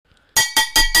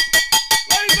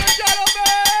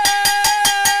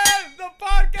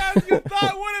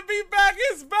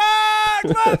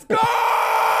Let's go!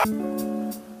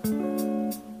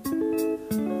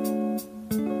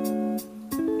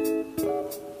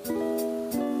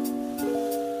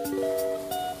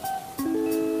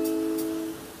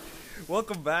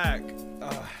 Welcome back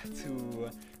to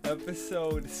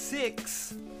episode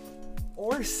 6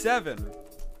 or 7.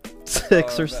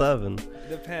 6 or 7.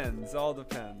 Depends. All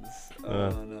depends.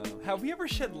 No. Have we ever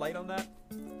shed light on that?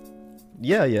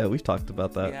 Yeah, we've talked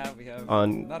about that. We have.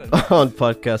 On Not enough. on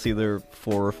podcast either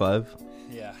 4 or 5.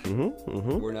 Yeah.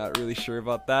 Mm-hmm. We're not really sure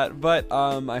about that, but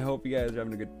I hope you guys are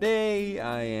having a good day.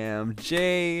 I am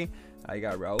Jay. I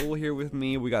got Raul here with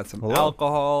me. We got some Hello.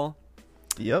 alcohol.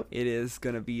 Yep. It is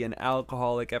gonna be an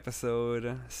alcoholic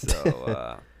episode,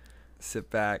 so sit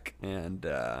back and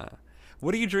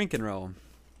what are you drinking, Raul?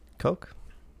 Coke.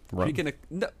 Rum. Drinking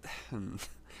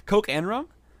Coke and rum?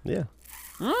 Yeah.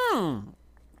 Mm.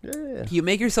 Yeah. You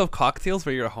make yourself cocktails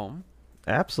while you're at home?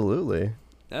 Absolutely.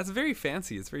 That's very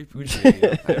fancy. It's very bougie of you.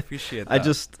 I appreciate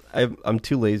that. I'm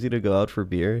too lazy to go out for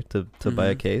beer to buy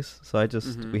a case, so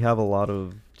we have a lot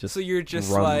of just. So you're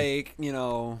just rum. like,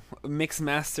 mix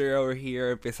master over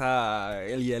here,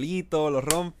 empieza el hielito, lo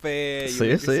rompe, you Sí,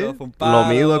 make sí. yourself un Lo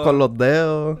mido palo. con los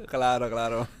dedos.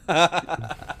 Claro.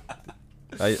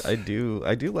 I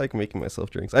do like making myself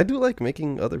drinks. I do like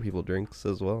making other people drinks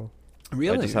as well.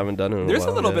 Really? I just haven't done it in There's a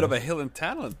while. a little bit yeah. of a hidden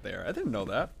talent there. I didn't know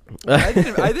that.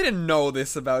 I didn't know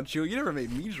this about you. You never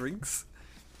made me drinks.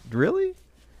 Really?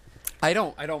 I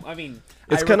mean,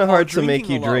 It's I kind of recall hard to make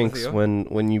drinking you a lot with drinks you.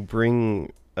 when you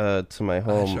bring to my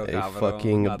home Show a cabrón,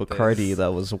 fucking not Bacardi this.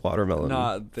 that was watermelon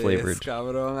Not this, flavored.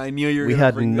 cabrón. I knew you were We gonna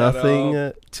had bring that nothing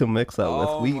up. to mix that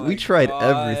Oh with. my We tried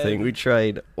God. everything. We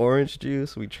tried orange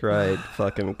juice. We tried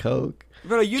fucking Coke.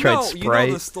 Pero you tried know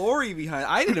Sprite. the story behind.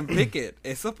 I didn't pick it.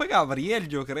 Eso fue Gabriel,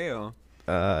 yo creo.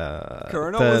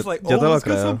 Colonel was like, yo te lo let's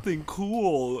get creo. something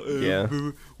cool. Yeah.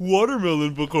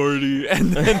 Watermelon Bacardi.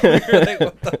 And then we were like,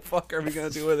 what the fuck are we going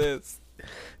to do with this?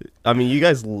 I mean, you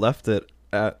guys left it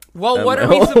at. Well, at what my are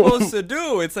we home. supposed to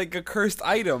do? It's like a cursed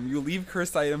item. You leave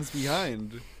cursed items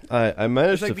behind. I It's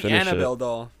managed like to the finish Annabelle it.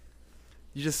 doll.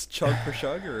 You just chug for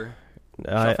chug, or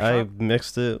I shop?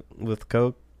 mixed it with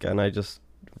Coke and I just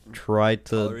tried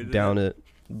to Tolerated down it,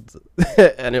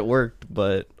 and it worked.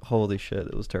 But holy shit,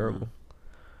 it was terrible.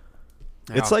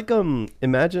 It's Ow. like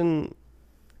imagine,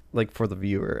 like, for the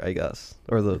viewer, I guess,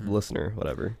 or the listener,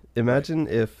 whatever. Imagine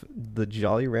if the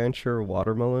Jolly Rancher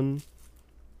watermelon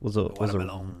was a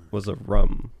Watermelon. was a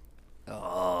rum.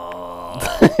 Oh.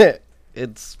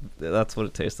 That's what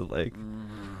it tasted like.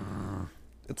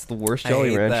 It's the worst I Jolly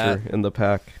hate Rancher that. in the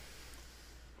pack.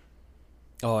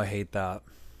 Oh, I hate that.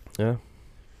 Yeah.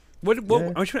 What Yeah.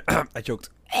 which one? I joked.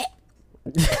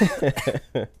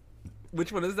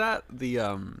 Which one is that?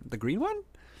 The green one?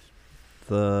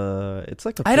 It's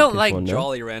like a I don't pinkish like one, no?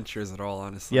 Jolly Ranchers at all,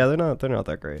 honestly. Yeah, they're not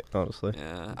that great, honestly.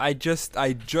 Yeah, I just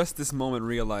this moment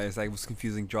realized I was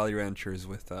confusing Jolly Ranchers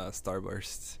with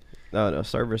Starbursts. No,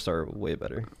 Starbursts are way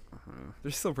better.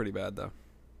 They're still pretty bad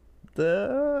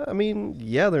though. I mean,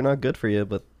 yeah, they're not good for you,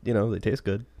 but they taste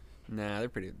good. Nah, they're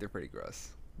pretty gross.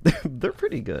 They're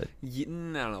pretty good. I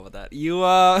don't know about that. You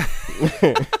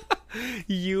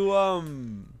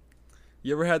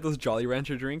ever had those Jolly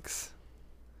Rancher drinks?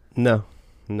 No.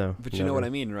 But you know what I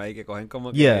mean, right? Que cogen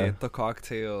como Yeah. que the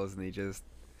cocktails and they just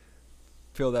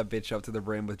fill that bitch up to the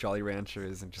brim with Jolly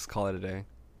Ranchers and just call it a day.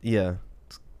 Yeah,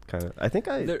 it's kind of. I think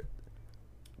They're-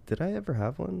 did. I ever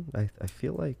have one? I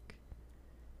feel like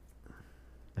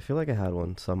I had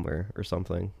one somewhere or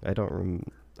something. I don't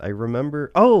I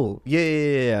remember. Oh,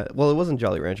 yeah. Well, it wasn't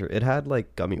Jolly Rancher. It had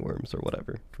like gummy worms or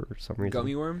whatever for some reason.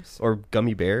 Gummy worms? or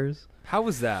gummy bears. How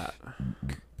was that?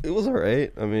 It was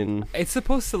alright. I mean, It's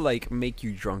supposed to like make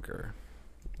you drunker.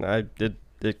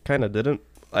 it kind of didn't.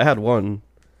 I had one.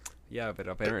 Yeah, but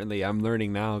apparently I'm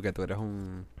learning now que tú eres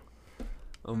un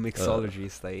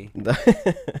mixologist ahí.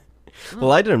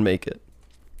 Well, I didn't make it.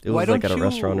 It Why was like at don't a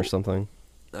restaurant or you- something.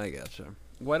 I gotcha.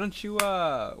 Why don't you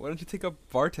take up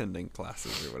bartending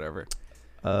classes or whatever?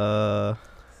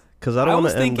 Because I I don't want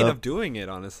was to end thinking up. of doing it,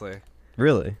 honestly.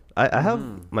 Really, I have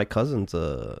Mm. my cousin's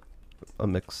a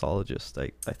mixologist.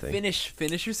 I think.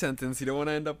 Finish your sentence. You don't want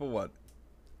to end up a what?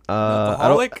 I don't.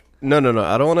 Alcoholic? No.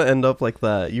 I don't want to end up like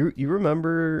that. You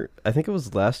remember? I think it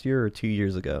was last year or 2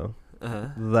 years ago. Uh-huh.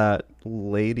 That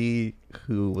lady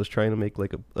who was trying to make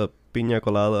like a piña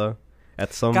colada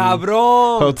at some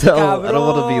Cabrón! hotel. Cabrón, I don't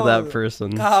want to be that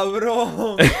person.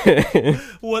 Cabrón!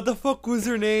 What the fuck was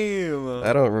her name?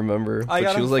 I don't remember. I But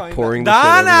gotta she was like find pouring the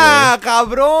that. shit Dana!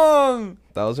 everywhere. Cabrón!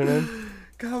 That was her name?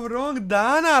 Cabrón,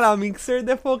 Dana, la mixer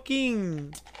de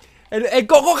fucking... El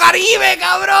Coco Caribe,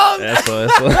 cabrón! Eso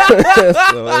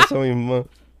mismo.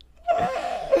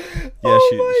 Yeah, Oh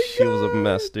she my she was a God.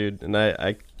 mess, dude. And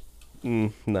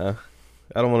nah,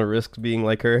 I don't want to risk being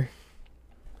like her.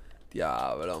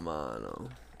 Diablo, mano.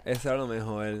 Eso era lo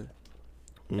mejor.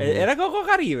 Mhm. ¿Era Coco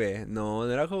Caribe? No,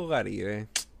 no era Coco Caribe.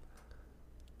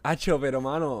 Acho, pero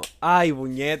mano. Ay,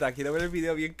 puñeta. Quiero ver el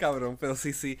video bien cabrón. Pero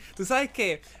sí, sí. Tú sabes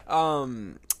que,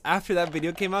 after that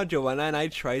video came out, Giovanna and I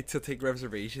tried to take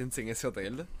reservations en ese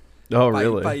hotel. Oh, Para ir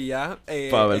really? para allá.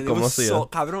 Pa' ver and it cómo was hacía.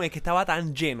 cabrón, es que estaba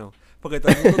tan lleno. Porque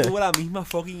todo el mundo tuvo la misma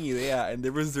fucking idea. And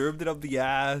they reserved it up the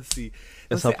ass. Y,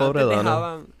 Esa entonces, pobre antes Dana.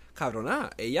 dejaban. Cabrona,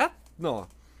 ella. No.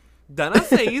 Dana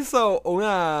se hizo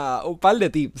un par de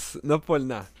tips. No es por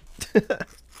nada.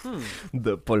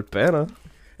 Por pena.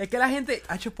 Es que la gente,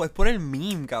 hecho pues por el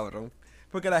meme, cabrón.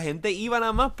 Porque la gente iba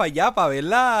nada más para allá, para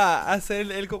verla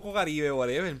hacer el Coco Caribe o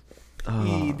whatever.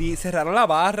 Y cerraron la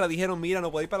barra, dijeron, mira,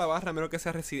 no puedo ir para la barra a menos que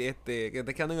sea que estés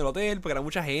quedando en el hotel, porque era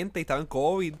mucha gente y estaba en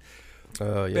COVID.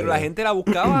 Oh, yeah, Pero la yeah. gente la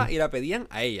buscaba y la pedían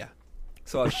a ella.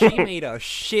 So she made a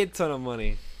shit ton of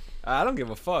money. I don't give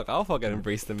a fuck. I'll fucking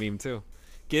embrace the meme too.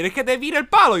 ¿Quieres que te vire el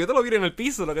palo? Yo te lo vire en el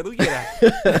piso, lo que tú quieras.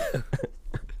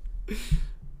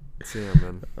 Sí,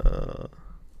 man.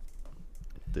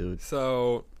 Dude.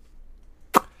 So,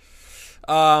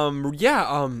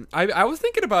 I was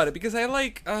thinking about it because I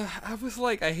was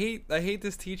like, I hate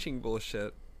this teaching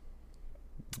bullshit.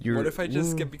 What if I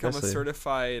just become a see.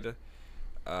 certified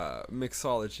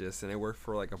mixologist and I work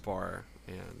for like a bar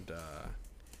and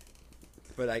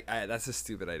but I that's a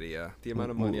stupid idea. The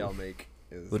amount of money I'll make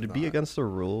is Would it be not- against the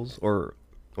rules, or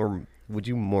would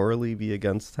you morally be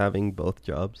against having both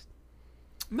jobs?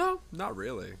 No, not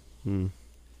really. Hmm.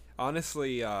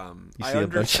 Honestly, You I see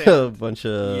understand. a bunch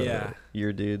of Yeah.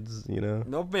 your dudes, you know.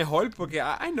 No mejor porque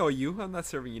I know you. I'm not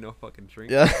serving you no fucking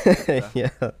drink. Yeah, Yeah.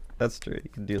 yeah, that's true. You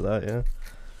can do that, yeah.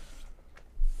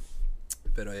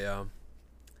 Pero yeah.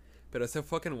 Pero ese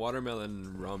fucking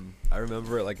watermelon rum. I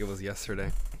remember it like it was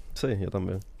yesterday. Sí, yo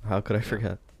también. How could I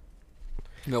forget?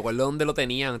 Me acuerdo donde lo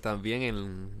tenían también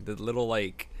en the little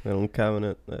like En un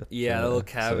cabinet. yeah, the little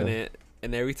cabinet.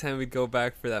 And every time we'd go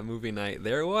back for that movie night,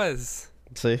 there it was.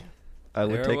 See, I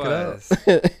would There take was.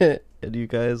 it out, and you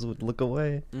guys would look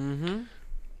away. Mm-hmm.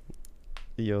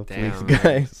 Yo, Damn, please, man.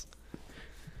 guys.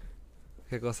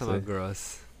 Qué cosa Sí. más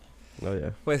gross. Oh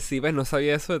yeah. Pues sí, pues no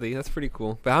sabía eso de ti. That's pretty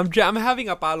cool. But I'm having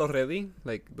a palo ready,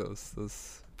 like those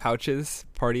pouches,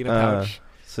 party in a pouch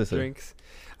Sí, sí. drinks.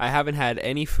 I haven't had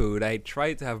any food. I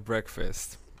tried to have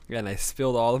breakfast, and I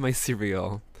spilled all of my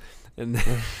cereal, and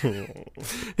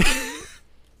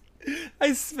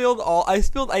I spilled.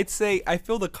 I'd say I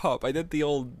filled a cup. I did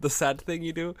the sad thing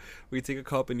you do, where you take a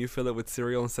cup and you fill it with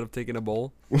cereal instead of taking a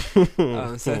bowl. So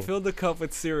I filled the cup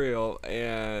with cereal,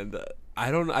 and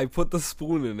I put the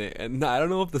spoon in it, and I don't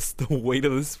know if the weight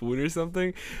of the spoon or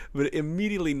something, but it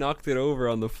immediately knocked it over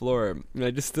on the floor. And I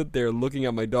just stood there looking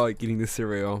at my dog eating the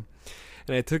cereal,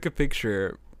 and I took a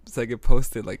picture so I could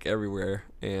post it like everywhere,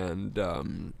 and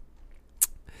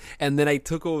then I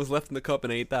took what was left in the cup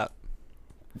and I ate that.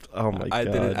 Oh my I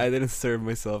god. didn't serve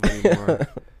myself anymore.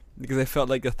 Because I felt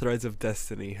like the threads of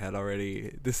destiny had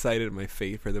already decided my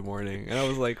fate for the morning. And I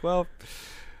was like, well,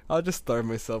 I'll just starve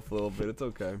myself a little bit. It's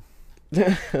okay. So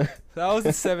that was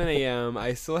at 7 a.m.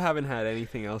 I still haven't had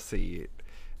anything else to eat.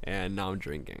 And now I'm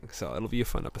drinking. So it'll be a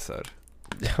fun episode.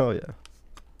 Oh yeah.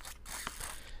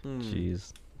 Mm.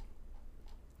 Jeez.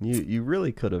 You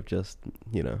really could have just,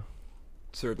 you know.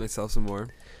 Served myself some more.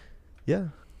 Yeah.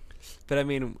 But I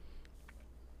mean,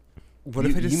 what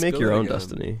You- if I just you make spill your it own again?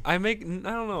 destiny. I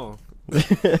don't know.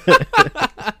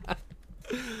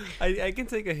 I can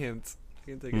take a hint. I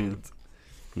can take a Hmm. hint.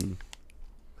 Hmm.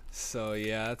 So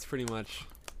yeah, that's pretty much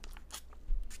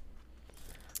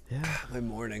Yeah. my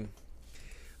morning.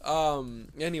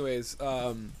 Anyways,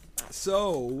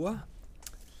 so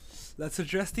let's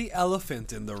address the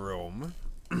elephant in the room.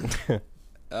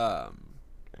 Yeah.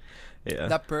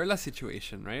 That Perla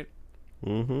situation, right?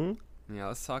 Mhm. Yeah,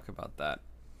 let's talk about that.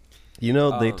 You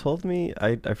know, they Um, told me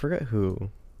I forget who.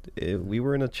 We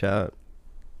were in a chat.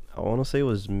 I want to say it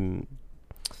was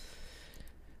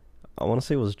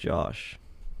Josh.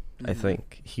 I Mhm.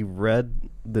 think he read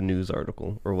the news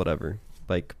article or whatever.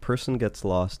 Like, person gets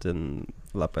lost in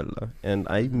La Perla, and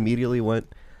I immediately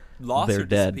went Lost they're or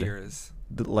dead. disappears?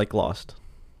 like lost.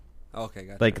 Okay,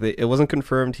 gotcha. Like it wasn't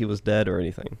confirmed he was dead or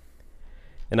anything.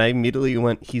 And I immediately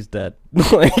went, he's dead.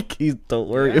 Like, don't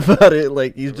worry Yeah. about it.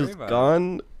 Like, he's Don't worry just about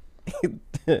gone.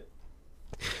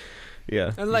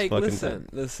 Yeah. And he's like, fucking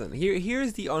listen.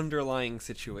 Here's the underlying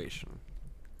situation.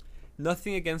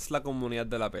 Nothing against La Comunidad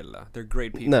de la Perla. They're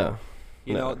great people. No.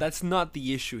 You no. know, that's not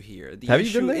the issue here. The Have you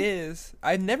issue been there? is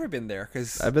I've never been there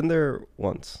because I've been there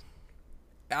once.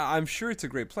 I'm sure it's a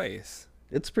great place.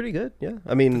 It's pretty good. Yeah.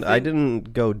 I mean, I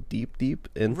didn't go deep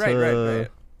into. Right.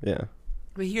 Yeah.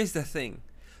 But here's the thing: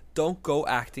 don't go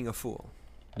acting a fool.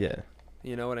 Yeah.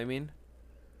 You know what I mean?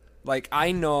 Like,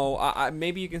 I know.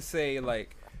 Maybe you can say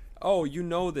like, "Oh, you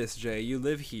know this, Jay. You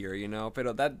live here, you know."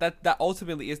 Pero that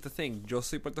ultimately is the thing. Yo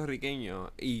soy puertorriqueño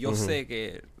y yo sé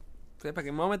que, ¿para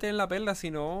qué me voy a meter en la perla si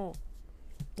no?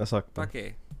 Exacto. ¿Para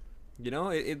qué? You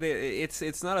know,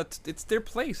 it's not it's their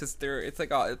place. It's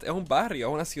like es un barrio,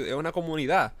 es una ciudad, es una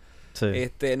comunidad.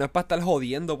 Sí. No es para estar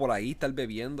jodiendo por ahí, estar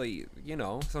bebiendo y, you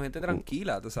know, son gente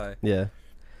tranquila, tú sabes. Yeah.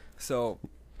 So,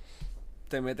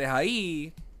 te metes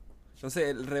ahí.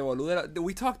 Entonces, el revolú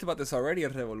we talked about this already.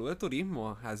 El revolú de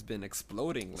turismo has been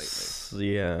exploding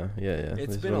lately. Yeah. It's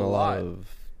There's been a lot of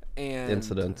and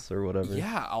incidents or whatever.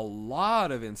 Yeah, a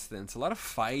lot of incidents, a lot of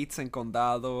fights in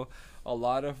Condado, a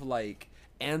lot of like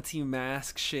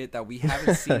anti-mask shit that we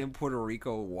haven't seen in Puerto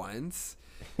Rico once.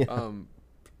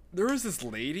 There was this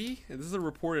lady, and this is a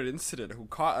reported incident, who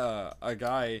caught a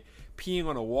guy peeing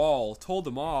on a wall, told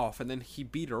him off, and then he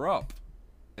beat her up.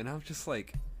 And I'm just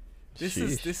like,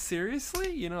 this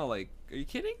seriously? You know, like, are you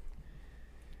kidding?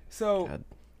 So, God.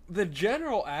 The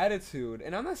general attitude,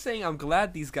 and I'm not saying I'm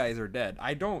glad these guys are dead.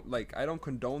 I don't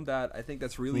condone that. I think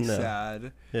that's really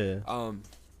sad. Yeah.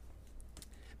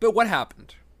 But what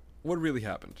happened? What really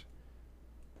happened?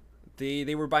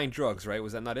 They were buying drugs, right?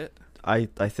 Was that not it? I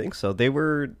think so.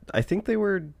 I think they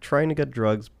were trying to get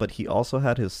drugs, but he also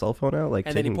had his cell phone out, like,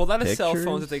 and then he pulled out his cell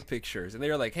phone to take pictures, and they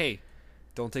were like, "Hey,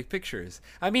 don't take pictures."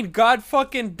 I mean, God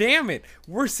fucking damn it,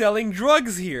 we're selling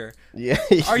drugs here. Yeah.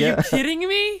 Are you kidding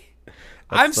me?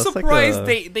 I'm surprised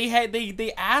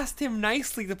they asked him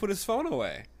nicely to put his phone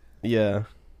away. Yeah.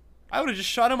 I would have just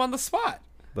shot him on the spot.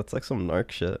 That's like some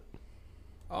narc shit.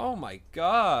 Oh my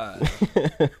god.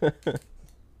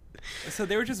 So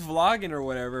they were just vlogging or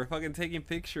whatever, fucking taking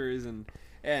pictures and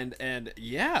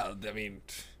yeah, I mean,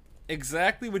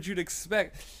 exactly what you'd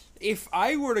expect. If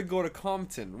I were to go to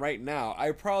Compton right now,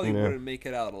 I probably wouldn't make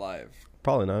it out alive.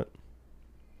 Probably not.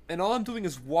 And all I'm doing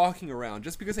is walking around.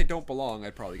 Just because I don't belong,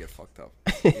 I'd probably get fucked up.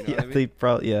 You know yeah, what I mean?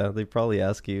 They probably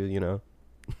ask you, you know,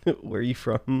 where are you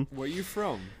from? Where you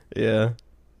from? Yeah.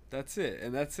 That's it,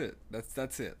 and that's it.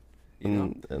 That's it. You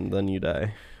know? And then you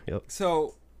die. Yep.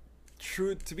 So,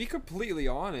 to be completely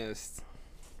honest,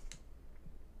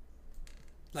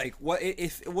 like,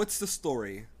 what's the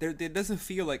story? It doesn't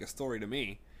feel like a story to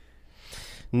me.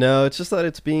 No, it's just that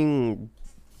it's being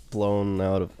blown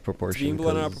out of proportion. It's being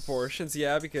blown out of proportions,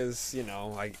 yeah, because, you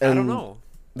know, I don't know.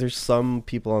 There's some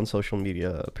people on social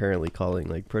media apparently calling,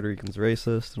 like, Puerto Ricans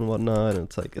racist and whatnot, and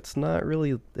it's like, it's not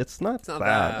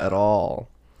that at all.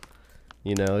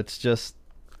 You know, it's just,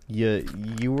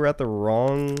 you were at the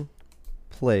wrong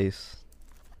place.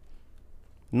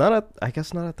 I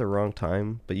guess not at the wrong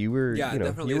time, but you were,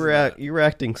 you were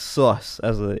acting sus,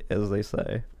 as they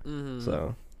say. Mm-hmm.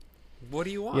 So, what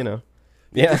do you want? You know,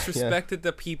 you disrespected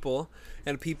the people,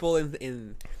 and people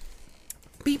in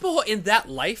that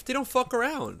life, they don't fuck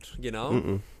around, you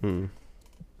know.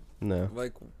 No,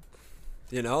 like,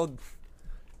 you know,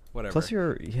 whatever. Plus,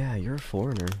 you're a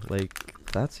foreigner. Like,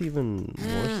 that's even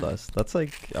more sus. That's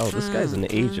like, oh, this guy's an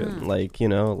agent. Like, you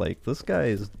know, like, this guy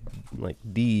is like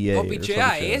DEA or some shit.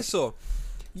 Eso.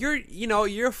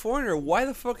 You're a foreigner. Why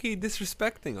the fuck are you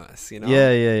disrespecting us? You know.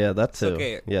 Yeah. That too.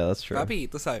 Okay. Yeah, that's true. Papi,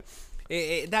 tú sabes,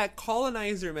 that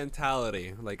colonizer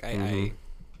mentality. Like I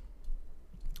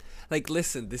like,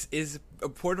 listen. This is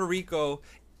Puerto Rico.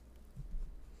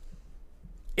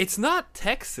 It's not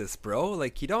Texas, bro.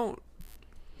 Like, you're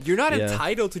not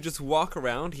entitled to just walk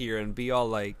around here and be all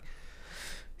like,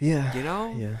 yeah, you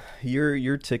know, yeah.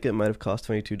 Your ticket might have cost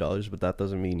 $22, but that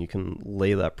doesn't mean you can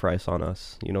lay that price on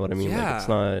us. You know what I mean? Yeah. Like, it's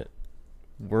not.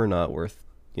 We're not worth,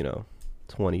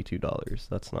 $22.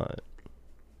 That's not.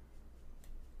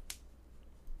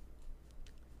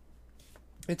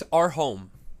 It's our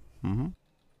home. Mm-hmm.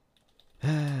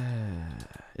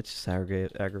 It's just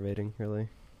aggravating, really.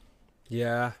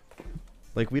 Yeah.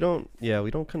 Like, we don't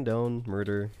condone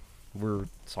murder. We're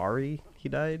sorry he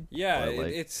died. Yeah,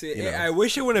 I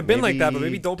wish it wouldn't have been like that, but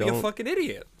maybe don't be a fucking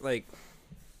idiot. Like,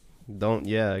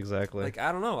 yeah, exactly. Like,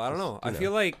 I don't know. I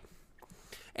feel like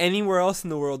anywhere else in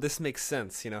the world, this makes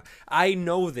sense, you know. I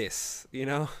know this, you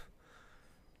know.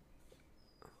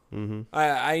 Mm-hmm.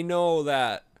 I know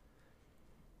that,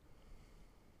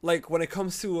 like, when it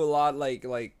comes to a lot, like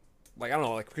I don't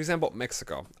know, like, for example,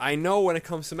 Mexico. I know when it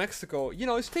comes to Mexico,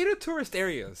 it's state of tourist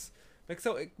areas.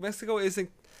 Mexico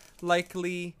isn't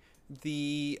likely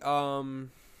the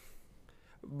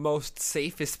most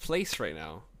safest place right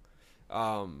now.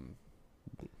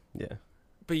 Yeah.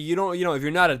 But you don't, if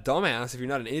you're not a dumbass, if you're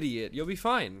not an idiot, you'll be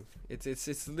fine.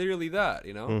 It's literally that,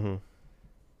 Mm-hmm.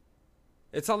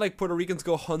 It's not like Puerto Ricans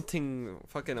go hunting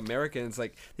fucking Americans.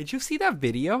 Like, did you see that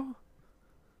video?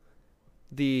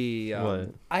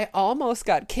 What? I almost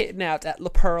got kidnapped at La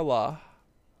Perla.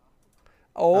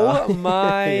 Oh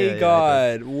my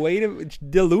god! Wait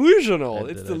delusional.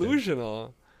 It's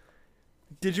delusional.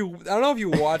 Did you? I don't know if you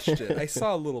watched it. I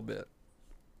saw a little bit.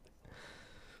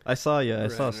 I saw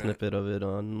a snippet of it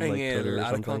on like Twitter or Out of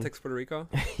something. Context Puerto Rico.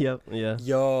 Yep, yeah.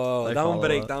 Yo,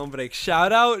 down break.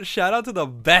 Shout out to the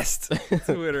best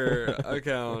Twitter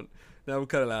account. Now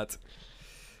cut that.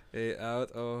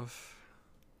 Out of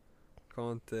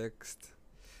Context.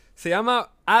 Se llama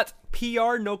at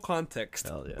PR No Context.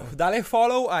 Hell yeah. Dale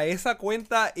follow a esa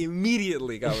cuenta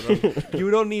immediately, cabrón.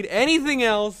 You don't need anything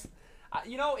else.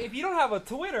 If you don't have a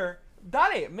Twitter,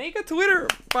 dale, make a Twitter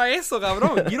pa eso,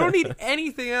 cabrón. You don't need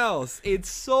anything else. It's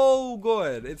so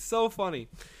good. It's so funny.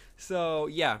 So,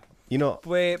 yeah.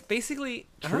 Pues, basically...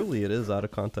 Truly it is out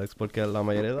of context, porque la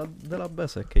mayoría de las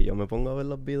veces que yo me pongo a ver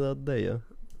los videos de ella,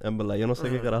 en verdad, yo no sé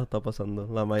qué carajo está pasando.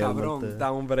 Cabrón,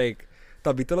 da un break. ¿Tú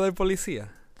has visto lo del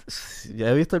policía?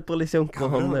 Ya he visto el policía un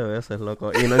cojón de veces,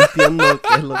 loco, y no entiendo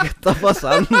qué es lo que está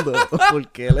pasando,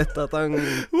 porque él está tan...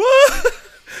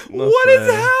 What is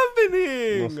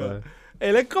happening? No sé.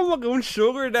 Él es como que un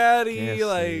sugar daddy,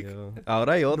 like...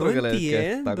 Ahora hay otro no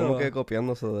que está como que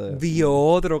copiándose de... Vi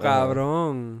otro,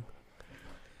 cabrón.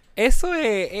 Eso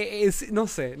es... No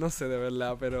sé, de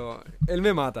verdad, pero... Él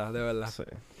me mata, de verdad. Sí.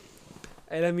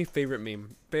 Él es mi favorite meme.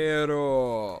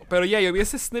 Pero ya, yo vi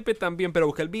ese snippet también, pero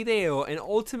busqué el video, and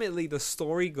ultimately the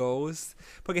story goes...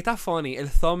 Porque está funny, el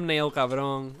thumbnail,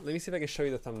 cabrón. Let me see if I can show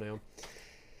you the thumbnail.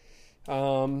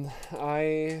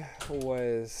 I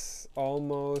was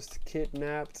almost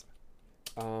kidnapped,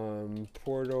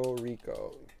 Puerto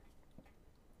Rico.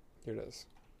 Here it is.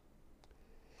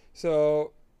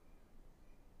 So,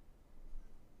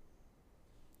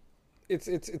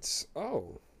 it's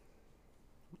oh.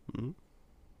 Mm-hmm.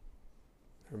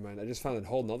 Never mind. I just found a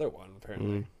whole nother one,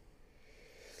 apparently.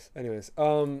 Anyways,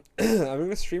 I'm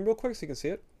gonna stream real quick so you can see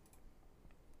it.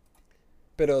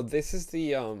 Pero this is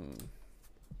the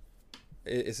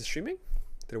Is it streaming?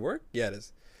 Did it work? Yeah, it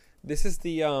is. This is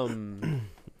the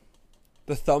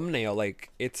the thumbnail. Like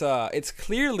it's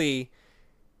clearly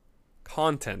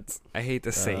content. I hate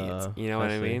to say it. You know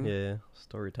what I mean? Yeah.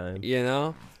 Story time.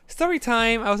 Story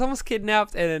time. I was almost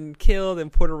kidnapped and killed in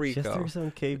Puerto Rico. Just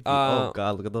 37 KB. Oh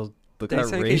god, look at those. Look at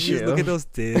that ratio. Look at those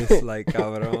dislike,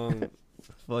 cabrón.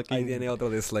 Fucking. Ahí tiene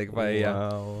otro dislike para ella.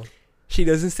 Wow. She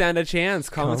doesn't stand a chance.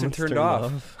 Comments are turned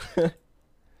off.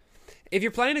 If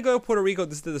you're planning to go to Puerto Rico,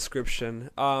 this is the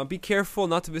description. Be careful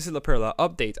not to visit La Perla.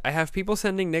 Update. I have people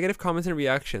sending negative comments and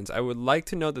reactions. I would like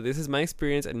to note that this is my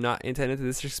experience and not intended to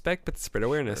disrespect, but to spread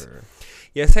awareness. Sure.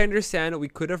 Yes, I understand we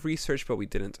could have researched, but we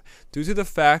didn't. Due to the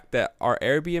fact that our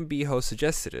Airbnb host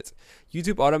suggested it.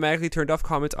 YouTube automatically turned off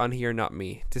comments on here, not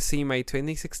me. To see my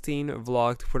 2016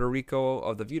 vlog to Puerto Rico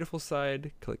of the beautiful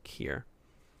side, click here.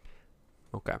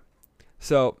 Okay.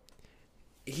 So,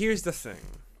 here's the thing.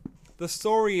 The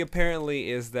story apparently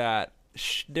is that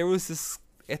there was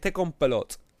este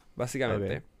complot,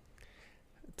 básicamente,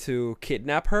 to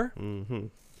kidnap her,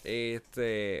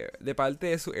 de parte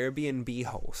de su Airbnb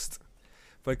host.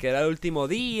 Porque era el último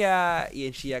día y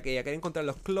ella quería encontrar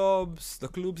los clubs y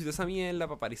toda esa mierda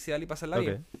para pariciar y pasarla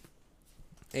bien.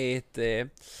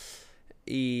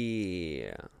 Y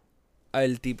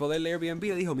el tipo del Airbnb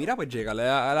le dijo, mira, pues llégale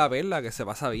a la verla, que se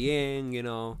pasa bien,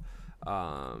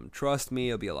 trust me,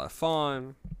 it'll be a lot of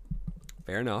fun.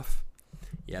 Fair enough.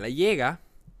 Ya le llega.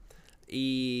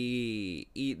 Y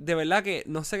de verdad que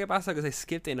no sé qué pasa, que se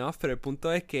skipped enough, pero el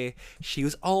punto es que she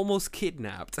was almost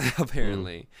kidnapped,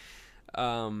 apparently.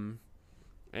 And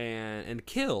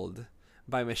killed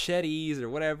by machetes or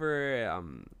whatever.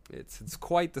 It's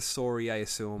quite the story, I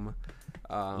assume.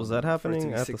 Was that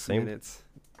happening at the same minutes.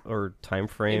 Or time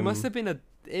frame? It must have been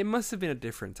a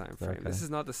different time frame. Okay. This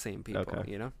is not the same people,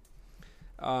 you know.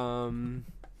 I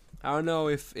don't know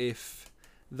if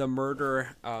the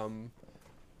murder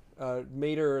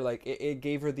made her like it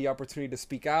gave her the opportunity to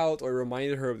speak out or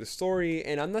reminded her of the story.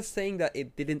 And I'm not saying that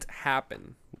it didn't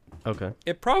happen. Okay.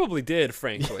 It probably did,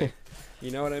 frankly. You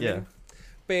know what I mean?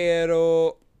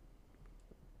 Pero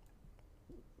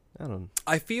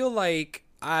I feel like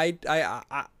I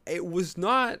it was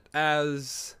not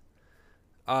as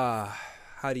how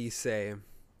do you say,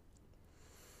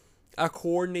 a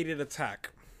coordinated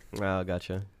attack. Oh,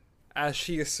 gotcha. as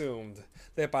she assumed,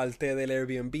 de parte del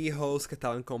Airbnb host que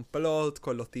estaba en complot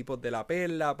con los tipos de la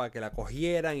perla para que la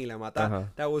cogieran y la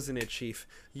mataran. That wasn't it, Chief.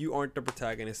 You aren't the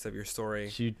protagonist of your story.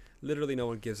 Literally no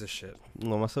one gives a shit.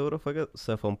 Lo más seguro fue que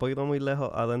se fue un poquito muy lejos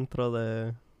adentro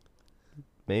de...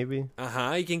 Maybe.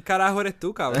 Ajá, ¿y quién carajo eres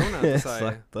tú, cabrona? ¿Tú sabes?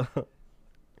 Exacto.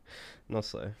 No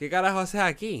sé. ¿Qué carajo haces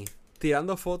aquí?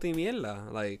 Tirando foto y mierda.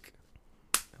 Like...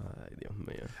 Ay, Dios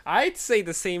mío. I'd say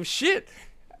the same shit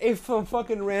if a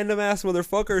fucking random ass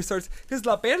motherfucker starts, because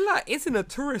La Perla isn't a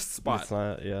tourist spot. It's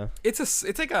not, yeah. It's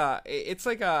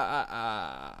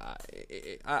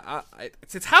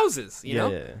houses, you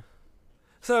know. Yeah.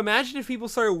 So imagine if people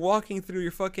started walking through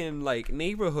your fucking like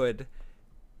neighborhood,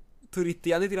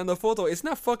 turisteando y tirando foto. It's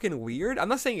not fucking weird. I'm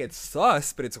not saying it's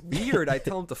sus, but it's weird. I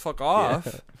tell them to fuck off.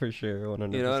 Yeah, for sure,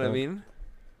 100%. You know what I mean?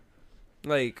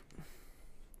 Like,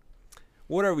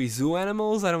 what are we, zoo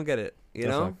animals? I don't get it. You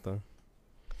know? Exacto.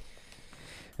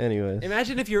 Anyways.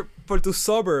 Imagine if you're por tu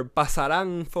suburb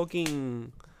pasarán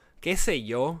fucking qué sé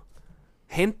yo,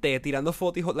 gente tirando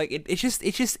fotos. Like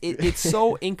it's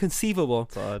so inconceivable.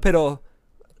 Pero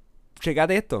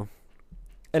checate esto,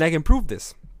 and I can prove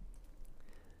this.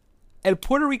 El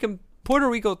Puerto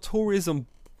Rico tourism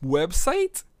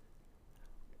website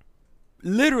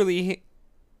literally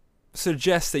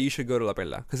suggests that you should go to La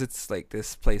Perla because it's like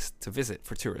this place to visit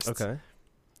for tourists. Okay.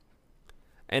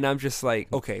 And I'm just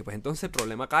like, okay, pues entonces el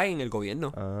problema cae en el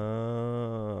gobierno.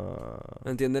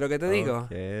 ¿Entiendes lo que te digo?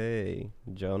 Okay.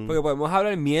 John. Porque podemos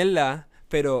hablar mierda,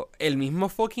 pero el mismo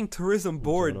fucking tourism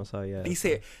board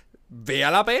dice, ve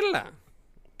a La Perla.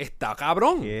 Está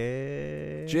cabrón.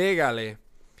 ¿Qué? Llégale.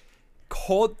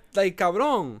 Like,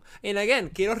 cabrón. And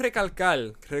again, quiero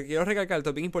recalcar, esto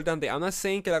es bien importante. I'm not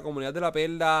saying que la comunidad de La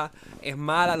Perla es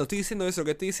mala. No estoy diciendo eso. Lo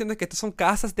que estoy diciendo es que estas son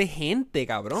casas de gente,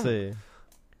 cabrón. Sí.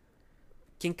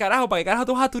 ¿Quién carajo? ¿Para qué carajo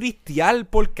tú vas a turistear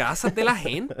por casas de la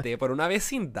gente? Por una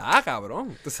vecindad,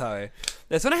 cabrón. Tú sabes.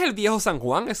 Eso no es el viejo San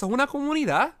Juan. Eso es una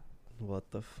comunidad. What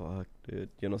the fuck,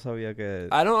 dude? Yo no sabía que...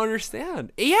 I don't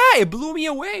understand. Yeah, it blew me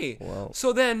away. Wow.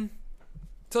 So then,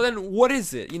 what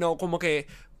is it? You know, como que...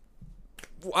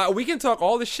 we can talk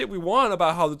all the shit we want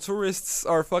about how the tourists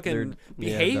are fucking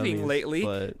behaving dummies,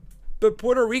 lately. But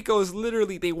Puerto Rico is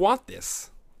literally... They want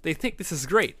this. They think this is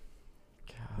great.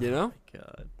 God, you know?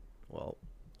 God. Well...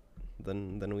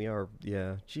 Then we are,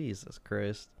 yeah, Jesus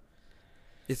Christ.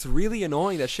 It's really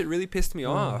annoying. That shit really pissed me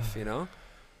off, you know?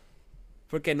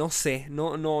 Porque no sé,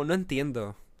 no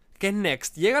entiendo. ¿Qué es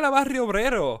next? Llega a la Barrio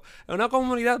Obrero, una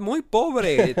comunidad muy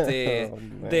pobre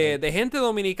de gente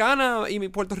dominicana y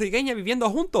puertorriqueña viviendo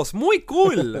juntos. Muy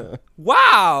cool.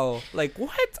 Wow. Like,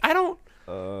 what? I don't...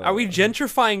 Are we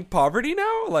gentrifying poverty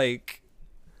now? Like...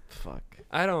 Fuck.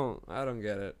 I don't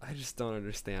get it. I just don't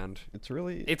understand. It's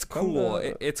cool.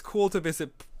 It's cool to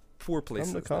visit poor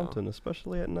places. Come to Compton,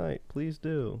 especially at night. Please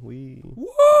do. Woo!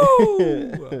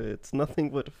 It's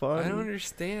nothing but fun. I don't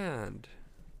understand.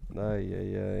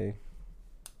 Ay.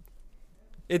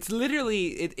 It's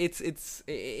literally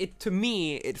it to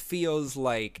me it feels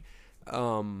like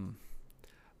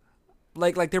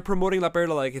like they're promoting La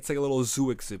Perla like it's like a little zoo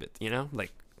exhibit, you know?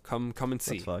 Like come and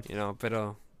see, you know, but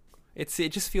it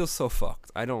just feels so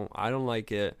fucked. I don't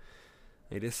like it.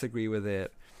 I disagree with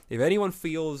it. If anyone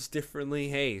feels differently,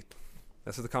 hey,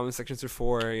 that's what the comment sections are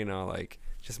for, you know, like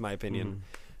just my opinion.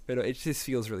 But it just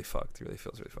feels really fucked. It really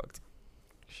feels really fucked.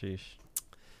 Sheesh.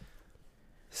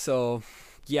 So,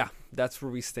 yeah, that's where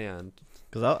we stand.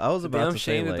 Because I was about to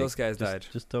say, that like, those guys died.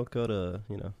 Just don't go to,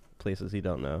 you know, places you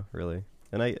don't know, really.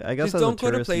 And I guess just as don't a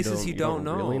tourist, go to places you don't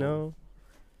know. Really know.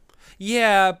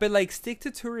 Yeah, but like stick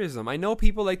to tourism. I know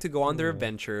people like to go on their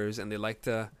adventures and they like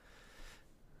to,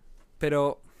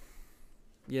 pero,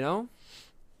 you know.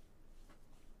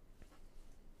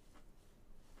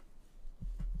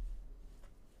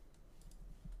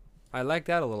 I like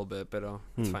that a little bit, but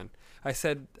it's fine. I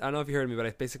said, I don't know if you heard me, but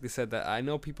I basically said that I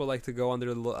know people like to go on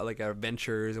their like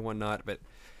adventures and whatnot, but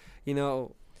you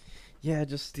know, yeah,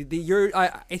 just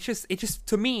it's just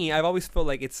to me, I've always felt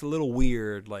like it's a little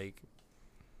weird, like.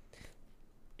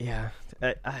 Yeah,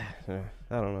 I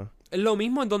don't know. Lo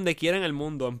mismo en donde quiera en el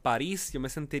mundo. En París yo me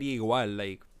sentiría igual,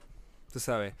 like, tú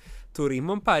sabes,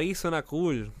 turismo en París suena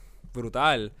cool,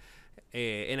 brutal.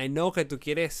 And I know que tú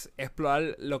quieres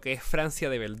explorar lo que es Francia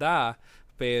de verdad,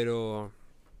 pero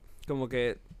como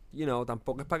que, you know,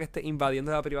 tampoco es para que estés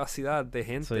invadiendo la privacidad de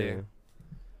gente.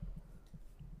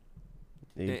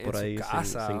 Sí. Y por ahí su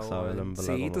casa, sin saber, en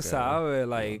verdad, sí, tú sabes,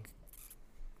 like,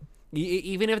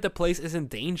 even if the place isn't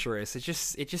dangerous, it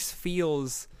just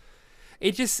feels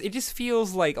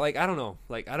like I don't know,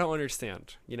 like I don't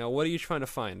understand. You know, what are you trying to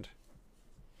find?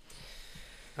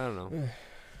 I don't know.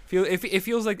 It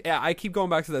feels like I keep going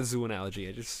back to that zoo analogy.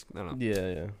 I don't know.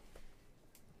 Yeah.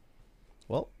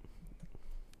 Well,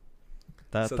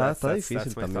 está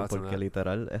difícil también porque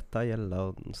literal está ahí al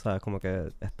lado, o sea, como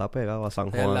que está pegado a San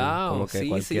Juan, como que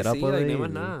cualquiera puede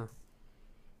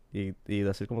ir y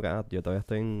decir como que yo todavía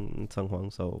estoy en San Juan,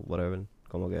 so whatever,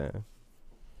 como que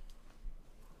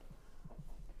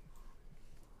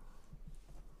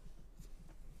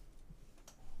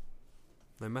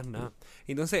no hay más nada.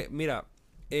 Entonces, mira,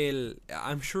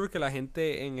 I'm sure que la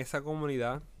gente en esa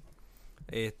comunidad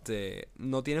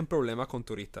no tienen problemas con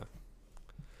turistas.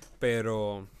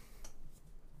 Pero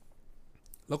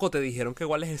loco, te dijeron que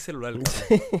igual es el celular.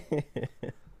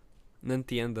 No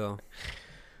entiendo.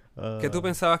 ¿Qué tú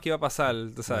pensabas que iba a pasar?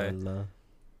 ¿Tú sabes?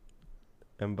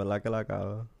 En verdad que la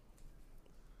acaba.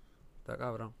 Está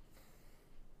cabrón.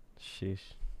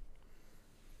 Sheesh.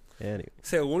 Anyway.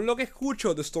 Según lo que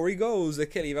escucho, the story goes, es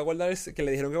que le iba a guardar que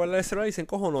le dijeron que guardar el celular y se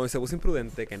encojonó y se puso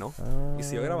imprudente, que no. Y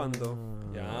siguió grabando.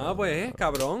 Ya, pues,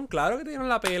 cabrón, claro que te dieron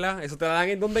la pela. Eso te la dan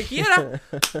en donde quiera.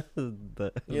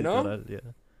 You know? Literal, yeah.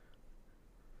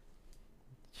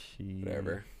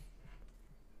 Whatever.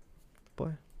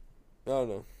 Pues.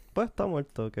 No. Pues está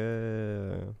muerto, que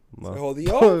se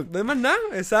jodió, no hay más nada.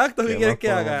 Exacto, ¿qué quieres que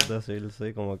haga? Decir,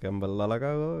 sí, como que en verdad la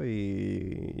cago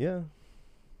y yeah.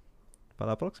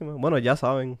 Para la próxima. Bueno, ya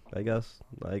saben, I guess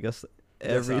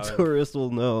every tourist will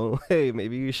know, hey,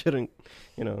 maybe you shouldn't,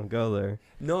 go there.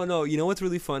 No, you know what's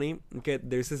really funny? Okay,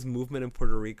 there's this movement in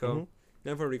Puerto Rico,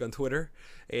 not Puerto Rico, on Twitter,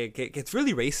 que it's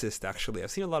really racist, actually.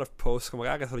 I've seen a lot of posts como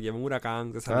que se lo lleva un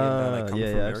huracán, que like, come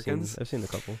from Americans. I've seen a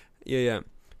couple. Yeah.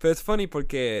 But it's funny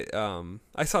porque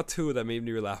I saw two that made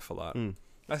me laugh a lot.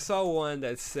 I saw one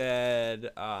that said,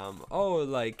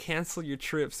 like, cancel your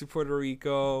trips to Puerto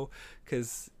Rico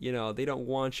because, they don't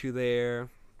want you there.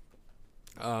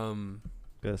 ¿Qué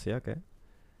decía qué?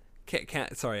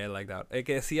 Sorry, I like that.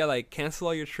 Que decía, like, cancel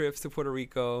all your trips to Puerto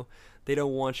Rico. They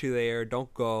don't want you there.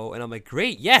 Don't go. And I'm like,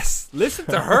 great, yes, listen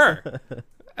to her.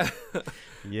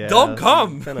 Yeah, don't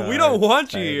come. We don't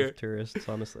want you here. Tourists,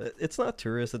 honestly. It's not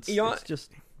tourists. It's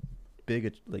just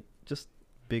bigot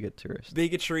tourists.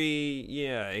 Bigotry,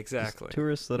 yeah, exactly. Just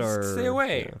tourists that are... Stay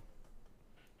away. Yeah.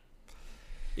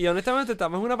 Y honestamente,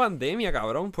 estamos en una pandemia,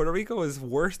 cabrón. Puerto Rico is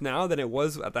worse now than it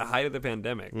was at the height of the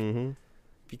pandemic.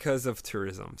 Because of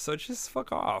tourism. So just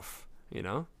fuck off,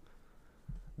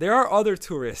 There are other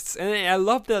tourists. And I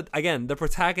love that, again, the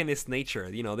protagonist nature.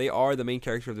 They are the main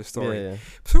character of the story. Yeah.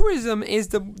 Tourism is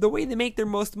the way they make their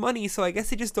most money, so I guess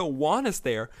they just don't want us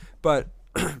there. But,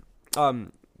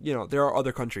 there are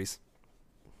other countries.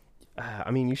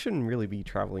 I mean, you shouldn't really be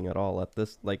traveling at all at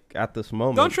this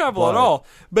moment. Don't travel at all.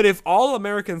 But if all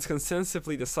Americans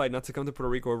consensually decide not to come to Puerto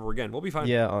Rico ever again, we'll be fine.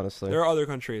 Yeah, honestly. There are other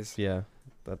countries. Yeah,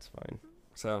 that's fine.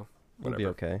 So, whatever. We'll be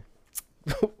okay.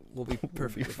 We'll be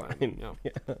perfectly fine.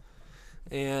 Yeah.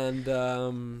 And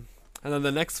then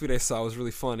the next tweet I saw was really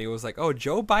funny. It was like, oh,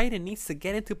 Joe Biden needs to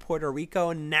get into Puerto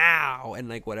Rico now. And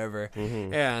like, whatever.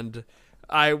 And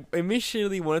I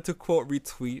immediately wanted to quote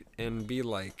retweet and be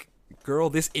like, girl,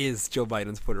 this is Joe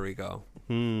Biden's Puerto Rico.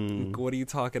 What are you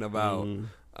talking about?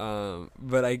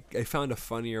 But I found a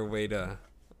funnier way to...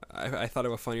 I thought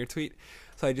of a funnier tweet.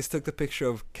 So I just took the picture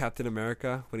of Captain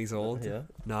America when he's old. Yeah.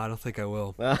 No, I don't think I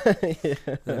will. Yeah.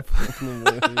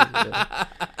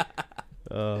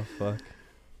 Oh, fuck.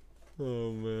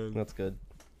 Oh, man. That's good.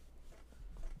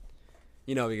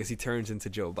 Because he turns into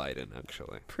Joe Biden,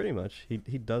 actually. Pretty much. He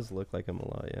does look like him a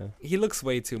lot, yeah. He looks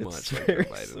way too much like very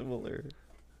Joe Biden. Similar.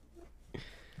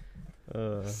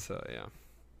 So, yeah.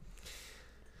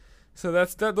 So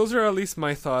those are at least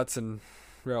my thoughts and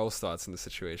Raul's thoughts in the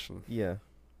situation. Yeah.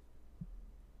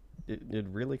 It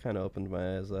really kind of opened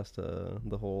my eyes as to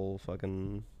the whole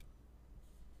fucking...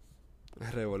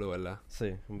 Revolú, ¿verdad?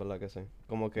 Sí, en verdad que sí.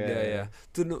 Como que... Yeah.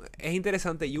 Es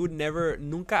interesante.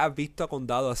 Nunca has visto a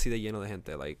Condado así de lleno de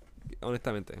gente. Like,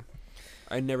 honestamente.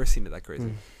 I've never seen it that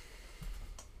crazy.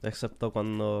 Excepto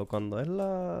cuando es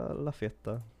la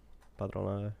fiesta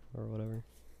patronal or whatever.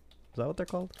 Is that what they're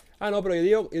called? No, pero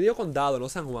yo digo Condado, no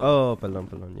San Juan. Oh,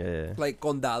 perdón. Yeah. Like,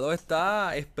 Condado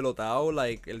está explotado.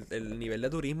 Like, el nivel de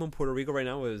turismo en Puerto Rico right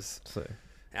now is... Sí.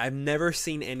 I've never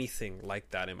seen anything like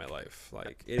that in my life.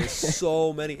 Like, it is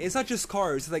so many. It's not just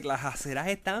cars. It's like, las aceras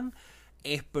están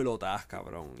explotadas,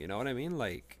 cabrón. You know what I mean?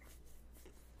 Like,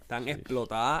 están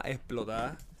explotadas.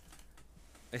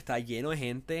 Está lleno de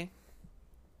gente.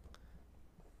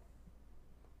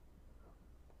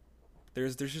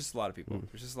 There's just a lot of people.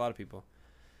 There's just a lot of people.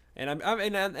 And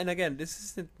and again, this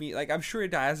isn't me. Like, I'm sure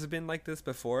it has been like this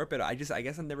before, but I guess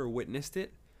I've never witnessed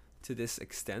it to this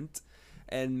extent.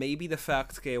 And maybe the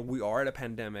fact que we are at a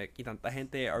pandemic y tanta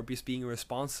gente are just being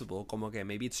irresponsible, como que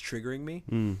maybe it's triggering me.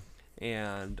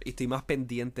 And estoy más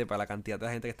pendiente para la cantidad de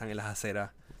gente que están en las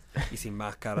aceras y sin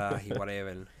máscaras y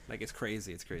whatever. Like, it's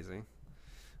crazy, it's crazy.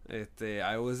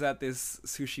 I was at this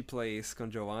sushi place con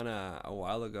Giovanna a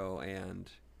while ago, and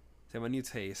se llama New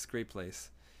Taste, great place.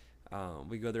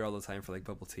 We go there all the time for like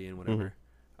bubble tea and whatever.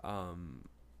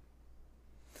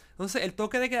 Entonces, el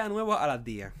toque de queda nuevo a las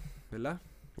 10, ¿verdad?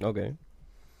 Okay.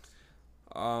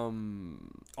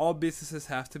 All businesses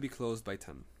have to be closed by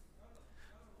 10.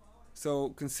 So,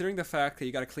 considering the fact that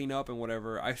you gotta clean up and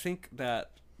whatever, I think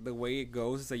that the way it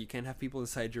goes is that you can't have people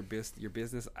inside your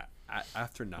business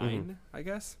after 9, I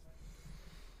guess.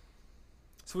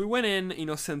 So we went in y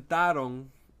nos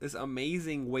sentaron. This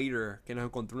amazing waiter que nos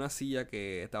encontró una silla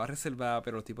que estaba reservada,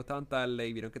 pero los tipos estaban tarde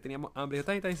y vieron que teníamos hambre. Yo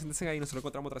también siéntense ahí y nosotros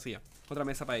encontramos otra silla, otra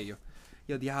mesa para ellos.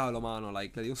 Y yo, diablo, mano,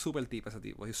 like, le di un super tip a ese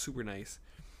tipo. He's super nice.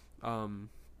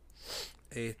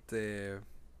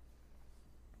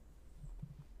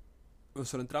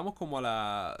 Nosotros entramos como a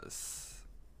las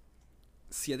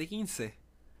 7:15.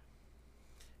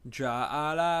 Ya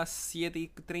a las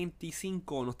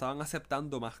 7:35 nos estaban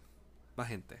aceptando más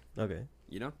gente. Okay.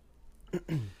 You know?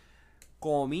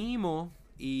 Comimos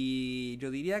y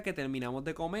yo diría que terminamos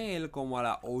de comer como a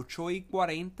las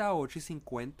 8:40,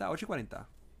 8:50, 8:40.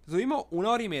 Estuvimos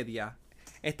 1 hora y media.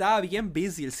 Estaba bien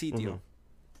busy el sitio.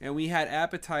 And we had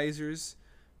appetizers.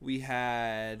 We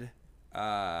had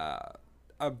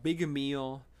a big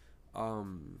meal.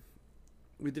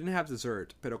 We didn't have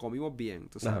dessert, pero comimos bien,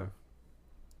 tú sabes.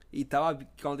 Y estaba,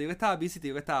 cuando digo que estaba busy, te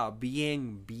digo que estaba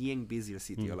bien busy el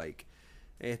sitio. Like,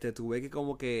 tuve que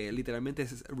como que literalmente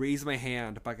raise my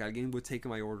hand para que alguien would take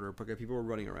my order, porque people were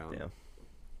running around. Yeah.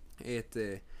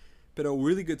 Pero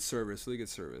really good service.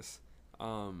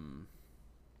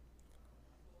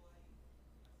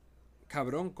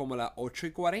 Cabrón, como a las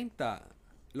 8:40,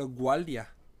 los guardias.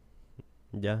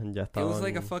 Ya estaban. It was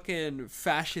like a fucking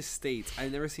fascist state.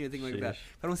 I've never seen anything like that.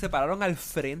 Pero se pararon al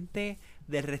frente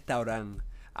del restaurante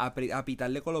a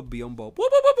pitarle con los biombos.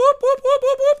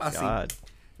 Así. God.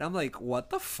 And I'm like, what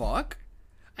the fuck?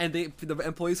 And the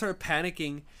employees started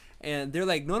panicking. And they're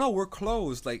like, no, we're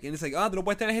closed. Like, and it's like, no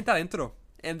puede tener gente adentro.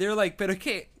 And they're like, pero es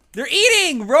que they're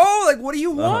eating, bro. Like, what do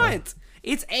you want?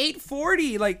 It's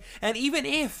 8:40. Like, and even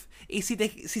if, y si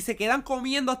se quedan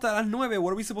comiendo hasta las 9,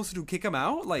 what are we supposed to do? Kick them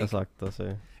out? Like, exacto,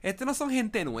 sí. No son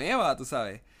gente nueva, tú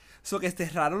sabes. So que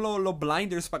cerraron los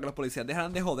blinders para que los policías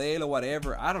dejaran de joder o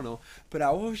whatever. I don't know. But I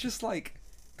was just like,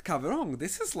 cabrón,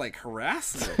 this is like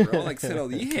harassment, bro. Like, se lo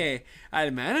dije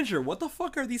al manager. What the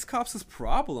fuck are these cops'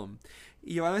 problem?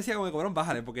 Y yo me decía como, cabrón,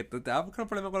 bájale, porque te vas a buscar un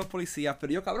problema con los policías.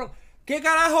 Pero yo, cabrón, ¿qué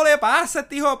carajo le pasa a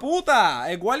este hijo de puta?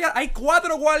 Hay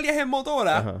 4 guardias en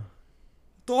motora.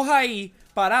 Todos ahí,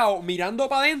 parados, mirando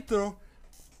para adentro,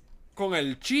 con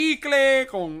el chicle,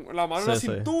 con la mano en la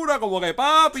cintura, como que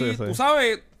papi, tú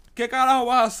sabes, ¿qué carajo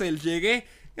vas a hacer? Llegué,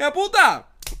 ¡qué puta!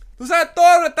 ¿Tú sabes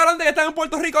todos los restaurantes que están en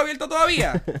Puerto Rico abiertos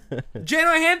todavía?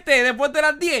 Lleno de gente después de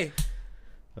las 10.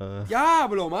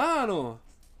 Diablo, mano.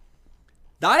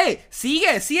 Dale,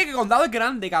 sigue, que Condado es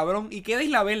grande, cabrón. Y queda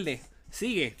Isla Verde.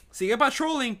 Sigue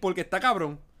patrolling porque está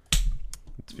cabrón.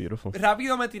 It's beautiful.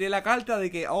 Rápido me tiré la carta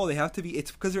de que, they have to be,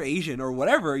 it's because they're Asian or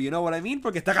whatever, you know what I mean?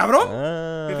 Porque está cabrón.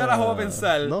 ¿Qué carajo va a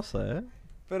pensar? No sé.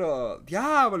 Pero,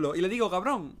 diablo. Y le digo,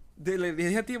 cabrón. Le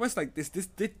dije a tío, it's like, this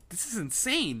is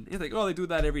insane. He's like, they do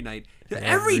that every night.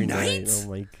 Every night? Oh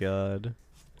my god.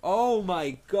 Oh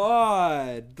my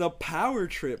god. The power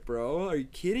trip, bro. Are you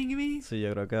kidding me? Sí,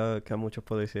 yo creo que a muchos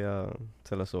policías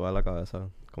se les sube a la cabeza.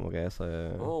 Como que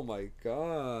ese... Oh my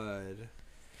god.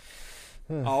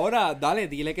 Ahora, dale,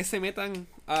 dile que se metan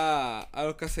a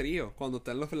los caseríos cuando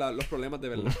están los problemas de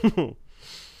verdad.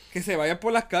 Que se vayan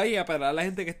por las calles a parar a la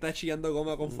gente que está chillando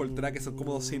goma con Fortran, que son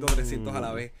como 200, 300 a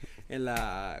la vez.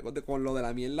 Con lo de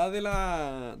la mierda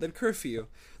del curfew.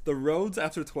 The roads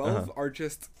after 12 are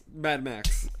just Mad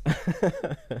Max.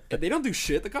 And they don't do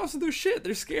shit. The cops don't do shit.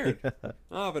 They're scared.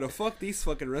 But fuck these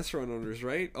fucking restaurant owners,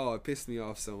 right? Oh, it pissed me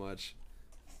off so much.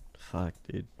 Fuck,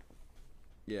 dude.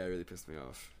 Yeah, it really pissed me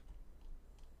off.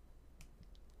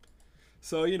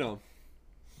 So, you know,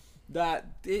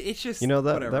 it's just, that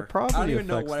whatever. That probably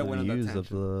affects the views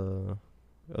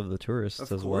of the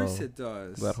tourists as well. Of course it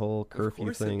does. That whole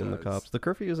curfew thing and the cops. The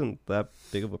curfew isn't that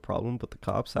big of a problem, but the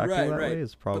cops acting that way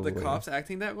is probably... But the cops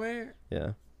acting that way?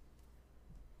 Yeah.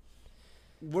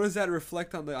 What does that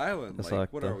reflect on the island? Exacto.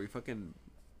 Like, what are we fucking...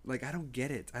 Like, I don't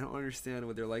get it. I don't understand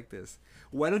why they're like this.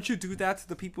 Why don't you do that to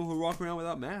the people who walk around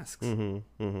without masks? You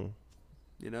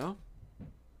know?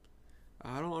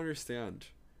 I don't understand.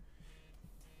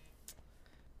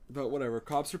 But whatever,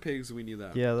 cops are pigs. We knew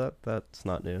that. Yeah, that's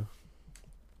not new.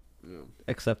 Yeah.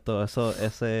 Excepto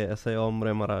ese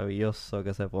hombre maravilloso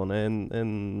que se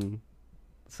pone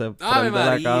se prende la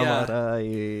María. cámara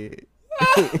y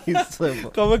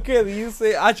se ¿Cómo es que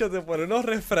dice? Hacho, te pone unos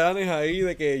refranes ahí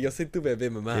de que yo soy tu bebé,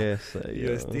 mamá. yes, Y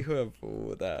yo, este hijo de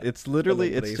puta. It's literally,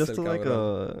 Cuando it's dice just el like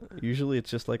cabrón. usually it's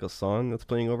just like a song that's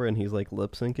playing over and he's like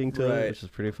lip syncing to Right. it, which is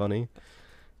pretty funny.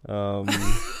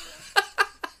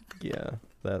 Yeah,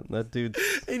 that dude.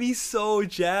 And he's so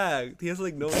jacked. He has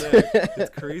like no neck. It's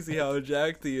crazy how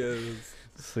jacked he is.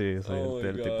 Sí, Oh my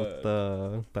el tipo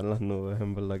está en las nubes,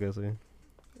 en verdad que sí.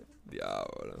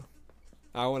 Diablo.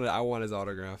 I want his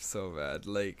autograph so bad.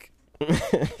 Like, de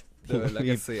verdad He-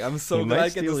 que sí. I'm so he glad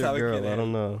might que tú steal your sabes girl, quién I es.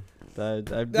 don't know. I'd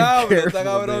be No, pero careful, está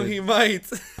cabrón, dude. he might.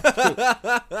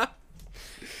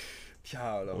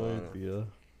 Diablo, Ay, mano. tío.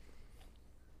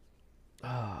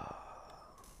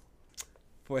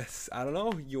 Pues, I don't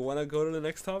know. You want to go to the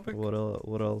next topic? What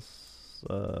else?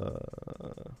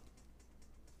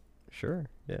 Sure,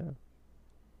 yeah.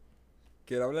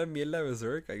 Quiero hablar mierda de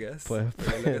Berserk, I guess. Pues,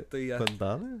 Pero es lo que estoy, pues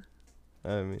dale.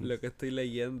 I mean, lo que estoy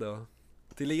leyendo.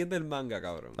 Estoy leyendo el manga,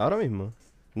 cabrón. ahora mismo.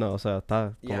 No, o sea,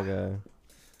 está como Yeah. que.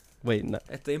 Wait, no.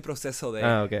 Estoy en proceso de...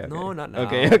 Okay. No, not now.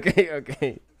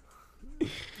 Okay.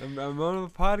 I'm on a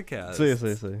podcast.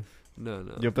 Sí. No.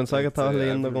 Yo pensaba que It's, estabas I've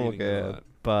leyendo been como reading a que lot.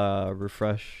 para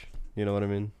refresh, you know what I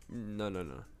mean? No.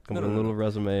 Como No, un no. little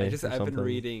resume I've been something.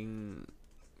 reading...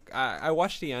 I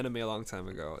watched the anime a long time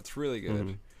ago. It's really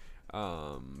good.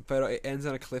 Mhm. Pero it ends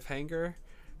on a cliffhanger.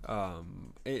 Lo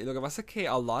que pasa es que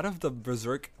a lot of the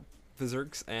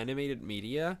Berserk's animated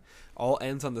media all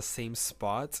ends on the same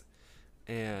spot,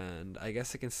 and I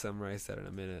guess I can summarize that in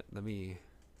a minute. Let me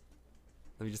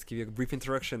just give you a brief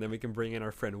introduction, then we can bring in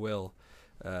our friend Will,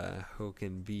 who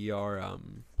can be our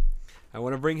I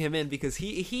want to bring him in because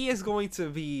he is going to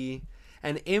be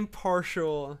an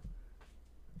impartial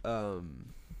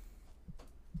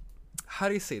how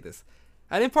do you say this?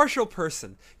 An impartial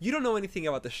person. You don't know anything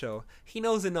about the show. He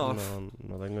knows enough.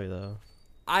 No tengo idea.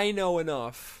 I know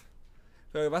enough.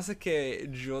 Pero lo que pasa es que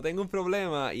yo tengo un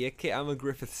problema y es que I'm a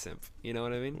Griffith simp. You know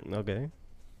what I mean? Okay.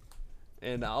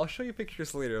 And I'll show you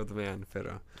pictures later of the man,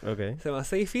 pero Okay. se me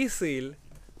hace difícil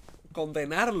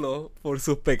condenarlo por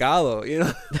sus pecados, you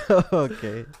know?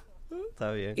 Okay.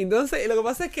 Está bien. Entonces, lo que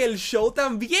pasa es que el show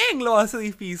también lo hace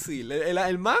difícil.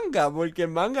 El manga, porque el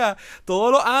manga,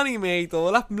 todos los anime y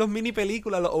todas los mini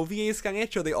películas, los OVAs que han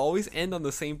hecho, they always end on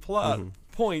the same plot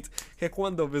point. Que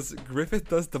cuando Griffith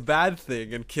does the bad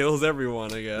thing and kills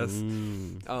everyone, I guess.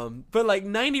 But like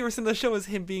 90% of the show is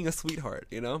him being a sweetheart,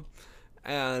 you know?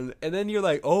 And then you're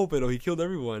like, oh, pero he killed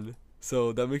everyone.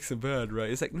 So that makes him bad, right?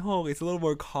 It's like, no, it's a little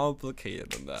more complicated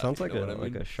than that. Sounds you like know what I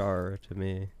mean? like a Char to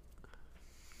me.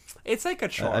 It's like a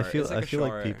char. I feel it's like a feel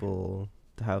char. like people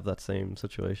have that same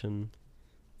situation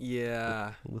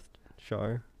Yeah. with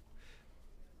Char.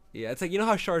 Yeah, it's like, you know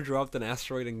how Char dropped an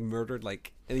asteroid and murdered,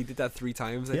 like, and he did that 3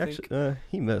 times, I think?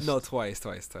 He missed. No, twice.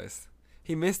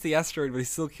 He missed the asteroid, but he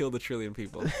still killed 1 trillion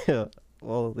people. Yeah.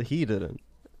 Well, he didn't.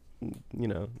 You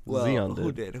know, Well,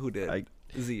 Xeon did. Who did?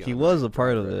 Xeon. He was a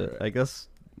part of Right, it. right. I guess.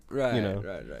 Right, you know.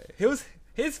 right. It was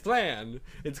his plan.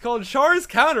 It's called Char's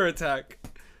counterattack.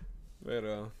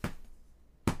 Pero...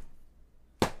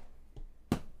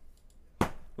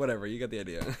 Whatever, you get the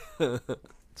idea.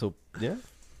 So, yeah.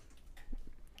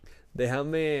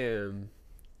 Déjame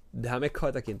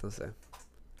cut aquí entonces.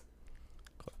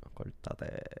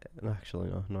 Cortate. No, actually,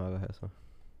 no hagas eso.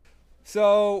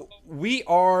 So, we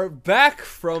are back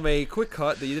from a quick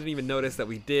cut that you didn't even notice that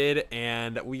we did,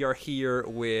 and we are here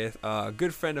with a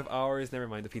good friend of ours. Never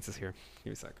mind, the pizza's here. Give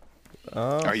me a sec.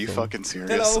 Are you fucking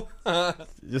serious? Hello!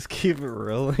 Just keep it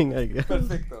rolling, I guess.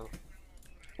 Perfecto.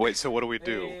 Wait, so what do we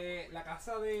do? La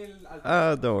casa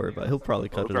del... Don't worry about it. He'll probably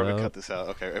We'll cut it probably out. cut this out.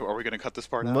 Okay, are we going to cut this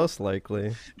part out? Most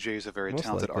likely. Jay's a very most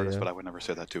talented likely, artist, yeah. but I would never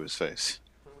say that to his face.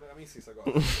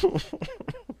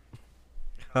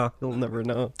 He'll never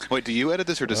know. Wait, do you edit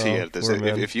this or does he Oh, edit this? poor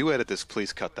man. If you edit this,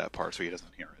 please cut that part so he doesn't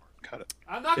hear it. Cut it.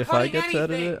 I'm not If I cutting get to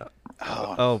edit anything! it,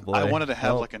 Oh, oh boy. I wanted to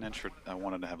have Well, like an intro. I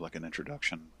wanted to have like an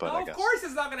introduction, but No, I of guess. course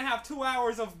it's not going to have 2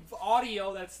 hours of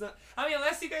audio that's not... I mean,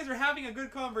 unless you guys are having a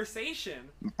good conversation.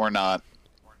 We're not.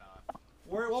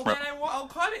 Well, then I'll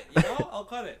cut it, you know? I'll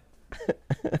cut it.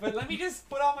 But let me just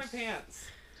put on my pants.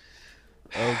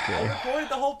 I Okay. recorded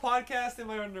the whole podcast in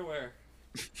my underwear.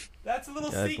 That's a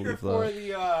little Yeah, I secret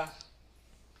believe for that.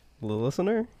 The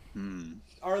listener?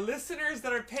 our listeners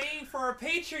that are paying for our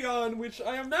Patreon, which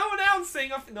I am now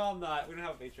announcing. No, I'm not. We don't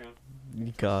have a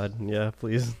Patreon. God, yeah,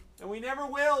 please. And we never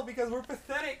will because we're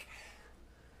pathetic.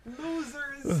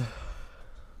 Losers.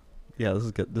 Yeah, this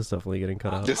is good. This is definitely getting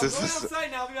cut out. This I'm is-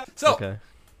 going outside now. So Okay.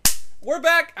 we're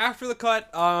back after the cut,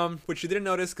 which you didn't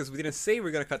notice because we didn't say we were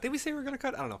gonna cut. Did we say we were gonna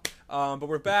cut? I don't know. But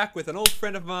we're back with an old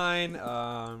friend of mine,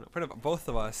 a friend of both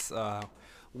of us,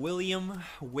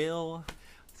 Will.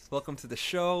 Welcome to the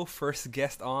show. First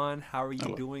guest on. How are you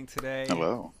Hello. doing today?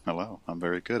 Hello. I'm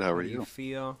very good. How are How do you you?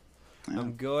 feel? Yeah.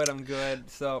 I'm good.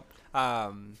 So,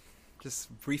 just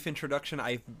brief introduction.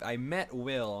 I met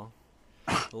Will.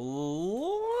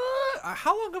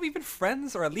 How long have we been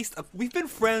friends? Or at least we've been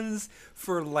friends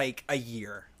for like a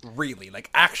year. Really, like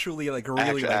actually, like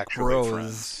really, like Actually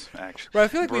bros. friends. But I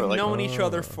feel like Bro, we've like- known each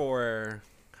other for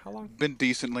how long? Been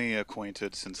decently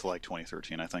acquainted since like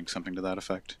 2013, I think, something to that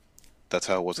effect. That's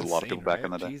how it was with a lot of people back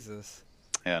in the day. Jesus.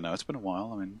 Yeah, no, it's been a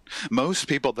while. I mean, most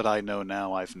people that I know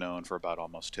now, I've known for about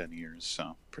almost 10 years,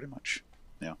 so pretty much.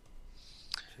 Yeah.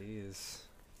 Jeez.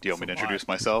 Do you want me to introduce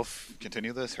myself?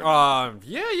 Continue this? Or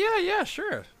Yeah,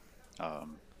 sure. well,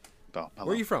 Where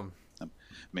hello. are you from?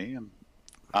 Me?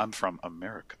 I'm from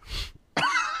America.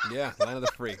 Yeah, land of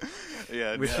the free.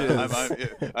 Yeah, Which yeah,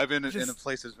 is- I've been in a Just-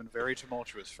 place that's been very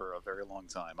tumultuous for a very long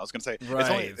time. I was going to say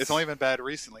Right. it's only been bad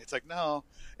recently. It's like no,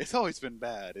 it's always been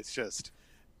bad. It's just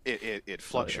it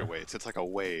fluctuates. It's like a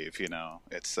wave, you know.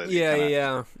 It's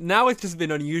Yeah. Now it's just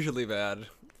been unusually bad.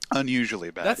 unusually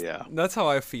bad. That's yeah. that's how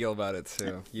I feel about it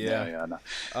too. Yeah. No.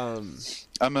 Um,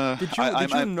 I'm a. did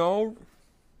you know?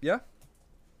 Yeah.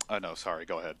 Oh no, sorry.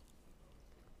 Go ahead.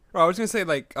 Oh, I was gonna say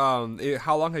like,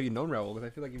 how long have you known Raul? Because I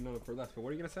feel like you've known him for less. But what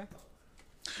are you gonna say?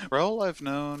 Raul, I've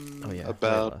known Oh, yeah, way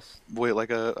about less. like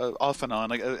a off and on.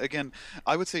 Like again,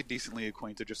 I would say decently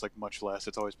acquainted, just like much less.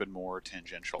 It's always been more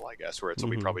tangential, I guess, where it's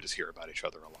we Mhm. probably just hear about each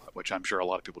other a lot, which I'm sure a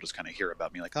lot of people just kind of hear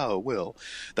about me, like, oh, Will,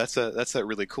 that's that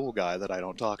really cool guy that I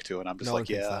don't talk to, and I'm just No one like,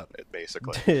 thinks yeah, that.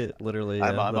 basically. Literally, yeah,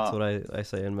 I'm that's what I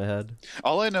say in my head.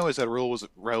 All I know is that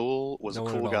Raul was No a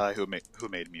one cool at all. guy who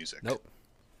made music. Nope.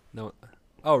 No.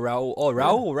 Oh, Raul. Oh,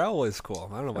 Raul is cool.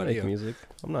 I don't know I about make you. music.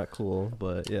 I'm not cool,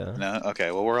 but yeah. No, okay,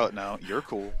 well we're out now. You're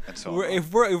cool, and so am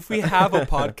I. If we have a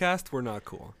podcast, we're not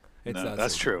cool. It's No, that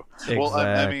that's simple. true. Well,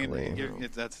 I mean,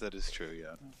 Exactly. that is true.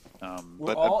 Yeah. We're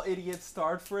But all idiots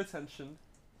starved for attention.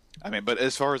 I mean, but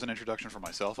as far as an introduction for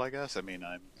myself, I guess, I mean,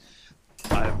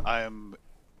 I'm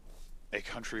a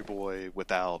country boy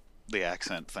without the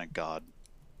accent, thank God.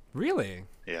 Really?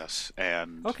 Yes,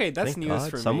 and Okay, that's Thank news God.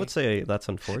 for Some me. would say that's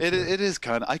unfortunate. it is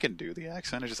kind of, I can do the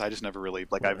accent. I just never really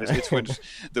like. It's when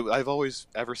I've always,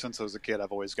 ever since I was a kid,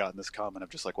 I've always gotten this comment of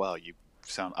just like, wow, you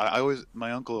sound. I always,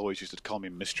 my uncle always used to call me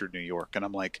Mr. New York, and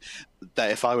I'm like,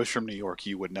 that if I was from New York,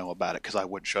 you would know about it because I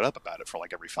wouldn't shut up about it for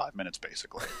like every 5 minutes,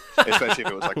 basically. Especially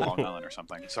if it was like Long Island or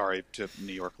something. Sorry to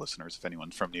New York listeners if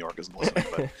anyone from New York isn't listening,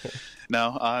 but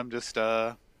no, I'm just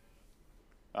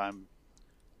I'm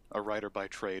a writer by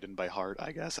trade and by heart,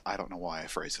 I guess. I don't know why I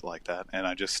phrase it like that, and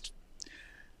I just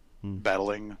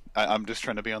battling. I'm just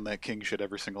trying to be on that king shit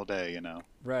every single day, you know.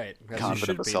 Right. As you Confident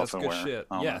should but be. That's good self-aware. shit.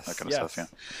 All Yes. that kind of yes.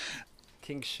 stuff,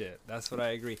 King shit. That's what I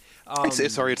agree. It's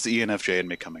it's the ENFJ in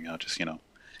me coming out. Just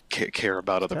care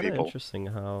about other Kinda people, interesting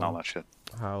all how that shit.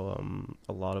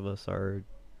 a lot of us are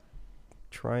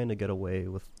trying to get away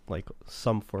with like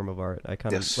some form of art. I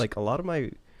kind of Yes. like a lot of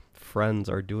my friends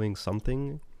are doing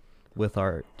something with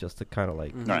art just to kind of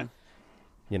like Right.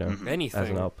 you know Mhm. Anything. as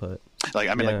an output. Like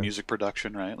I mean, Yeah. like music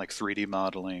production, right? Like 3D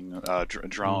modeling,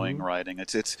 drawing, Mhm. writing.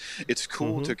 It's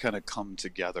cool Mhm. to kind of come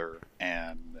together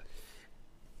and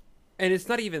And it's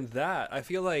not even that. I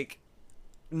feel like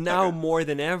now Okay. more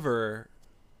than ever,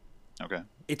 okay.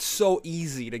 it's so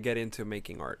easy to get into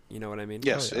making art. You know what I mean?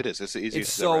 Yes, yeah. it is. It's the easiest. It's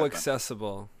it's so ever been.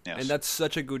 accessible, Yes. and that's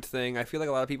such a good thing. I feel like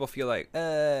a lot of people feel like,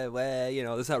 well, you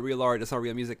know, that's not real art, that's not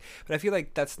real music. But I feel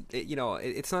like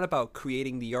it's not about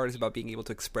creating the art; it's about being able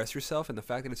to express yourself. And the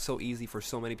fact that it's so easy for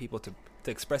so many people to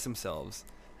express themselves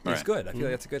is Right. good. I feel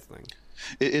like that's a good thing.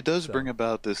 It does So. bring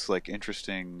about this like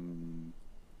interesting.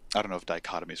 I don't know if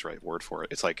dichotomy is the right word for it.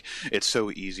 It's like it's so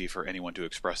easy for anyone to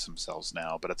express themselves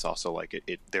now, but it's also like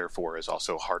it therefore is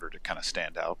also harder to kind of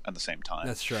stand out at the same time.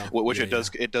 That's true. Which Yeah,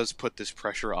 it does put this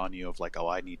pressure on you of like, oh,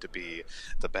 I need to be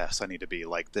the best. I need to be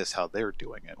like this, how they're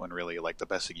doing it. When really like the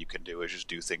best thing you can do is just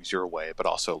do things your way. But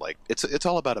also like it's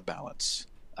all about a balance,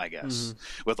 I guess,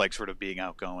 with like sort of being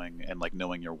outgoing and like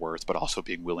knowing your worth, but also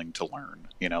being willing to learn.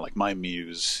 You know, like my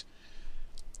muse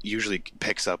usually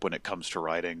picks up when it comes to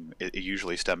writing. It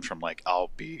usually stems from like I'll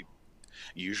be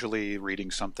usually reading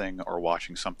something or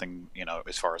watching something, you know,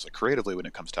 as far as like creatively when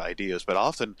it comes to ideas, but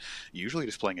often usually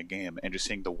just playing a game and just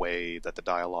seeing the way that the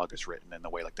dialogue is written and the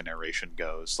way like the narration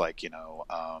goes, like, you know,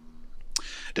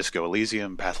 Disco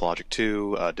Elysium, Pathologic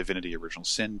 2, Divinity Original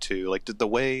Sin 2, like the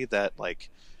way that like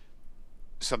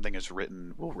something is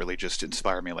written will really just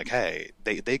inspire me. Like, hey,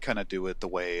 they kind of do it the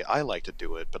way I like to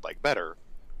do it, but like better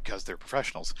because they're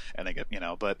professionals and they get, you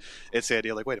know. But it's the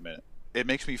idea, like, wait a minute, it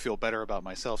makes me feel better about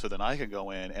myself, so then I can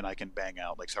go in and I can bang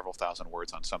out like several thousand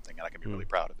words on something and I can be really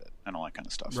proud of it and all that kind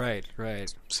of stuff. Right.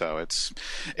 So it's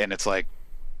like,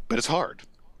 but it's hard.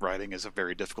 Writing is a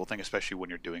very difficult thing, especially when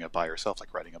you're doing it by yourself,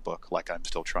 like writing a book, like I'm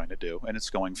still trying to do, and it's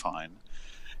going fine.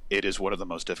 It is one of the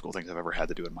most difficult things I've ever had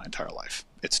to do in my entire life.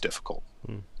 It's difficult,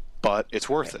 but it's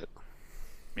worth it.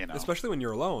 You know, especially when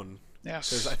you're alone. Yes.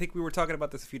 Because I think we were talking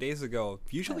about this a few days ago.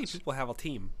 Usually people have a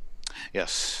team.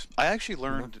 Yes. I actually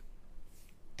learned,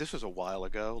 this was a while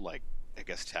ago, like, I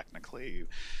guess technically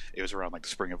it was around like the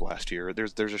spring of last year.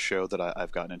 There's a show that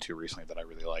I've gotten into recently that I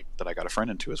really like, that I got a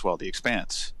friend into as well, The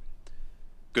Expanse.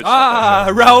 Good stuff.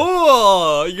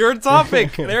 Raul, your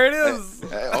topic. There it is.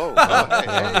 Hey,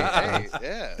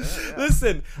 yeah.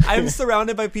 Listen, I'm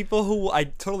surrounded by people who I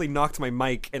totally knocked my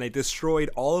mic and I destroyed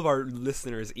all of our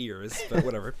listeners' ears, but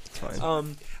whatever. It's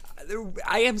fine.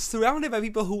 I am surrounded by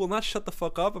people who will not shut the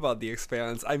fuck up about The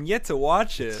Expanse. I'm yet to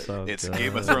watch it. It's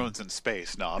Game of Thrones in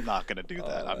space. No, I'm not gonna do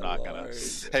that. I'm not gonna.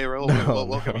 Hey, Raul,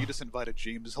 welcome. You just invited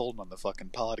James Holden on the fucking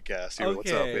podcast here. Okay.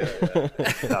 What's up?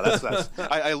 Yeah. No, that's.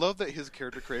 I love that his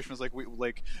character creation was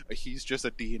like he's just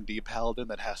a D&D paladin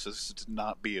that has to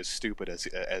not be as stupid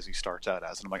as he starts out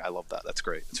as, and I'm like, I love that. That's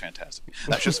great. It's fantastic.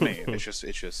 That's just me. It's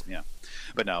just yeah.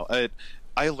 But no,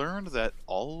 I learned that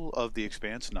all of the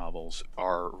Expanse novels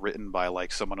are written by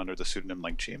like someone under the pseudonym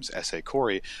like James S.A.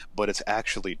 Corey, but it's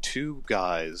actually two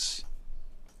guys,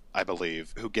 I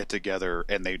believe, who get together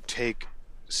and they take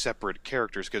separate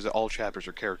characters, because all chapters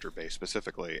are character based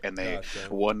specifically, and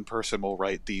one person will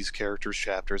write these characters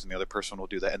chapters and the other person will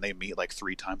do that, and they meet like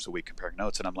 3 times a week comparing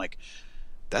notes, and I'm like,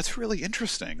 that's really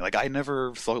interesting. Like, I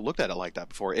never looked at it like that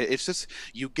before. It's just,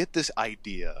 you get this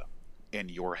idea in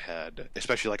your head,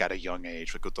 especially like at a young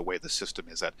age, like with the way the system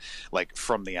is, that like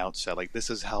from the outset, like this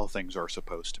is how things are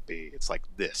supposed to be. It's like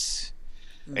this,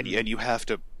 and you have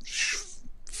to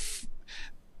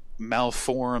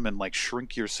malform and like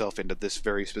shrink yourself into this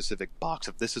very specific box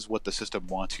of this is what the system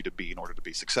wants you to be in order to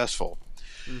be successful.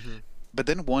 But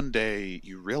then one day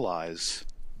you realize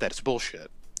that it's bullshit.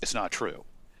 It's not true,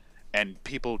 and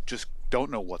people just don't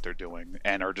know what they're doing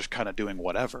and are just kind of doing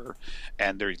whatever,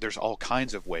 and there's all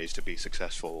kinds of ways to be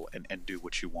successful and do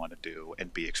what you want to do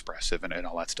and be expressive and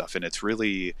all that stuff, and it's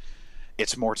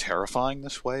more terrifying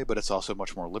this way, but it's also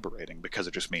much more liberating, because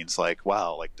it just means like,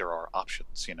 wow, like there are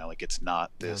options, you know, like it's not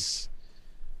this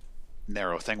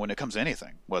narrow thing when it comes to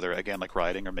anything, whether again like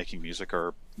writing or making music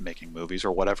or making movies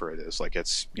or whatever it is, like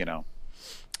it's, you know.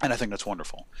 And I think that's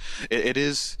wonderful.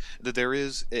 It's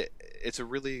a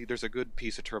really, there's a good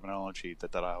piece of terminology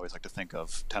that I always like to think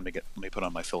of. Let me put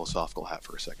on my philosophical hat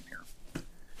for a second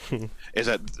here. Is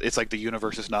that it's like the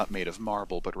universe is not made of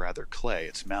marble, but rather clay.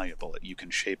 It's malleable. You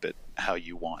can shape it how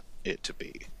you want it to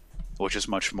be, which is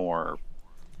much more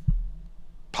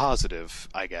positive,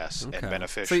 I guess, and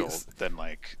beneficial than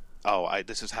like,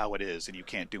 this is how it is, and you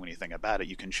can't do anything about it.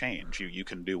 You can change. You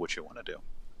can do what you want to do.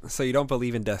 So you don't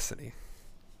believe in destiny?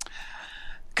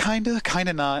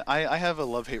 Kinda not. I have a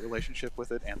love-hate relationship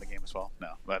with it and the game as well.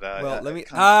 No, but well,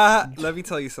 let me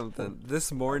tell you something.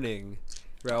 This morning,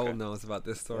 Raul knows about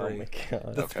this story. Oh my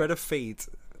God. The thread of fate,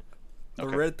 the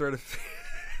red thread of fate.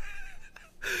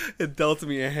 It dealt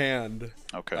me a hand.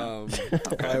 Okay.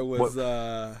 I was.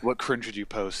 What cringe did you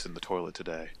post in the toilet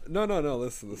today? No.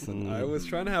 Listen. I was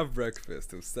trying to have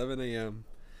breakfast. It was 7 a.m.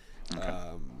 Okay.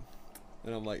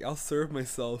 And I'm like, I'll serve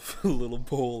myself a little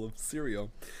bowl of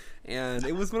cereal. And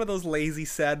it was one of those lazy,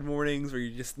 sad mornings where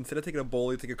you just, instead of taking a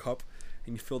bowl, you take a cup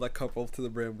and you fill that cup up to the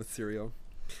brim with cereal.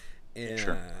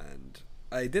 And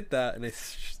I did that, and I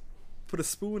put a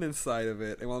spoon inside of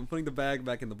it. And while I'm putting the bag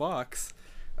back in the box,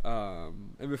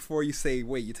 and before you say,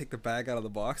 wait, you take the bag out of the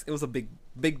box, it was a big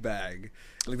bag.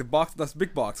 Like the box, that's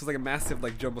big box. It was like a massive,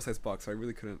 like jumbo-sized box. So I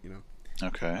really couldn't, you know.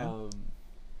 Okay.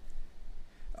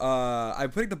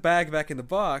 I'm putting the bag back in the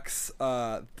box.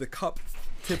 The cup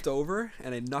tipped over,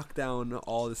 and I knocked down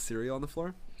all the cereal on the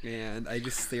floor. And I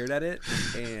just stared at it,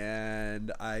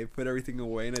 and I put everything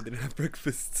away, and I didn't have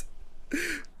breakfast.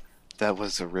 That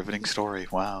was a riveting story.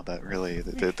 Wow, that really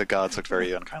the gods looked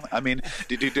very unkindly. I mean,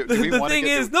 do we want to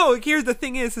get here's the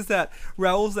thing is that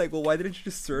Raul's like, well, why didn't you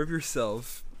just serve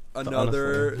yourself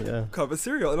another cup of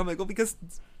cereal? And I'm like, well, because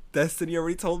Destiny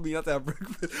already told me not to have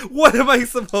breakfast. What am I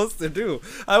supposed to do?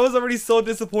 I was already so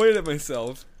disappointed at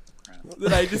myself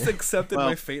that I just accepted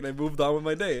my fate and I moved on with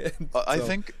my day. I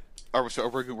think So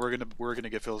we're gonna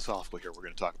get philosophical here. We're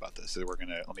gonna talk about this.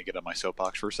 Let me get on my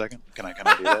soapbox for a second. Can I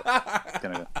do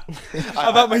that?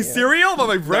 About my cereal? About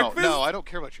my breakfast? No, I don't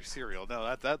care about your cereal.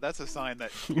 No, that's a sign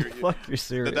that fuck your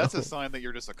cereal. That's a sign that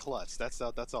you're just a klutz. That's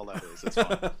all that is. It's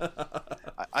fine.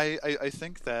 I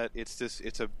think that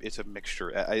it's a mixture.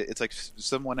 It's like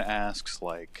someone asks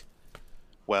like,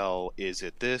 well, is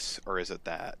it this or is it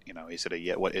that? You know, is it a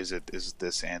yes? What is it? Is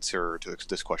this answer to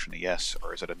this question a yes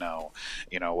or is it a no?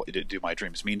 You know, do my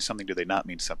dreams mean something? Do they not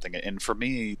mean something? And for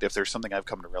me, if there's something I've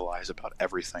come to realize about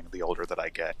everything, the older that I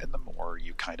get and the more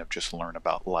you kind of just learn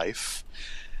about life,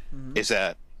 is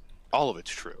that all of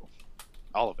it's true.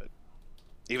 All of it.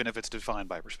 Even if it's defined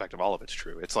by perspective, all of it's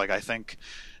true. It's like, I think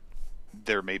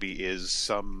there maybe is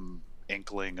some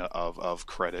inkling of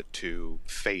credit to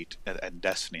fate and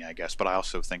destiny, I guess, but I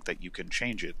also think that you can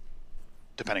change it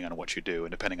depending on what you do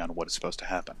and depending on what is supposed to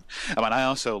happen. I mean, I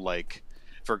also like,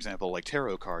 for example, like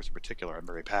tarot cards in particular. I'm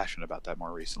very passionate about that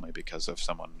more recently because of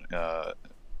someone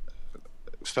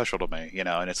special to me, you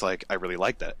know, and it's like I really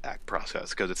like that act process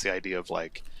because it's the idea of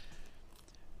like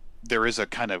there is a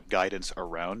kind of guidance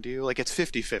around you. Like it's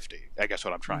 50-50, I guess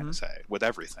what I'm trying to say with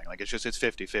everything. Like it's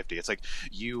 50-50. It's like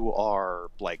you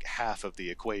are like half of the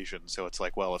equation. So it's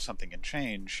like, well, if something can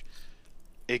change,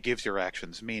 it gives your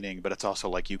actions meaning, but it's also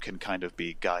like you can kind of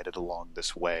be guided along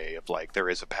this way of like there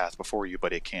is a path before you,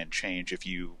 but it can change if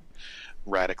you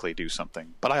radically do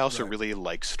something. But I also really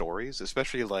like stories,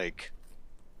 especially like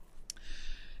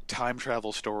time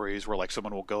travel stories where like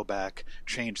someone will go back,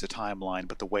 change the timeline,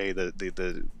 but the way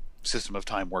the system of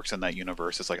time works in that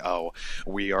universe, it's like, oh,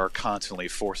 we are constantly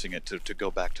forcing it to go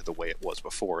back to the way it was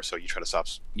before. So you try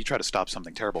to stop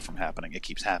something terrible from happening, it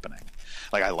keeps happening.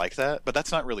 Like I like that, but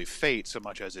that's not really fate so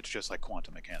much as it's just like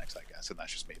quantum mechanics, I guess, and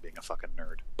that's just me being a fucking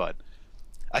nerd. But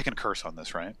I can curse on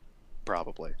this, right?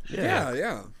 Probably.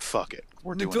 Yeah. Fuck it.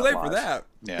 We're doing too it late live. for that.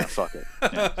 Yeah, fuck it.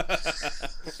 Yeah.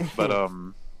 But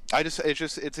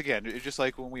it's just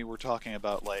like when we were talking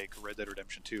about like Red Dead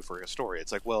Redemption 2 for a story.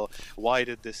 It's like, well, why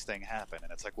did this thing happen?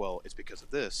 And it's like, well, it's because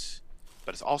of this,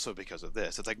 but it's also because of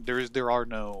this. It's like there are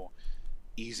no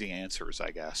easy answers,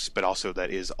 I guess, but also that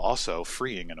is also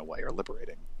freeing in a way or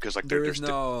liberating because like there's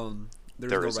no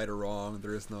right or wrong.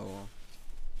 There is no.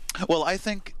 Well, I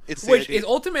think it's which is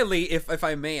ultimately, if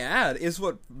I may add, is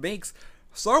what makes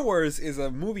Star Wars is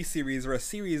a movie series or a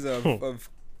series of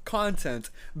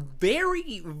content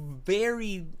very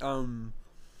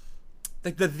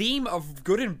like the theme of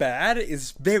good and bad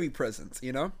is very present,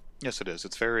 you know? Yes, it is.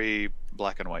 It's very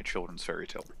black and white children's fairy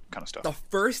tale kind of stuff. The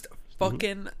first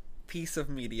fucking piece of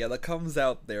media that comes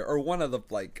out there, or one of the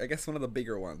like I guess one of the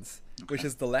bigger ones, which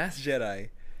is The Last Jedi,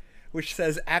 which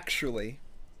says actually,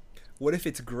 what if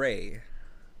it's gray?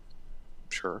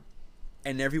 Sure.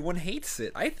 And everyone hates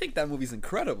it. I think that movie's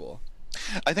incredible.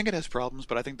 I think it has problems,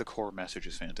 but I think the core message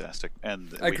is fantastic.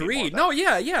 And agreed. No,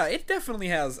 yeah, it definitely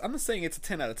has. I'm not saying it's a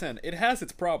 10 out of 10. It has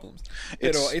its problems.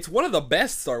 It's one of the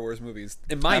best Star Wars movies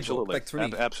in my book. Like for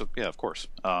me. Absolutely, yeah, of course.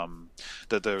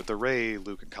 The Rey,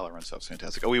 Luke, and Kylo Ren stuff's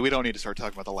fantastic. Oh, we don't need to start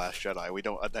talking about The Last Jedi. We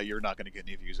don't. You're not going to get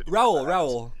any views.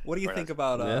 Raul, what do you think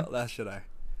about Last Jedi?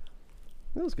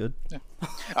 It was good. Yeah.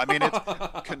 I mean, it's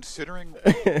considering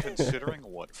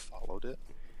what followed it,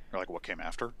 or like what came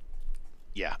after.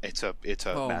 Yeah, it's a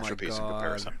masterpiece in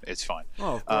comparison. It's fine.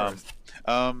 Oh, of course.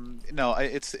 No,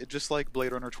 it's just like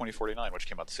Blade Runner 2049, which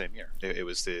came out the same year. It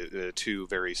was the two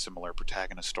very similar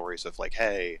protagonist stories of like,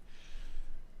 hey,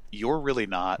 you're really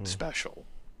not special,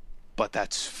 but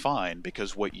that's fine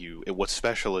because what's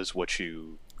special is what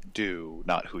you do,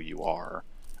 not who you are,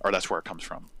 or that's where it comes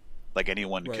from. Like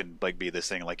anyone can like be this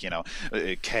thing, like, you know,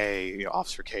 K,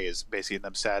 Officer K is basically in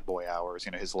them sad boy hours.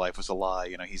 You know, his life was a lie.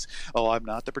 You know, I'm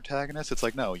not the protagonist. It's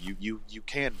like, no, you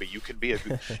can be. You can be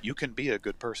you can be a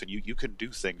good person. You can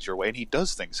do things your way, and he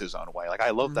does things his own way. Like I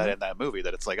love that in that movie.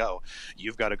 That it's like, oh,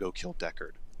 you've got to go kill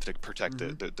Deckard to protect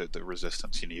the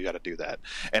resistance. You know, you got to do that.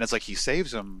 And it's like he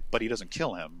saves him, but he doesn't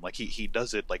kill him. Like he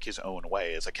does it like his own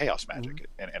way. It's like chaos magic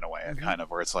in a way, kind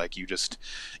of, where it's like you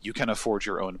kind of forge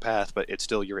your own path, but it's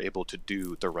still you're able to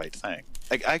do the right thing.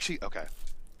 Like actually, okay.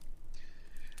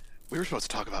 We were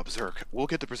supposed to talk about Berserk. We'll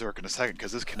get to Berserk in a second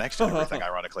because this connects to everything.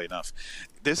 Ironically enough,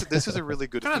 this is a really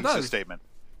good thesis statement.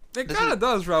 It kind of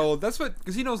does, Raul. That's what,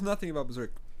 because he knows nothing about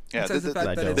Berserk. Yeah, it says the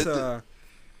fact that it's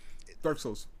Dark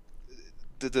Souls.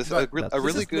 A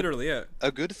really good, literally it.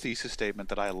 A good thesis statement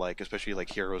that I like, especially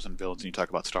like heroes and villains, and you talk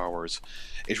about Star Wars,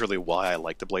 is really why I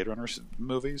like the Blade Runner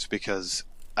movies, because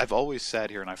I've always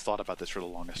sat here and I've thought about this for the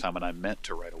longest time, and I meant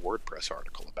to write a WordPress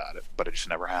article about it, but it just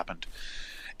never happened.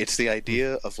 It's the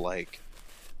idea of like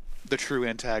the true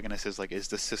antagonist is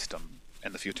the system,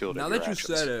 and the futility Now of your that you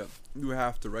actions. said it, you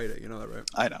have to write it. You know that, right?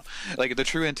 I know. Like, the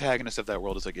true antagonist of that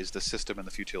world is the system and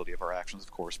the futility of our actions,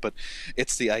 of course. But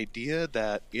it's the idea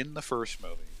that in the first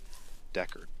movie,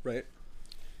 Deckard Right.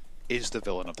 is the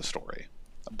villain of the story.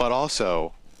 But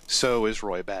also, so is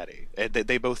Roy Batty. And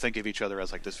they both think of each other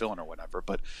as, like, this villain or whatever.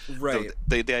 But Right.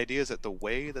 the idea is that the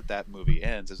way that movie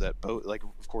ends is that both, like,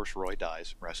 of course, Roy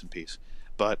dies, rest in peace.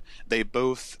 But they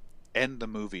both end the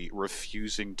movie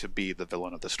refusing to be the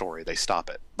villain of the story. They stop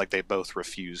it. Like, they both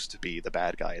refuse to be the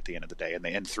bad guy at the end of the day,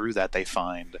 and through that they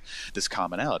find this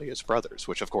commonality as brothers,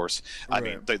 which, of course, I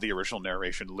mean, the original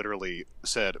narration literally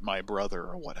said my brother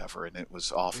or whatever, and it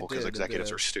was awful because executives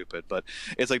are stupid. But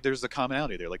it's like there's the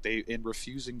commonality there. Like, they, in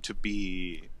refusing to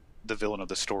be the villain of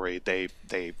the story, they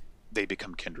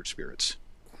become kindred spirits.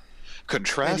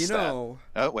 Contrast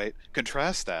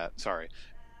that. Sorry.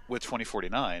 With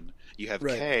 2049, you have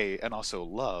Kay and also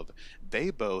Love. They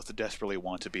both desperately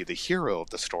want to be the hero of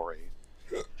the story,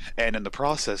 and in the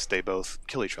process, they both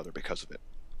kill each other because of it.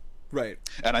 Right.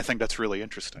 And I think that's really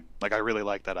interesting. Like, I really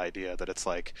like that idea that it's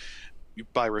like,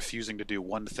 by refusing to do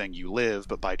one thing, you live,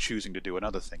 but by choosing to do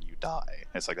another thing, you die.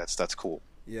 It's like that's cool.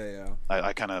 Yeah.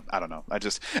 I kind of, I don't know. And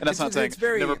that's not saying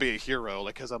never be a hero,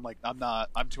 like, because I'm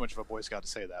too much of a Boy Scout to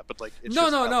say that. But like, it's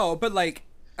no. But like,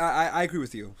 I agree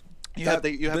with you. You have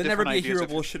the never be a hero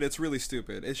bullshit. It's really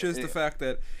stupid. It's just Yeah. the fact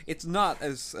that it's not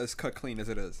as cut clean as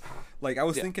it is. Like, I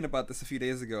was thinking about this a few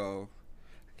days ago.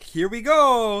 Here we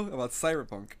go about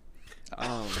Cyberpunk.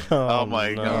 Oh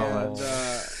my god!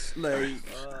 And,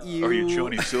 are you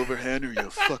Johnny Silverhand or you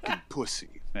a fucking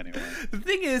pussy? Anyway, the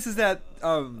thing is that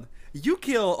you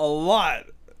kill a lot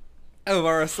of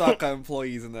Arasaka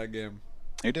employees in that game.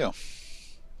 You do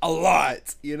a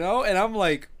lot, you know, and I'm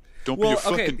like. Don't be a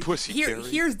fucking pussy.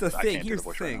 Here's the thing.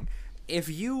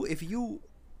 If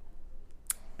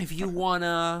you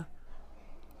wanna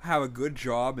have a good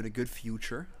job and a good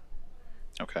future,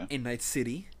 in Night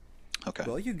City,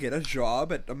 well, you get a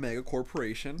job at a mega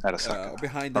corporation at a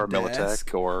behind the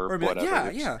desk, Militech or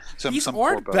whatever. Yeah. These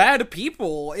aren't bad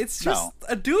people. It's just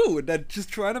a dude that's just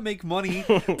trying to make money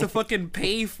to fucking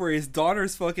pay for his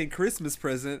daughter's fucking Christmas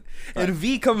present. And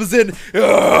V comes in,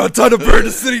 time to burn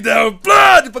the city down,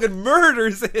 blood, and fucking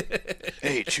murders it.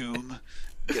 Hey, Choom.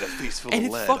 Get a face full and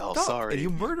of lead. Fucked oh, up. sorry. And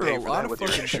you murder a lot of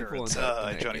fucking people.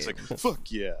 And Johnny's like, fuck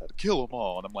yeah, kill them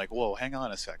all. And I'm like, whoa, hang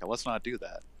on a second. Let's not do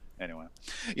that. Anyway,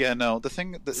 yeah, no, the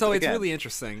thing. So it's really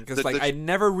interesting because I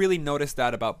never really noticed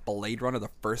that about Blade Runner,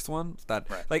 the first one.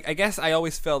 Like, I guess I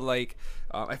always felt like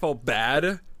I felt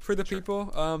bad for the people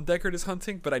Deckard is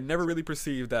hunting, but I never really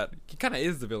perceived that he kind of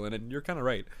is the villain, and you're kind of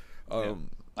right.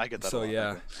 I get that. So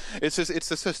it's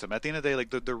the system. At the end of the day, like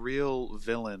the real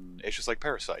villain, it's just like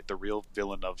Parasite. The real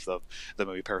villain of the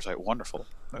movie Parasite, wonderful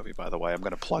movie, by the way. I'm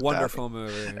going to plug wonderful that.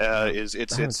 movie.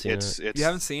 You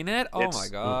haven't seen it? Oh my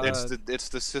god! It's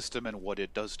the system and what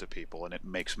it does to people, and it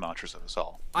makes monsters of us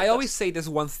all. I always say this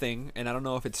one thing, and I don't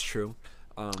know if it's true.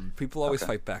 People always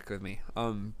fight back with me.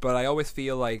 But I always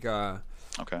feel like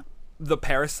the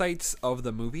parasites of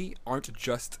the movie aren't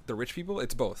just the rich people,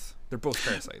 it's both. They're both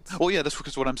parasites. Well, yeah, that's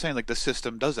because what I'm saying, like, the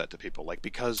system does that to people, like,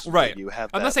 because you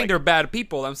have that, I'm not saying like, they're bad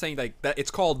people, I'm saying, like, that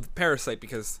it's called parasite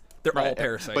because they're all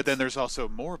parasites. But then there's also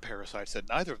more parasites that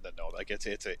neither of them know. Like, it's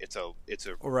a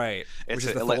right, which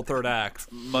is the full third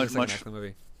act. Much act of the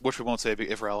movie. Which we won't say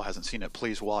if Raul hasn't seen it.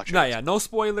 Please watch it. No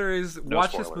spoilers.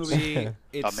 Watch this movie.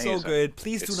 It's amazing. So good.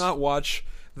 Please do not watch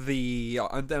the.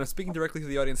 I'm speaking directly to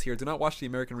the audience here. Do not watch the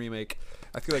American remake.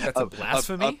 I feel like that's a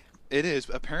blasphemy. It is.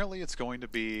 Apparently, it's going to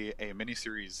be a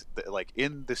miniseries that, like,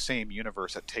 in the same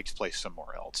universe that takes place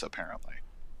somewhere else. Apparently.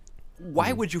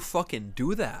 Why would you fucking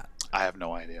do that? I have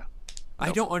no idea.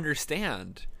 I don't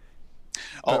understand.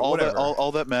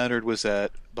 All that mattered was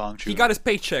that Bong Joon. He got his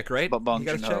paycheck, right? But Bong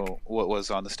Joon-ho was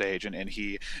on the stage, and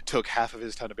he took half of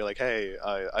his time to be like, "Hey,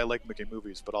 I like making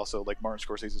movies, but also, like, Martin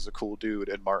Scorsese is a cool dude,"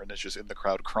 and Martin is just in the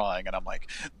crowd crying, and I'm like,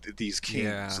 these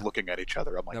kings looking at each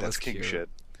other. I'm like, that's king shit.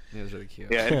 It was really cute.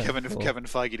 Yeah, and Kevin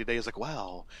Feige today is like,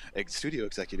 wow, studio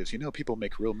executives, people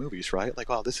make real movies, right? Like,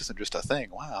 wow, this isn't just a thing.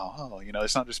 Wow,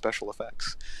 it's not just special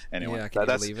effects. Anyway, can you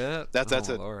believe it? That's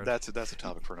a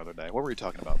topic for another day. What were you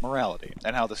talking about? Morality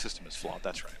and how the system is flawed.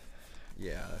 That's right.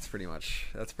 Yeah, that's pretty much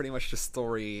the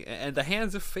story, and the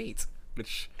Hands of Fate,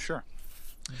 which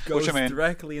goes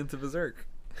directly into Berserk.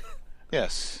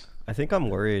 Yes. I think I'm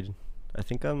worried. I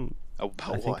think I'm About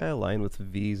I think what? I align with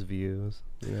V's views.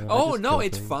 You know, I Oh just no, kill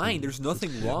it's things fine. and There's nothing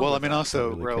it's- wrong. Well, I with mean, that. also,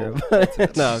 really bro. care about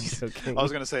it. No, I'm joking. I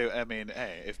was gonna say, I mean,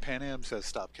 hey, if Pan Am says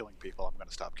stop killing people, I'm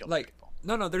gonna stop killing like people.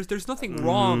 no, there's nothing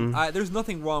wrong. Mhm. There's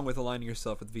nothing wrong with aligning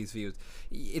yourself with V's views.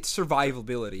 It's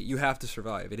survivability. You have to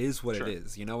survive. It is what Sure. it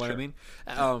is. You know what I Sure. mean?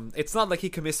 It's not like he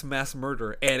commits mass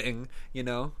murder editing. You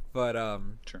know, but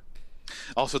Sure.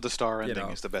 Also, the star ending know.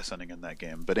 is the best ending in that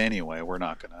game. But anyway, we're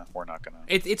not gonna.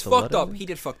 it's The fucked what up. ending? He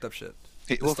did fucked up shit.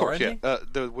 Well, The of star course, yeah.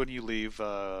 ending? When you leave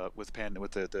with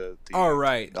the Oh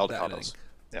right, Aldecados. that ending.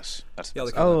 Yes, that's Yeah,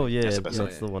 that's- Oh yeah, That's that's, the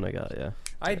best the one I got. Yeah.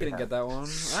 I didn't get that one.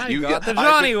 I You got get- the I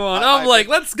Johnny think- one. I I'm like, think-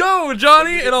 let's go,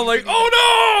 Johnny, But and I'm you like, didn't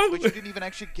oh But no! you didn't even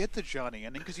actually get the Johnny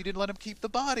ending because you didn't let him keep the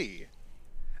body.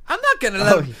 I'm not gonna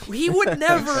let Oh, him. He would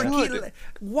never. You should.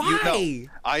 Why?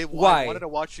 I Why? wanted to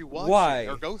watch you watch Why? it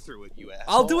or go through it. You asshole.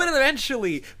 I'll do it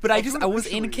eventually, but I'll do it I was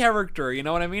in eventually. character, you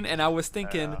know what I mean? And I was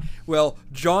thinking, Yeah. well,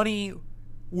 Johnny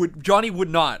would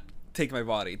not take my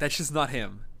body. That's just not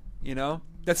him, you know?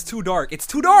 That's too dark. It's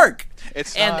too dark.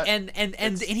 It's and not-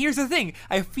 and here's the thing.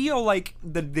 I feel like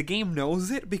the game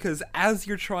knows it because as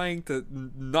you're trying to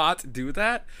not do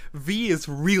that, V is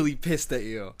really pissed at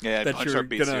you. Yeah, that punch you're up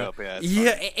beats you gonna- up, yeah, it's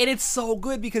yeah, and it's so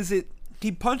good because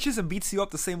he punches and beats you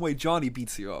up the same way Johnny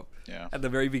beats you up. Yeah. At the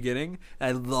very beginning, and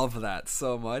I love that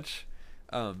so much.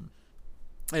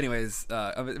 Anyways,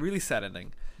 a really sad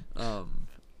ending.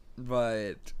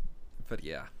 But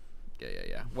yeah.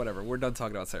 Yeah. Whatever. We're done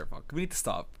talking about Cyberpunk. We need to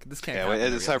stop. This can't. Yeah, happen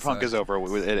every Cyberpunk episode. is over.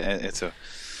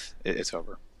 It's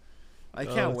over. I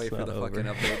Oh, can't it's wait for not the over. fucking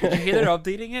update. Did you hear they're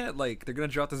updating it? Like they're gonna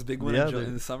drop this big one Yeah,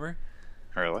 in the summer.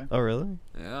 Really? Oh really?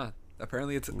 Yeah.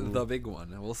 Apparently it's the big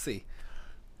one. We'll see.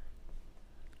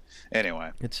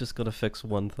 Anyway, It's just gonna fix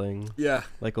one thing, Yeah.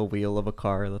 like a wheel of a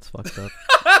car that's fucked up.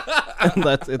 And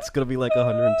it's gonna be like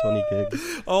 120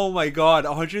 gigs. Oh my god,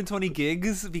 120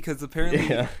 gigs because apparently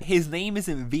Yeah. his name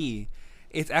isn't V.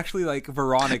 It's actually like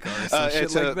Veronica or some shit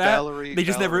it's like that. Valerie. They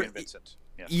just Valerie never. and Vincent.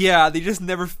 Yes. Yeah, they just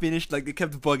never finished. Like they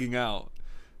kept bugging out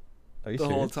Are you the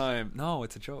whole serious? time. No,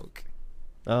 it's a joke.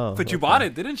 Oh, But you okay. bought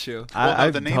it, didn't you? Well, no, I,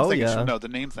 the name oh, thing yeah. is no. The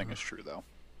name thing is true though.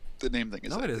 The name thing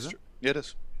is No, it is isn't. true. Yeah, it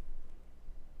is.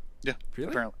 Yeah, Really?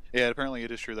 apparently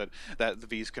it is true that the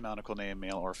V's canonical name,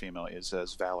 male or female, is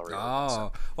as Valerie. or Oh,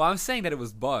 Vincent. well, I'm saying that it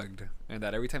was bugged, and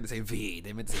that every time they say V,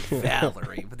 they meant to say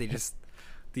Valerie, but they just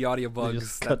the audio They bugs.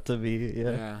 just cut to me. Yeah.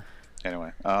 yeah.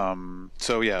 Anyway,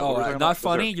 so yeah. Oh, we're talking not about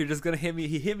funny. Berserk. You're just gonna hit me.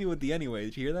 He hit me with the anyway.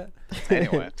 Did you hear that?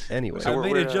 Anyway. Anyway. So I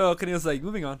we're- made a we're, joke, and he was like,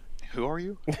 "Moving on." Who are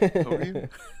you? Who are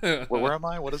you? Where am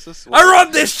I? What is this? I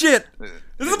run this shit.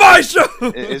 This is my show.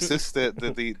 Is this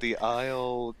the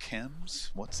Isle Chems?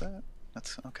 What's that?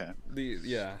 That's okay.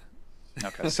 Yeah.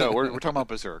 Okay, so we're talking about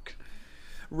Berserk.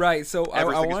 Right. So I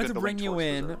Everything has wanted been to bring building you towards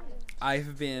in. Berserk.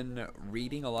 I've been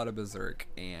reading a lot of Berserk,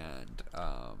 and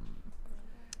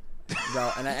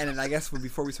well, and I guess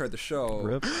before we start the show,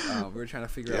 Rip. we were trying to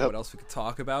figure out Yep. what else we could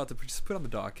talk about to just put on the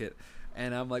docket.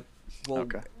 And I'm like, well,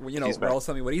 Okay. you know, He's back. Raul's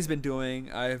telling me what he's been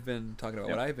doing. I've been talking about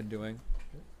Yep. what I've been doing.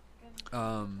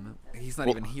 He's not Well-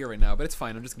 even here right now, but it's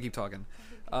fine. I'm just gonna keep talking.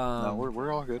 No,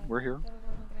 we're all good. We're here.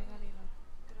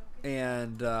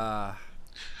 And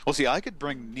Well, see, I could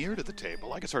bring Nier to the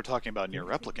table. I could start talking about Nier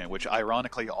Replicant, which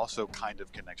ironically also kind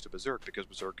of connects to Berserk because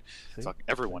Berserk,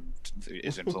 everyone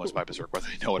is influenced by Berserk, whether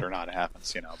they know it or not. It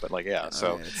happens, you know. But like, yeah,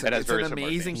 so it's, it has it's very an similar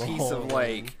amazing themes. piece of Oh,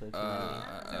 like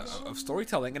that's of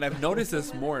storytelling, and I've noticed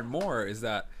this more and more is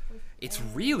that it's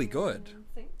really good.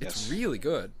 It's Yes. really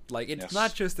good. Like it's Yes.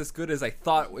 not just as good as I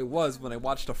thought it was when I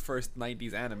watched the first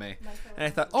 '90s anime, and I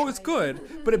thought, oh, it's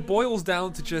good, but it boils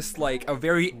down to just like a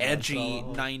very edgy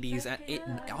 '90s. It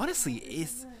honestly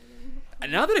is.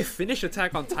 Now that I finished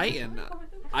Attack on Titan,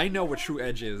 I know what true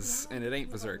edge is, and it ain't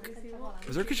Berserk.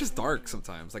 Berserk is just dark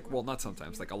sometimes. Like, well, not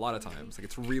sometimes. Like a lot of times. Like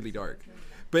it's really dark,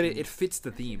 but it fits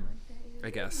the theme. I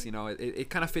guess you know it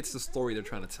kind of fits the story they're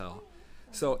trying to tell.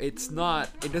 So it's not.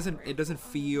 It doesn't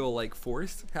feel like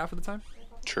forced half of the time.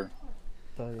 Sure.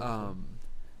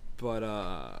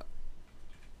 But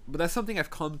that's something I've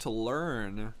come to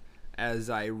learn as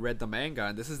I read the manga,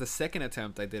 and this is the second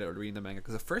attempt I did at reading the manga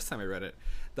because the first time I read it,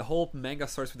 the whole manga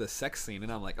starts with a sex scene,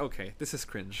 and I'm like, okay, this is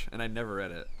cringe, and I never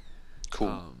read it.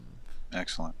 Cool.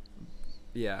 Excellent.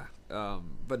 Yeah,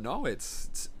 but no,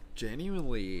 it's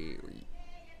genuinely.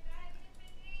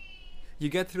 You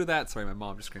get through that. Sorry, my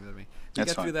mom just screamed at me. You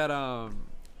That's get through fine.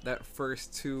 that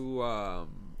first two,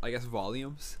 I guess,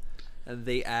 volumes, and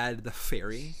they add the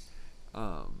fairy.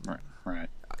 Right.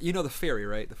 You know the fairy,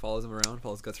 right? That follows him around,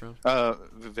 follows Guts around.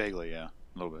 Vaguely, yeah,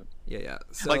 a little bit. Yeah.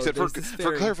 So Like I said, there's for this for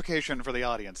fairy- clarification for the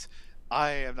audience,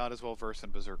 I am not as well versed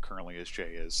in Berserk currently as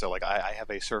Jay is, so like I have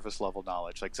a surface level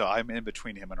knowledge, like so I'm in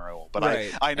between him and Raul, but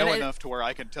Right. I know enough to where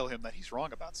I can tell him that he's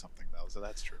wrong about something though, so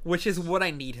that's true. Which is what I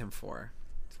need him for,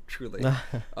 truly.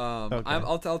 Okay.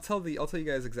 I'll tell you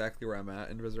guys exactly where I'm at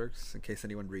in Berserk in case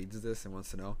anyone reads this and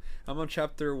wants to know. I'm on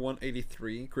chapter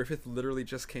 183. Griffith literally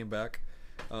just came back.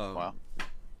 Wow.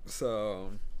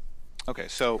 So. Okay,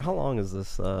 so How long is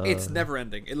this? It's never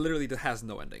ending. It literally has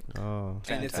no ending. Oh,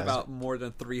 And it's Fantastic. about more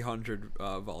than 300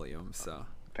 volumes. So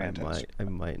fantastic. I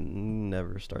might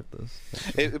never start this.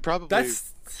 It probably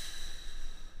that's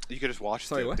you could just watch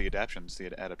Sorry, what? the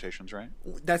adaptations, right?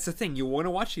 the thing. You want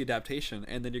to watch the adaptation,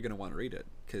 and then you're gonna want to read it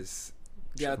because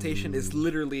the adaptation is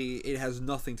literally it has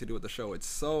nothing to do with the show. It's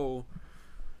so.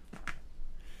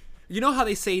 You know how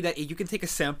they say that you can take a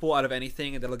sample out of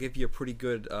anything and that'll give you a pretty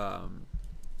good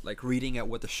like reading at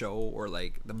what the show or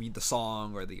like the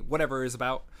song or the whatever is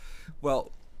about.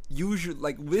 Well, usually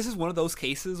like this is one of those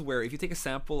cases where if you take a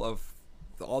sample of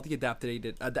all the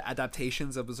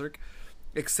adaptations of Berserk,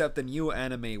 except the new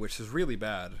anime, which is really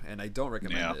bad and I don't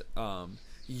recommend it.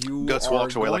 You Guts are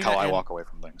walks away like going how to I end- walk away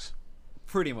from things.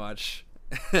 pretty much,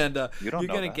 and You don't you're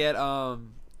know gonna that. get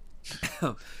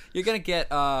you're gonna get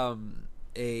a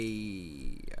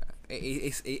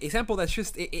sample that's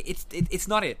just it's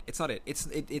not it. It's not it.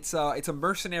 It's a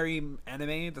mercenary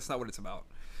anime. That's not what it's about.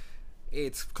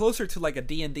 It's closer to like a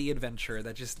D&D adventure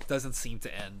that just doesn't seem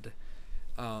to end.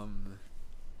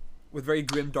 With very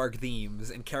grim, dark themes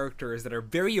and characters that are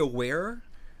very aware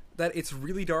that it's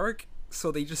really dark,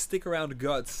 so they just stick around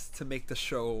Guts to make the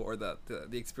show or the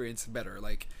experience better.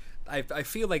 Like, I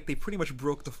feel like they pretty much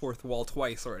broke the fourth wall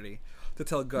twice already to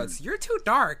tell Guts, "You're too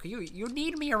dark. You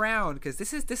need me around because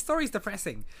this story's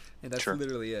depressing," and that's Sure.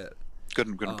 literally it. Good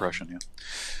impression, yeah.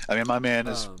 I mean, my man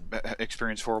has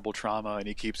experienced horrible trauma, and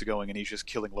he keeps going, and he's just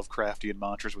killing Lovecraftian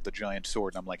monsters with a giant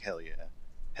sword, and I'm like, hell yeah.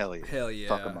 Hell yeah!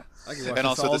 Fuck 'em up. I can watch And this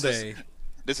also, all this day.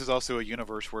 is also a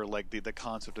universe where like the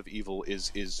concept of evil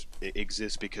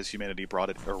exists because humanity brought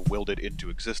it or willed it into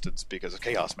existence because of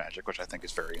chaos magic, which I think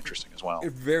is very interesting as well.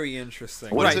 Very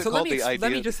interesting. What is Right. it So called? let me The let me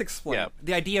idea- just explain Yeah.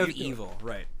 the idea of You do it. evil.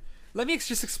 Right. Let me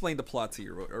just explain the plot to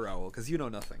you, Raul, because you know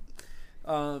nothing.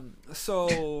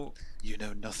 So You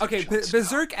know nothing. okay, Jon Snow.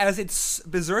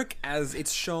 Berserk as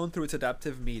it's shown through its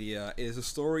adaptive media is a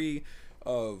story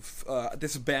of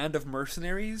this band of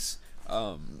mercenaries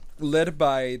led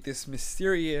by this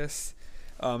mysterious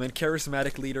and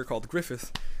charismatic leader called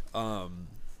Griffith, whom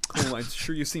I'm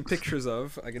sure you've seen pictures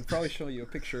of. I can probably show you a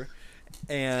picture.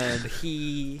 And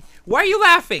he... Why are you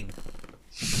laughing?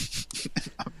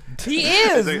 He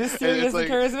is mysterious like-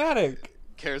 and charismatic.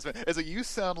 Charismatic. It's like you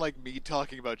sound like me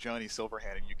talking about Johnny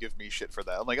Silverhand, and you give me shit for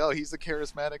that. I'm like, oh, he's the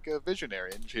charismatic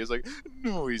visionary, and she's like,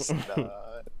 no, he's not.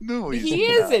 No, he's He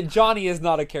not. isn't. Johnny is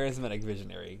not a charismatic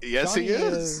visionary. Yes, he Johnny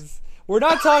is. We're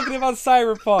not talking about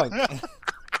cyberpunk.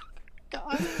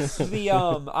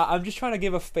 God. I'm just trying to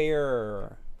give a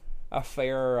fair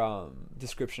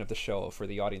description of the show for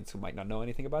the audience who might not know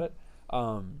anything about it.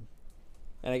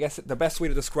 And I guess the best way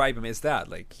to describe him is that,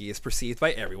 like, he is perceived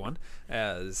by everyone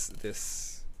as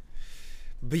this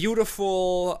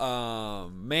beautiful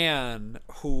man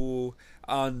who,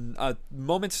 on a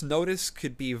moment's notice,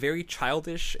 could be very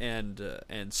childish and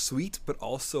sweet, but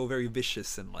also very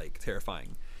vicious and like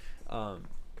terrifying. You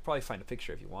could probably find a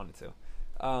picture if you wanted to.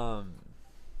 I'll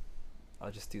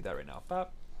just do that right now.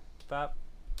 Bop, bop,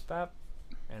 bop,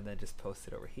 and then just post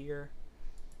it over here.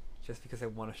 Just because I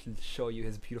want to show you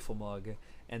his beautiful mug,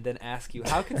 and then ask you,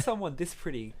 how can someone this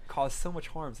pretty cause so much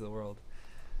harm to the world?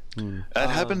 That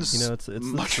happens. You know, it's the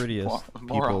much prettiest more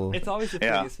people. It's always the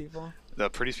Yeah. prettiest people.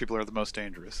 The prettiest people are the most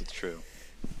dangerous. It's true.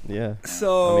 Yeah.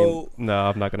 So I mean, no,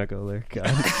 I'm not gonna go there. God.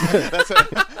 That's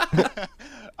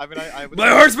I mean, I would my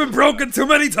heart's been broken too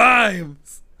many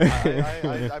times.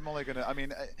 I'm only gonna. I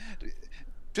mean,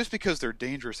 just because they're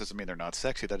dangerous doesn't mean they're not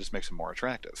sexy. That just makes them more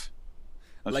attractive.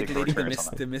 I'm Like taking Lady returns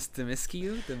on that.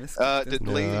 Demiscu?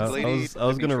 No, Lady I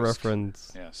was gonna Demetrius.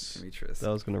 reference. Yes. Demetrius. I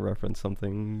was gonna reference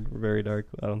something very dark.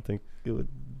 I don't think it would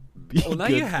be. Well, now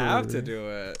good you have for- to do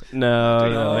it. No, Do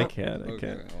no, you? I can't. I Okay,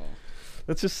 can't. well.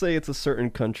 Let's just say it's a certain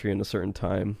country and a certain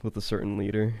time with a certain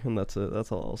leader, and that's it.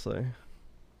 That's all I'll say.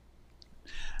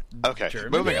 Okay,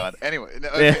 Germany? moving on. Anyway, no,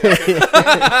 okay.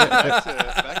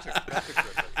 back to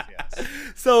Griffith, yes.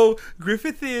 So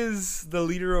Griffith is the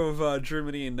leader of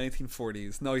Germany in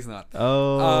 1940s. No, he's not.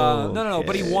 Oh. No,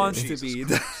 but he okay. wants Jesus to be.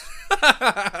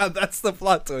 That's the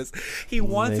plot twist. He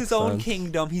wants Makes his own sense.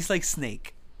 kingdom. He's like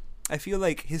Snake. I feel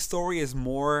like his story is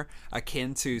more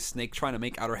akin to Snake trying to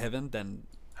make Outer Heaven than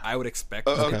I would expect.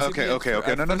 Okay. Griffith to be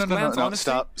Okay. No. honestly.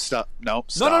 Stop. No.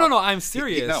 Stop. No. I'm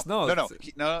serious. No.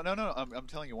 I'm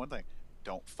telling you one thing.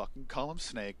 Don't fucking call him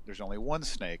Snake. There's only one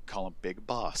Snake. Call him Big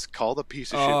Boss. Call the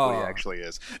piece of shit what he actually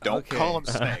is. Don't call him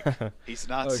Snake. He's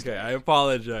not Snake. Okay, I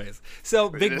apologize. So,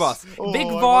 Big Boss. Big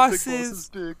Boss Big is... Boss's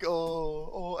dick.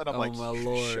 And I'm like, my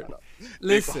lord. Shut up.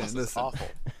 Listen. Is awful.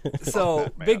 So,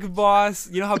 Fuck that, Big Boss,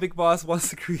 you know how Big Boss wants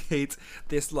to create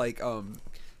this, like,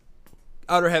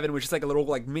 Outer Heaven, which is like a little,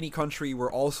 like, mini country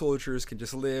where all soldiers can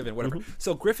just live and whatever.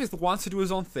 So, Griffith wants to do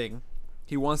his own thing.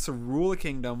 He wants to rule a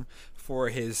kingdom for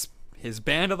his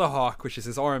band of the Hawk, which is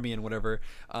his army and whatever,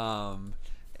 and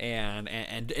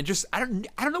just I don't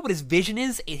know what his vision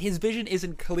is. His vision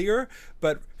isn't clear,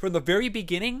 but from the very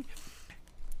beginning,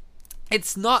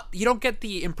 it's not. You don't get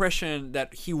the impression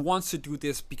that he wants to do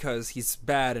this because he's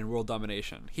bad in world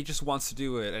domination. He just wants to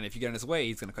do it, and if you get in his way,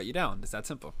 he's gonna cut you down. It's that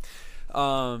simple.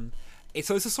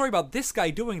 So it's a story about this guy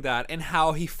doing that and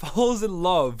how he falls in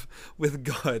love with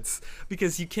Guts,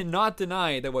 because you cannot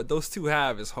deny that what those two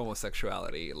have is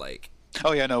homosexuality. Like,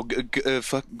 oh yeah, no,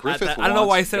 fuck Griffith. I don't know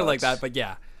why I said it like that, but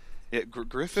yeah.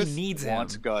 Griffith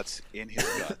wants Guts in his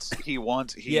guts. He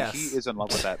is in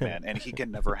love with that man, and he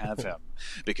can never have him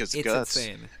because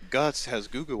Guts has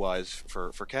Goo eyes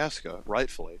for Casca,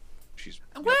 rightfully.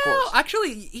 Of course.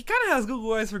 Actually, he kind of has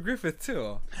Goo eyes for Griffith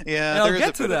too. Yeah, and I'll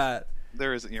get to that.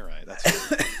 There is. You're right.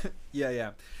 That's right.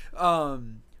 Yeah.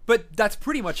 But that's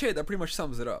pretty much it. That pretty much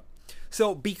sums it up.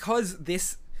 So because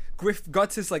this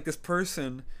Guts is like this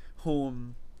person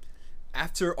whom,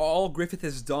 after all Griffith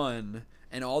has done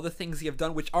and all the things he have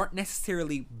done, which aren't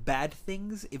necessarily bad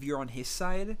things if you're on his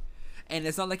side, and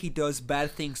it's not like he does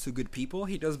bad things to good people.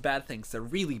 He does bad things to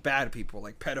really bad people,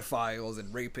 like pedophiles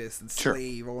and rapists and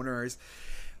slave owners.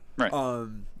 Right.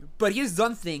 But he has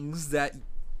done things that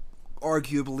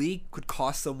arguably could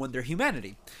cost someone their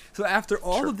humanity. So after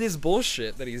all of this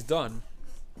bullshit that he's done,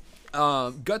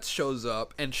 Guts shows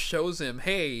up and shows him,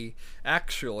 hey,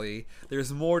 actually,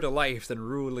 there's more to life than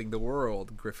ruling the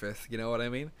world, Griffith. You know what I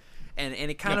mean? And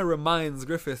it kind of reminds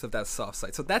Griffith of that soft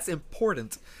side. So that's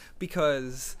important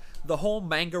because the whole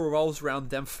manga revolves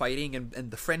around them fighting and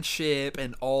the friendship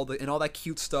and all that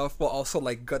cute stuff, while also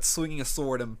like Guts swinging a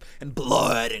sword and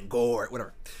blood and gore,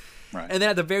 whatever. Right. And then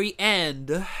at the very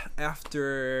end,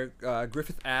 after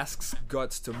Griffith asks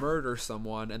Guts to murder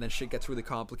someone, and then shit gets really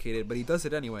complicated, but he does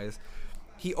it anyways,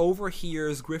 he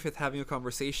overhears Griffith having a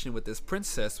conversation with this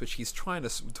princess, which he's trying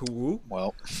to woo,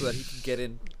 so that he can get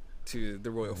into the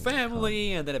royal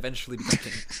family and then eventually become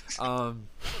king.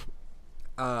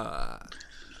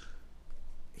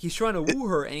 He's trying to woo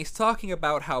her, and he's talking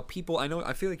about how people...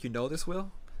 I feel like you know this,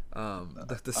 Will.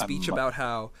 The speech about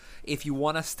how if you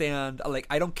want to stand, like,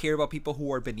 I don't care about people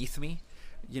who are beneath me,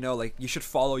 you know, like, you should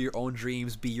follow your own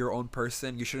dreams, be your own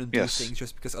person, you shouldn't do things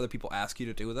just because other people ask you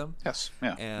to do them.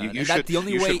 And you should, the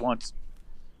only way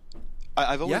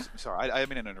I've always sorry, I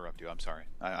didn't mean to interrupt you. I'm sorry.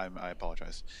 I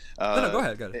apologize. No, go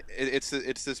ahead. It's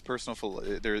this personal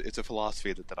it's a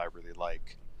philosophy that I really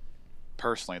like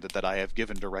personally, that I have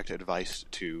given direct advice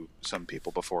to some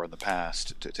people before in the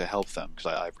past to help them,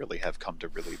 because I really have come to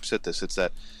really sit this. It's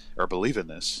that, or believe in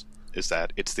this, is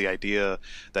that it's the idea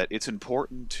that it's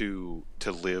important to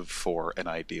live for an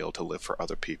ideal, to live for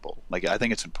other people. Like, I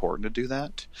think it's important to do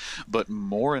that, but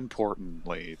more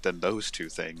importantly than those two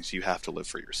things, you have to live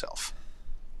for yourself.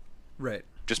 Right.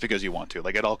 Just because you want to.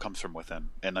 Like, it all comes from within,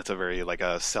 and that's a very like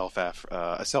a self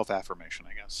affirmation,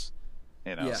 I guess.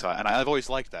 You know, so, and I've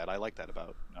always liked that. I like that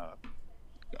about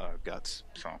Guts.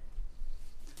 So,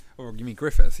 or you mean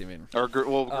Griffith? You mean? Or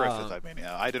Griffith? I mean,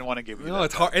 yeah. I didn't want to give you. No,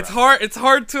 it's hard. It's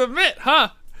hard to admit, huh?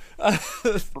 That's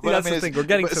the thing. We're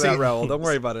getting to that, Raul. Don't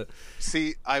worry about it.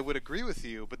 See, I would agree with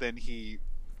you, but then he.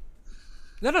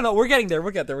 No. We're getting there. We're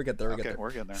getting there. We're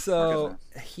getting there. So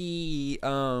he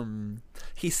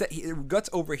said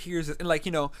Guts overhears it, and like,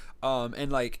 you know,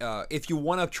 and like, if you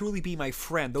want to truly be my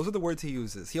friend, those are the words he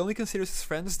uses. He only considers his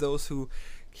friends those who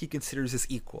he considers his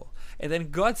equal. And then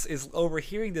Guts is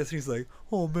overhearing this, and he's like,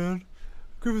 "Oh man,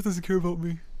 Griffith doesn't care about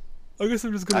me. I guess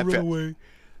I'm just gonna run away."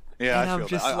 Yeah, and I I'm feel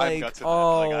just that. like,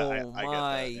 I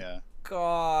my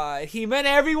God, he meant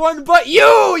everyone but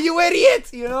you idiot,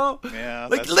 you know? Yeah,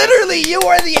 like, literally, you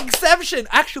are the exception.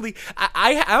 Actually,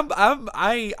 I am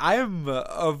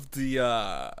of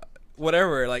the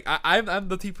whatever. Like, I'm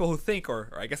the people who think, or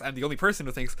I guess I'm the only person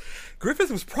who thinks Griffith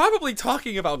was probably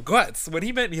talking about Guts when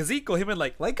he meant his equal. He meant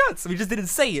like Guts. We just didn't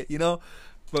say it, you know.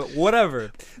 But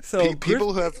whatever. So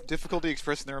people who have difficulty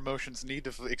expressing their emotions need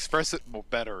to express it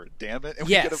better. Damn it, and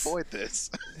we can avoid this.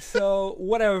 So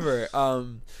whatever.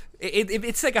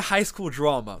 it's like a high school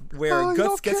drama where you Guts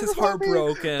don't gets care his about heart me.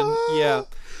 broken. Yeah,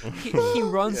 he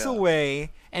runs Yeah.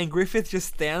 away, and Griffith just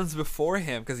stands before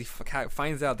him because he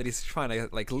finds out that he's trying to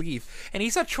like leave, and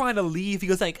he's not trying to leave. He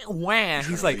goes like, "Wah!"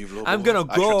 He's to like, leave, little "I'm boy."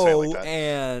 gonna I shouldn't say it go like that.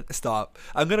 and stop.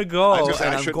 I'm gonna go I was gonna say,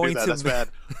 and I I'm shouldn't going do that. to." That's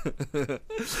bad.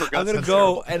 I'm gonna That's go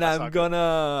terrible. and That's I'm not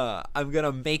good.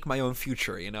 gonna make my own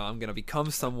future. You know, I'm gonna become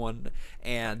someone,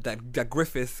 and that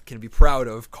Griffith can be proud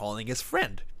of calling his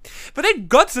friend. But then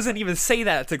Guts doesn't even say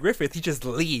that to Griffith. He just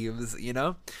leaves. You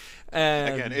know,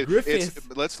 and Again, Griffith.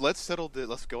 let's settle this.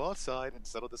 Let's go outside and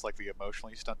settle this like the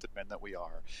emotionally stunted men that we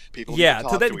are. People. Yeah, need to so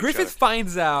talk then to each Griffith other.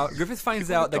 finds out. Griffith finds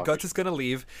People out need to that talk to Guts each is gonna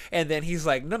leave, and then he's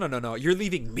like, "No, you're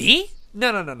leaving me?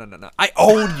 No. I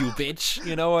own you, bitch.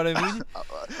 You know what I mean?"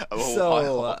 Oh, So,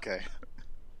 wow, okay.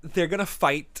 They're gonna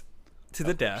fight to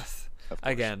the death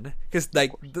again, because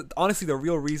like honestly, the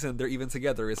real reason they're even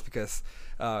together is because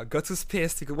Guts was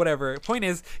pissed. Whatever. Point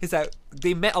is that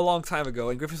they met a long time ago,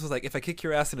 and Griffith was like, "If I kick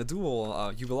your ass in a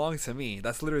duel, you belong to me."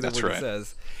 That's literally That's what right. he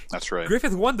says. That's right.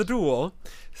 Griffith won the duel,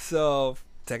 so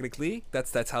technically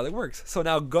that's how it works. So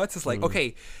now Guts is like,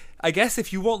 okay, I guess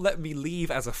if you won't let me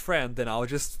leave as a friend, then I'll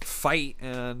just fight,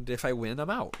 and if I win, I'm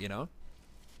out, you know?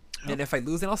 And if I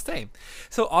lose, then I'll stay.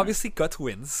 So obviously Guts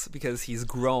wins because he's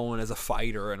grown as a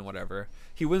fighter and whatever.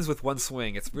 He wins with one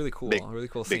swing. It's really cool. Really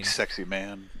cool scene. Big sexy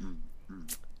man.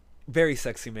 Very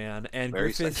sexy man. And Very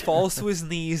Griffith sexy. falls to his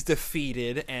knees,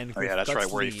 defeated. And Oh yeah, that's Guts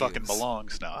right. Where he fucking leaves.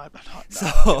 belongs.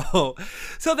 No.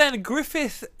 So then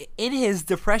Griffith, in his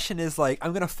depression, is like,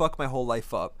 I'm gonna fuck my whole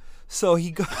life up. So he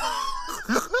goes.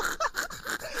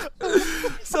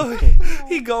 So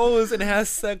he goes and has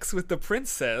sex with the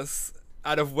princess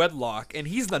out of wedlock, and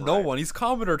he's the no Right. one. He's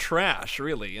commoner trash,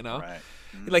 really. You know. Right.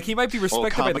 Like, he might be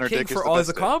respected by the commoner king dick is for the all his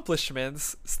best dick.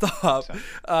 accomplishments. Stop.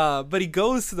 But he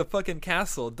goes to the fucking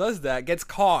castle, does that, gets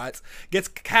caught, gets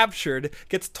captured,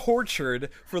 gets tortured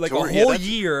for like a Yeah, whole that's-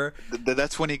 year.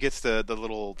 That's when he gets the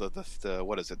little the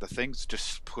what is it? The things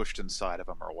just pushed inside of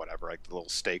him or whatever, like the little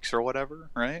stakes or whatever,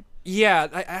 right? Yeah,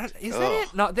 is that Ugh.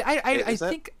 it? No, I Is that-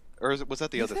 think Or was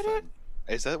that the Is other that thing?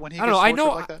 Is that when he I gets don't know. I tortured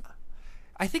know. like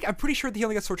that? I'm pretty sure that he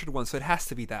only gets tortured once, so it has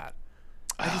to be that.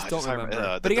 I just don't remember.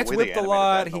 the But he gets way they whipped a animated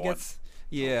lot. that in He the one. gets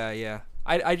yeah.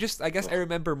 I guess I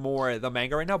remember more the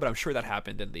manga right now, but I'm sure that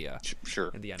happened in the Sure.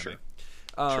 in the anime. Sure.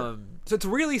 So it's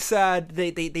really sad.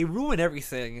 They ruin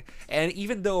everything, and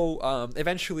even though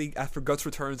eventually after Guts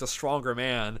returns a stronger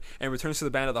man and returns to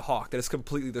the Band of the Hawk that is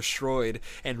completely destroyed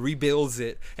and rebuilds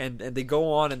it, and they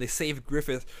go on and they save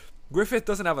Griffith. Griffith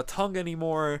doesn't have a tongue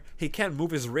anymore. He can't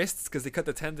move his wrists because they cut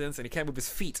the tendons, and he can't move his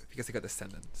feet because they cut his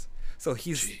tendons. So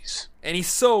Jeez. he's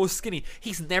so skinny.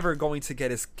 He's never going to get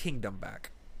his kingdom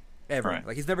back, ever. Right.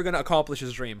 Like, he's never going to accomplish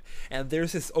his dream. And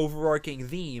there's this overarching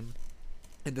theme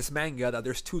in this manga that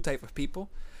there's two type of people.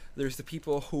 There's the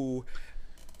people who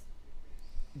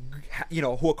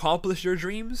who accomplish their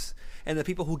dreams, and the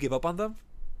people who give up on them.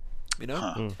 You know.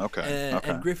 Huh. Okay.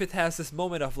 And Griffith has this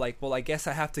moment of like, well, I guess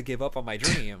I have to give up on my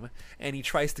dream, and he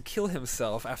tries to kill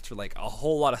himself after like a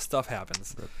whole lot of stuff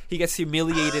happens. He gets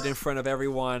humiliated in front of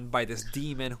everyone by this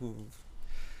demon who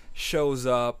shows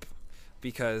up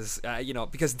because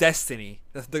because destiny.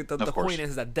 The course. point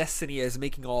is that destiny is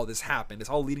making all this happen. It's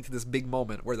all leading to this big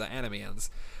moment where the anime ends.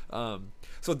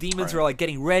 So demons Right. are like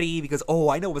getting ready because, oh,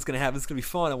 I know what's gonna happen. It's gonna be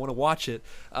fun. I want to watch it.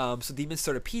 So demons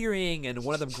start appearing, and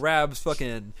one of them grabs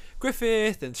fucking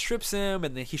Griffith and strips him,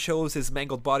 and then he shows his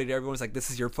mangled body to everyone. He's like, "This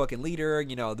is your fucking leader."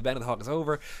 You know, the Band of the Hawk is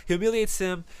over. He humiliates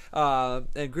him,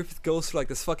 and Griffith goes through like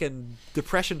this fucking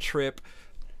depression trip.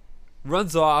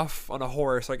 Runs off on a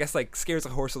horse, so I guess like scares a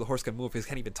horse so the horse can move because he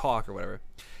can't even talk or whatever.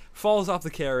 Falls off the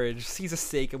carriage, sees a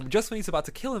stake, and just when he's about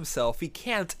to kill himself, he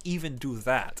can't even do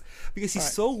that because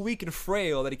he's so weak and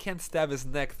frail that he can't stab his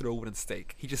neck through a wooden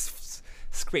stake. He just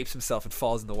scrapes himself and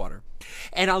falls in the water.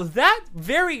 And on that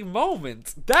very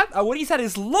moment, when he's at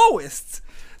his lowest,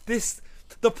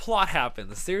 the plot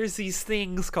happens. There's these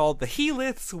things called the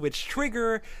Heliths, which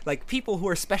trigger like people who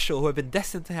are special, who have been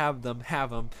destined to have them,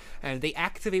 and they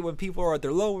activate when people are at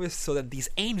their lowest, so that these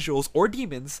angels or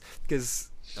demons,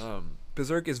 because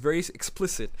Berserk is very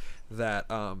explicit that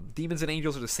demons and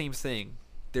angels are the same thing.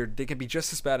 They can be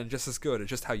just as bad and just as good. It's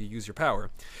just how you use your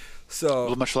power. So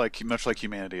Well, much like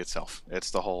humanity itself, it's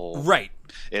the whole right.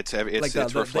 It's Like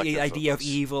it's reflective the idea of us.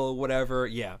 evil, whatever.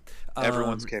 Yeah,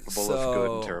 Everyone's capable of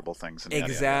good and terrible things. And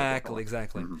yada, yada, yada, yada.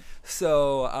 Exactly.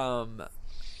 So,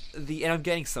 and I'm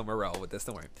getting somewhere, Raul, with this.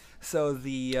 Don't worry. So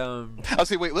I'll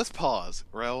say, wait, let's pause,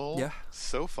 Raul. Yeah.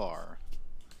 So far,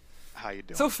 how you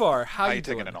doing? so far, how you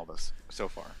taking doing? in all this so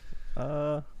far?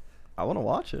 I want to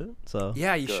watch it. So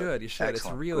Yeah, you Good. should. You should.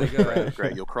 Excellent. It's really good.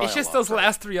 Great. You'll cry. It's just a lot, those right?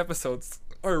 last 3 episodes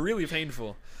or really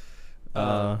painful.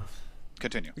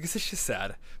 Continue. Because it's just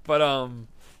sad. But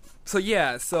so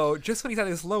yeah, so just when he's at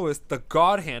his lowest, the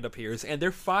God Hand appears, and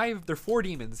they're 4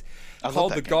 demons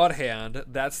called the God Hand.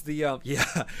 That's the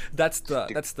that's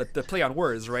the play on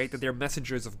words, right? That they're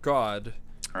messengers of God.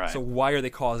 Right. So why are they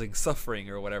causing suffering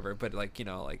or whatever? But like, you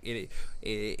know, like it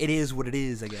is what it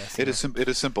is, I guess. It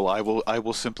is simple. I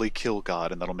will simply kill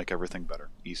God, and that'll make everything better.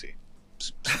 Easy.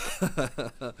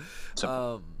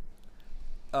 Simple.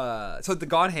 So the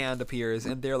God Hand appears,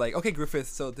 and they're like, "Okay, Griffith.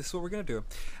 So this is what we're gonna do.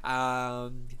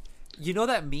 You know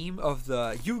that meme of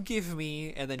the you give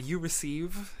me and then you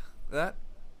receive that?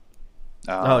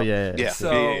 Oh yeah.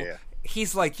 So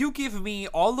he's like, you give me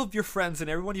all of your friends and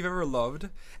everyone you've ever loved,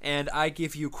 and I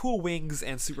give you cool wings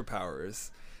and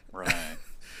superpowers. Right.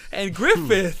 And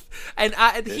Griffith, and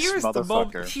here's the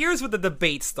moment. motherfucker. Here's where the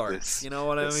debate starts. You know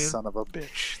what I mean? Son of a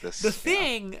bitch. The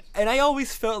thing, and I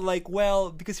always felt like,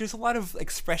 well, because there's a lot of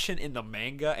expression in the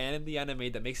manga and in the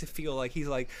anime that makes it feel like he's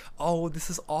like, oh, this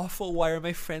is awful. Why are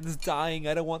my friends dying?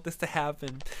 I don't want this to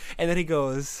happen. And then he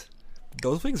goes,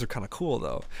 those wings are kind of cool,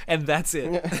 though. And that's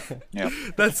it. Yeah.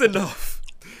 That's enough.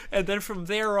 And then from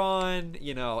there on,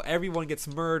 you know, everyone gets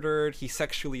murdered. He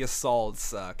sexually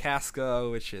assaults Casca,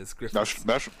 which is Griffith.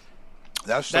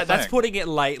 That's putting it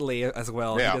lightly as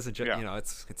well. Yeah, He doesn't, yeah. you know,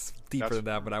 it's deeper than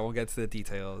that, but I won't get to the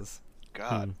details.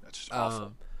 God, that's just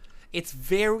awful. It's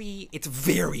very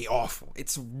awful.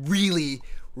 It's really,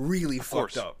 really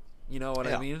fucked up. You know what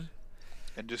I mean?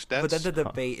 And just But that's then the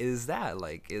debate is that,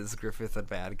 like, is Griffith a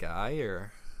bad guy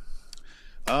or?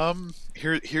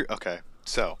 Here. Okay,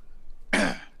 so.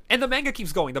 And the manga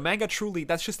keeps going. The manga truly,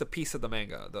 that's just a piece of the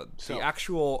manga. The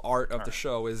actual art of the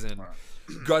show is in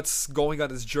Guts going on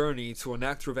his journey to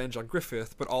enact revenge on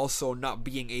Griffith, but also not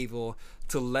being able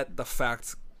to let the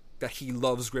fact that he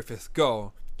loves Griffith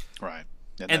go. Right.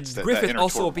 And that Griffith inner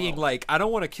also turmoil. being like, I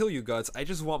don't want to kill you, Guts. I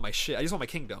just want my shit. I just want my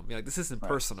kingdom. You know, like, this isn't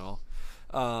personal.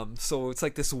 So it's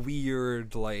like this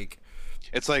weird, like...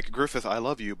 It's like, Griffith, I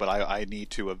love you, but I need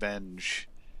to avenge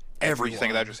everything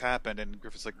Everyone. that just happened. And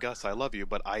Griffith's like, Gus, I love you,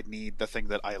 but I need the thing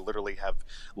that I literally have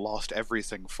lost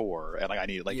everything for. And like, I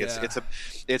need, like,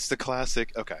 it's the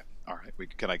classic, okay, all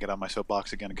right, can I get on my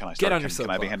soapbox again? Can I start? Get on your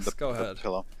Can I be soapbox. handed Go the ahead.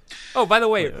 pillow? Oh, by the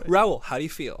way, Raul, how do you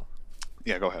feel?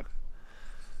 Yeah, go ahead.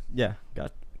 Yeah,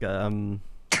 got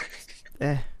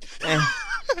Okay.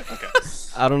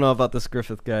 I don't know about this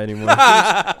Griffith guy anymore.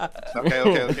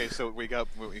 Okay. So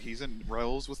he's in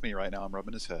Raul's with me right now. I'm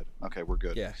rubbing his head. Okay, we're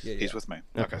good. Yeah. He's with me.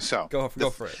 Okay, so Go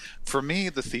for it. For me,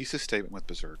 the thesis statement with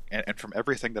Berserk, and from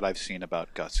everything that I've seen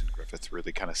about Guts and Griffith,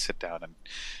 really kind of sit down and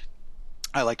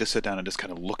I like to sit down and just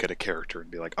kind of look at a character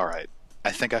and be like, all right,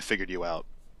 I think I figured you out,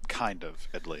 kind of,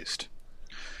 at least.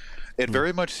 It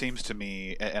very much seems to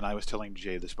me, and I was telling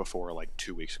Jay this before, like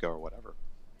 2 weeks ago or whatever,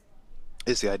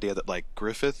 is the idea that, like,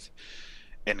 Griffith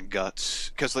and Guts,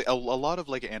 because like a lot of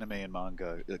like anime and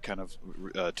manga kind of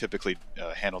typically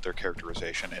handle their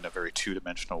characterization in a very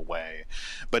two-dimensional way,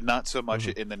 but not so much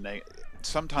in the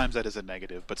sometimes that is a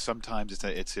negative, but sometimes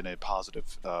it's in a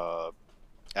positive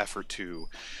effort to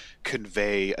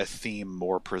convey a theme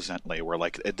more presently, where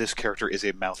like this character is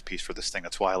a mouthpiece for this thing.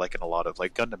 That's why, like in a lot of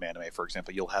like Gundam anime, for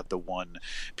example, you'll have the one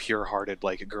pure-hearted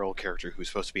like girl character who's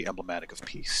supposed to be emblematic of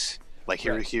peace. Like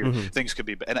here, things could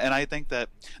be, and I think that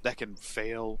can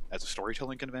fail as a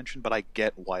storytelling convention, but I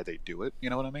get why they do it.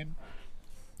 You know what I mean?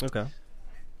 Okay.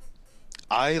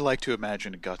 I like to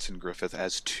imagine Guts and Griffith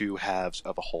as two halves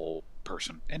of a whole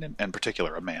person, and in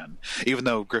particular a man. Even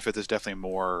though Griffith is definitely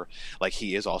more like,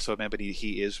 he is also a man, but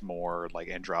he is more like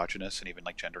androgynous and even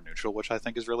like gender neutral, which I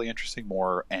think is really interesting.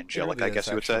 More angelic, really I guess is,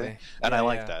 you would actually. say, and Yeah, I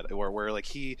like yeah. that. Where like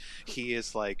he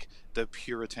is like the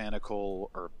puritanical,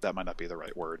 or that might not be the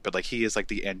right word, but like he is like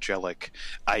the angelic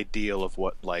ideal of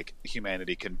what like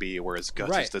humanity can be, whereas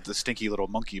Guts is the stinky little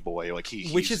monkey boy. Like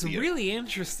Which is really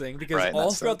interesting because Right, all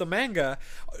that's throughout the manga,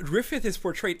 Griffith is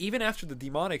portrayed, even after the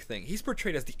demonic thing, he's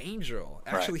portrayed as the angel.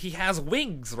 Actually, he has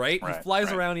wings, right? He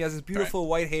flies around, he has his beautiful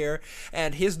white hair,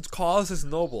 and his cause is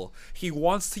noble. He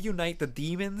wants to unite the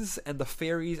demons and the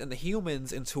fairies and the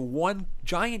humans into one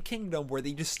giant kingdom where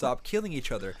they just stop killing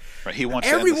each other. Right, he wants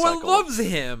to end the Everyone cycle. loves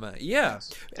him. Yeah.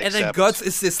 Yes. And then Except- Guts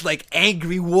is this like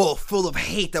angry wolf full of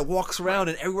hate that walks around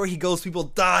and everywhere he goes people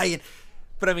die. And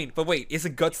but wait,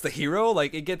 isn't Guts the hero?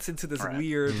 Like, it gets into this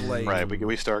weird like Right,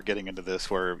 we start getting into this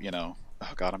where, you know,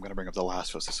 oh god, I'm going to bring up The Last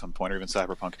of Us at some point, or even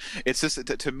Cyberpunk. It's just,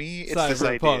 to me, it's this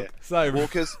idea. Well,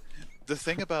 because the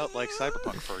thing about like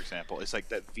Cyberpunk, for example, is like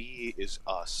that V is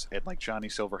us, and like Johnny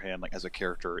Silverhand, like as a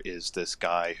character, is this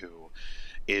guy who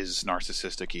is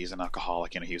narcissistic. He's an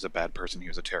alcoholic. He was a bad person. He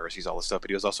was a terrorist. He's all this stuff, but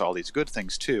he was also all these good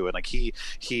things too. And like he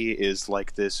is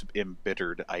like this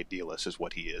embittered idealist, is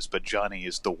what he is. But Johnny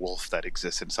is the wolf that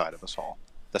exists inside of us all.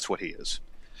 That's what he is.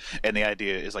 And the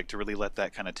idea is like to really let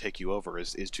that kind of take you over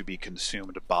is to be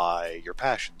consumed by your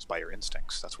passions, by your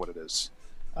instincts. That's what it is.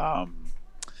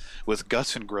 With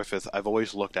Gus and Griffith, I've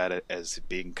always looked at it as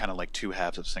being kind of like two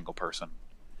halves of a single person,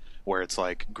 where it's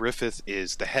like Griffith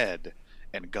is the head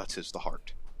and Guts is the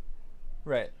heart.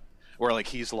 Right. Where like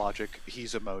he's logic,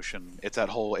 he's emotion. It's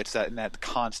that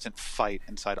constant fight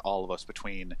inside all of us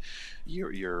between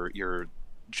your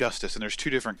justice, and there's two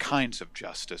different kinds of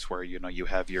justice where you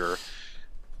have your,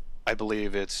 I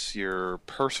believe it's your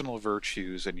personal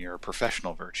virtues and your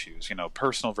professional virtues.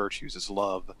 Personal virtues is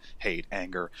love, hate,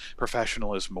 anger.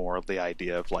 Professional is more of the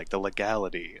idea of like the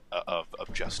legality of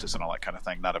justice and all that kind of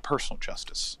thing, not a personal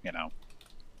justice,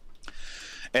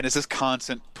 And it's this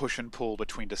constant push and pull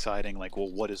between deciding like, well,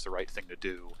 what is the right thing to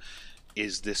do?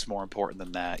 Is this more important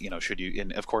than that? Should you?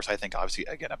 And of course, I think obviously,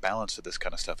 again, a balance of this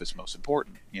kind of stuff is most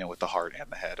important. With the heart and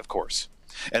the head, of course.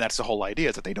 And that's the whole idea,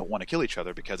 is that they don't want to kill each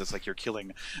other because it's like you're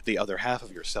killing the other half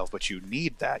of yourself, but you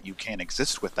need that. You can't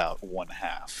exist without one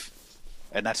half,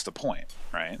 and that's the point,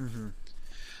 right? Mm-hmm.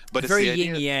 But very it's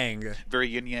yin yang. Very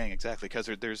yin yang, exactly. Because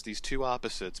there's these two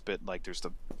opposites, but like there's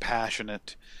the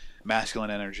passionate masculine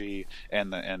energy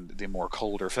and the more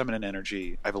colder feminine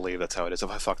energy. I believe that's how it is. If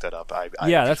I fuck that up,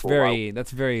 that's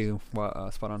very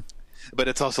spot on. But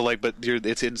it's also like,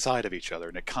 it's inside of each other,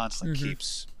 and it constantly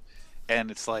keeps. And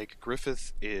it's like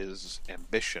Griffith is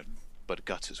ambition, but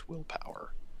Guts is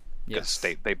willpower. Yes,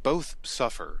 they both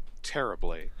suffer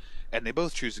terribly, and they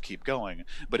both choose to keep going.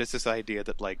 But it's this idea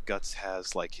that like Guts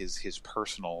has like his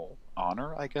personal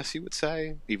honor, I guess you would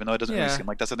say, even though it doesn't really seem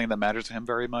like that's something that matters to him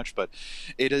very much. But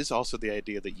it is also the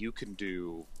idea that you can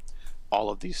do all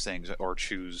of these things or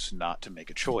choose not to make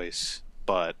a choice.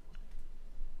 But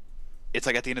it's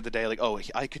like at the end of the day, like, oh,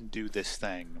 I can do this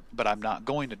thing, but I'm not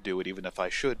going to do it even if I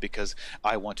should, because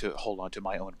I want to hold on to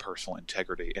my own personal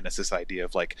integrity. And it's this idea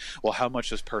of like, well, how much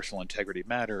does personal integrity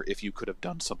matter if you could have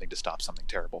done something to stop something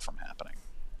terrible from happening?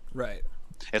 Right.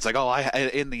 It's like, oh,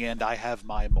 in the end, I have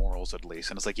my morals at least.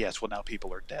 And it's like, yes, well, now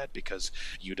people are dead because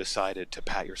you decided to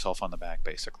pat yourself on the back,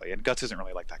 basically. And Guts isn't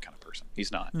really like that kind of person.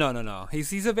 He's not. No.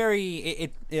 He's a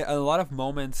very... a lot of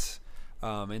moments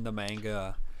in the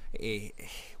manga...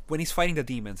 when he's fighting the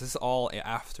demons, this is all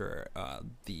after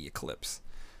the eclipse,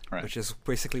 right, which is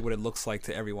basically what it looks like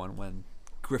to everyone when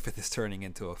Griffith is turning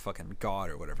into a fucking god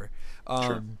or whatever.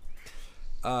 Sure.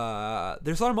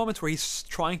 There's a lot of moments where he's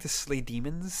trying to slay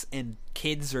demons and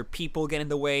kids or people get in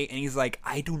the way, and he's like,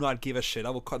 I do not give a shit, I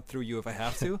will cut through you if I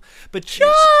have to. But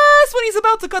just when he's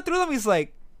about to cut through them, he's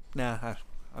like, nah,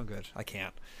 I'm good, I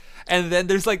can't. And then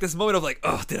there's like this moment of like,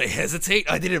 oh, did I hesitate?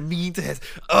 I didn't mean to hesitate.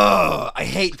 Oh, I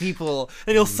hate people.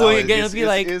 And he'll swing again and be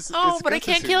like, but I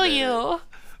can't kill you.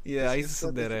 Yeah, he's a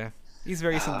tsundere. He's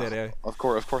very tsundere. Of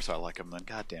course I like him then.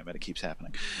 God damn it keeps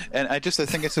happening. And I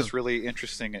think it's this really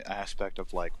interesting aspect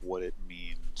of like what it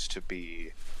means to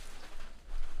be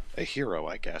a hero,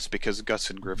 I guess, because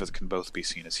Gus and Griffith can both be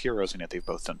seen as heroes, and yet they've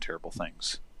both done terrible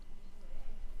things.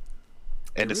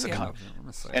 And it's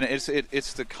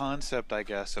it's the concept, I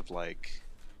guess, of like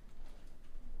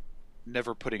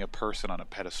never putting a person on a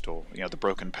pedestal. The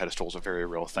broken pedestal is a very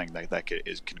real thing that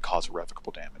can cause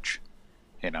irrevocable damage.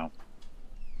 Yeah.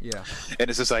 And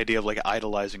it's this idea of like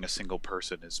idolizing a single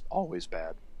person is always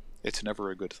bad. It's never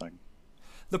a good thing.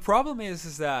 The problem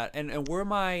is that and where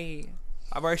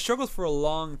I struggled for a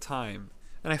long time,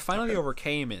 and I finally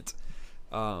overcame it.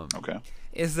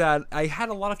 Is that I had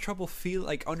a lot of trouble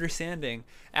understanding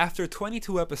after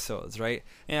 22 episodes, right?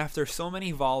 And after so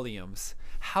many volumes,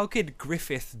 how could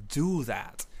Griffith do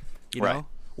that? You know?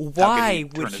 Why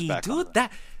would he do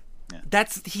that? Yeah.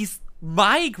 He's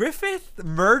my Griffith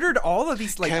murdered all of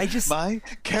these my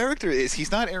character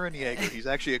he's not Eren Yeager. He's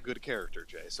actually a good character,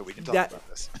 Jay, so we can talk about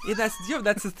this. Yeah,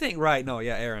 that's the thing, right? No,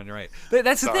 yeah, Eren, right. But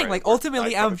that's the thing, like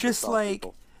ultimately I'm just like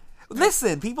people.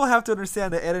 Listen, people have to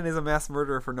understand that Eren is a mass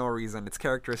murderer for no reason. It's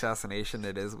character assassination.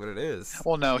 It is what it is.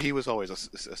 Well, no, he was always a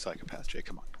psychopath, Jay.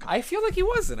 Come on. I feel like he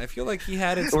wasn't. I feel like he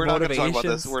had his motivations. Not going to talk about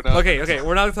this.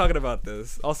 We're not talking about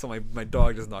this. Also, my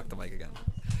dog just knocked the mic again.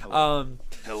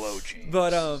 Hello, James.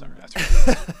 But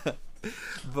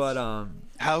Sorry,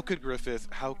 how could Griffith?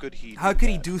 How could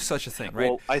he do such a thing, right?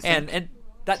 Well, I think,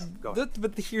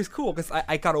 but here's cool because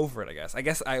I got over it. I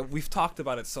guess we've talked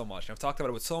about it so much. I've talked about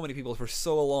it with so many people for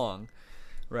so long,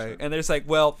 right? Sure. And there's like,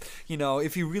 well,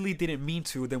 if he really didn't mean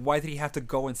to, then why did he have to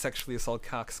go and sexually assault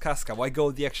Casca? Why go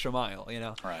the extra mile?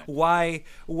 Right.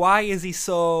 Why is he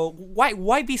so?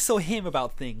 Why be so him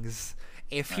about things?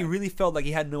 if he really felt like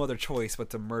he had no other choice but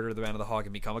to murder the Man of the Hawk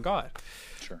and become a god.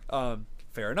 Sure.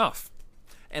 Fair enough.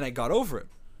 And I got over it.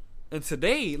 And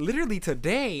today, literally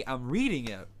today, I'm reading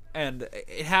it. And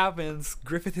it happens.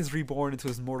 Griffith is reborn into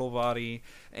his mortal body,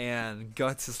 and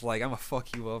Guts is like, "I'm gonna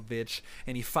fuck you up, bitch."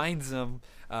 And he finds him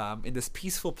in this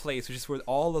peaceful place, which is where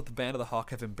all of the Band of the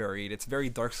Hawk have been buried. It's very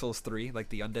Dark Souls 3, like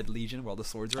the Undead Legion, where all the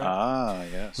swords are. Ah,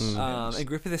 yes. Yes. And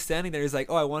Griffith is standing there. He's like,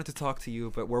 "Oh, I wanted to talk to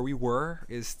you, but where we were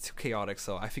is too chaotic,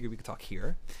 so I figured we could talk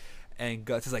here." And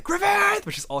Guts is like, "Griffith!"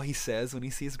 which is all he says when he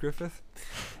sees Griffith.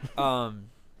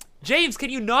 James, can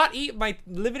you not eat my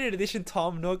limited edition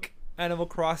Tom Nook Animal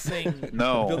Crossing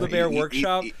Build-A-Bear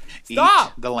Workshop?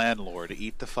 Stop! Eat the landlord.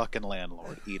 Eat the fucking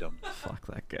landlord. Eat him. Fuck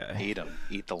that guy. Eat him.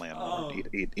 Eat the landlord.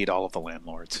 Eat all of the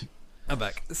landlords. I'm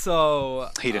back. So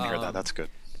he didn't hear that. That's good.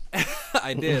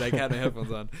 I did. I had my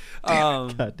headphones on.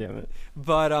 God damn it.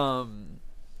 But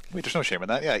wait, there's no shame in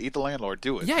that. Yeah, eat the landlord.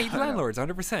 Do it. Yeah, eat the landlords,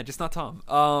 100%. Just not Tom.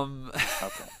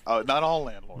 Okay. Oh, not all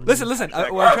landlords. Listen.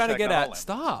 What I'm trying to get at.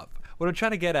 Stop. What I'm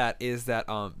trying to get at is that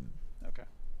Okay.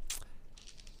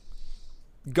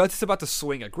 Guts is about to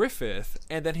swing at Griffith,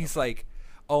 and then he's like,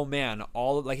 "Oh man,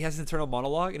 he has an internal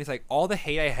monologue, and he's like, all the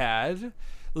hate I had,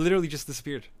 literally just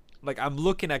disappeared. Like I'm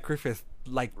looking at Griffith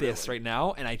like this right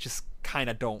now, and I just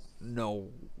kind of don't know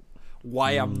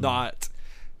why I'm not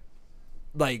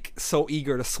like so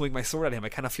eager to swing my sword at him. I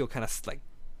kind of feel kind of like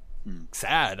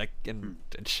sad, like and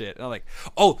shit. And I'm like,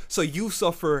 oh, so you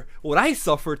suffer what I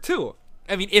suffer too.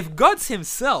 I mean, if Guts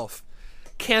himself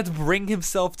can't bring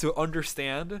himself to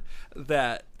understand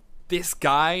that this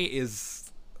guy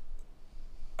is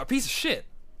a piece of shit,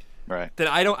 right? Then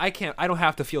I don't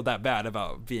have to feel that bad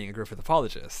about being a Griffith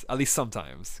apologist, at least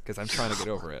sometimes, because I'm trying to get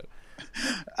over it.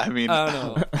 I mean, I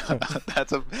don't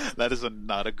know. that is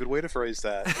not a good way to phrase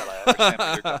that, but I understand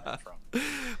where you're coming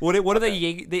from. What are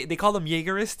they call them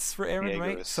Jaegerists for Aaron,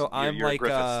 right? So I'm you're like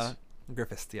Griffiths.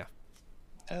 Griffiths, yeah.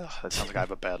 Ugh, that sounds like I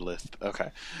have a bad lisp.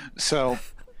 Okay, so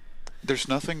there's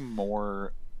nothing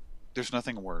worse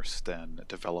than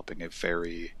developing a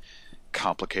very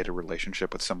complicated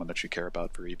relationship with someone that you care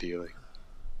about very dearly.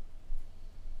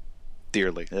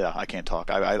 Yeah, I can't talk.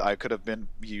 I could have been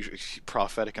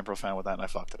prophetic and profound with that, and I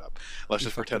fucked it up. Let's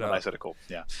just pretend that I said it cool.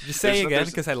 Yeah. Just say again,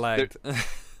 because I lagged.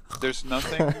 There's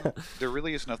nothing. There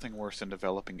really is nothing worse than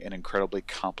developing an incredibly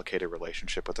complicated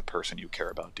relationship with a person you care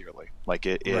about dearly. Like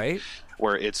right?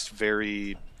 Where it's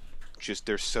very. Just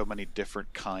there's so many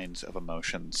different kinds of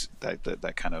emotions that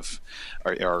kind of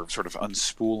are sort of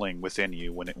unspooling within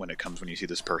you when you see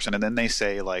this person, and then they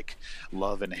say like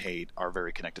love and hate are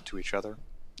very connected to each other,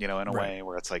 in a way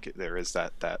where it's like there is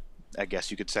that I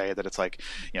guess you could say that it's like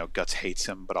Guts hates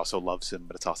him but also loves him,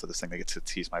 but it's also this thing that gets to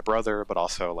he's my brother, but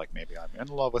also like maybe I'm in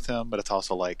love with him, but it's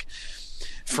also like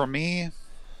for me,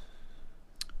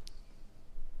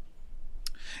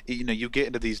 you get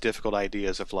into these difficult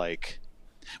ideas of like.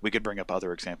 We could bring up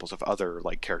other examples of other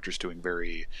like characters doing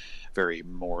very, very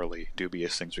morally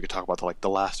dubious things. We could talk about The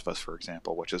Last of Us, for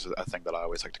example, which is a thing that I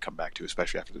always like to come back to,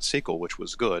 especially after the sequel, which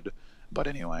was good. But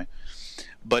anyway,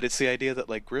 it's the idea that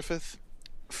like Griffith,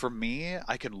 for me,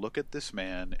 I can look at this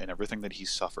man and everything that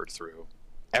he's suffered through,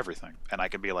 everything, and I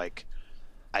can be like,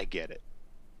 I get it.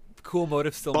 Cool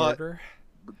motive, still murder.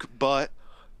 But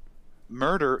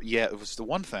murder, yeah, it was the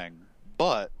one thing.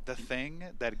 But the thing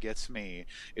that gets me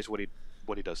is what he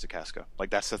does to Casca. Like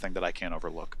that's the thing that I can't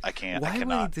overlook. I cannot. Why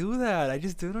would he do that? I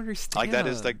just don't understand. Like that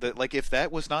is like if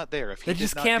that was not there, if he that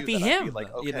just can't be him. I'd be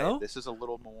like, okay, this is a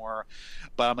little more.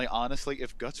 But I'm like, honestly,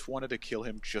 if Guts wanted to kill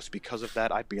him just because of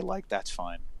that, I'd be like, that's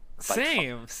fine. Like,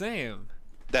 same.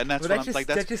 That's what I'm like.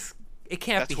 It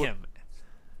can't be him.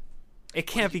 It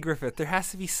can't be Griffith. There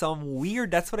has to be some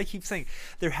weird. That's what I keep saying.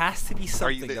 There has to be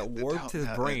something that warped his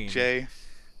brain. Jay.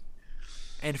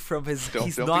 And from his,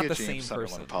 he's don't not be a the James same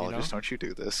person. Apologist, don't you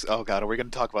do this? Oh God, are we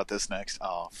going to talk about this next?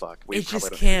 Oh fuck, it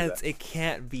just can't. It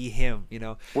can't be him.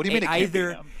 What do you mean? It can't be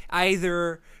him?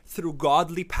 Either through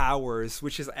godly powers,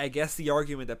 which is, I guess, the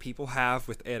argument that people have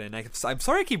with Eren. I'm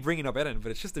sorry I keep bringing up Eren,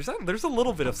 but it's just there's a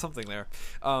little bit of something there.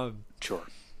 Sure.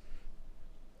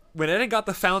 When Eren got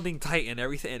the founding titan,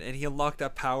 everything, and he unlocked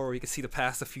that power where he could see the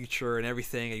past, the future, and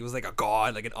everything, and he was like a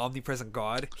god, like an omnipresent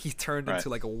god, he turned into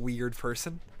like a weird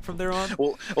person from there on.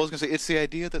 Well, I was gonna say it's the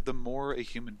idea that the more a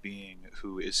human being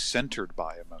who is centered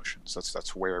by emotions,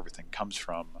 that's where everything comes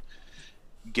from,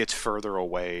 gets further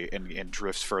away and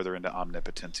drifts further into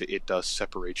omnipotence, it does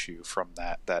separate you from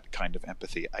that kind of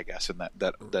empathy, I guess, and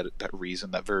that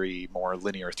reason, that very more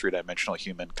linear, three-dimensional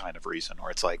human kind of reason, where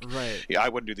it's like, yeah, I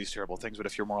wouldn't do these terrible things, but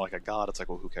if you're more like a god, it's like,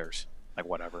 well, who cares? Like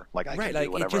whatever. Like I can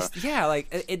do whatever. It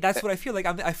just that's what I feel like.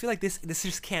 I feel like this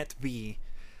just can't be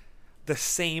the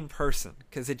same person,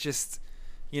 because it just,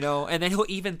 and then he'll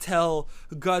even tell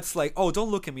Guts like, "Oh,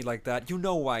 don't look at me like that. You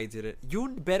know why I did it. You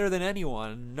better than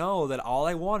anyone know that all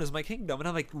I want is my kingdom." And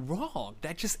I'm like, wrong.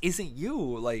 That just isn't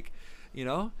you. Like,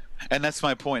 And that's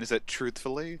my point. Is that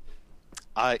truthfully,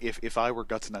 if I were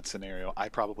Guts in that scenario, I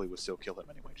probably would still kill him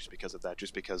anyway, just because of that.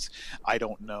 Just because I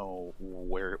don't know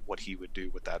what he would do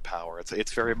with that power.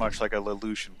 It's very much like a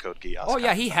Lelouch Code Geass. Oh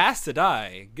yeah, he has to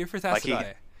die. Griffith has to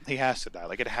die. He has to die.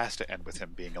 Like, it has to end with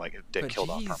him being like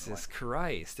killed off permanently. Jesus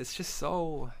Christ, it's just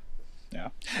so. Yeah,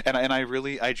 and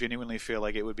I genuinely feel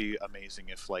like it would be amazing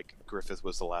if like Griffith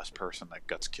was the last person that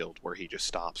Guts killed, where he just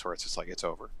stops, where it's just like it's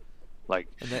over, like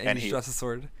and he draws a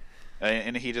sword.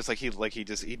 And he just he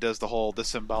does the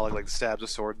symbolic, like, stabs a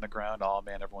sword in the ground. Oh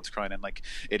man, everyone's crying, and like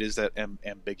it is that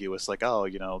ambiguous, like, oh,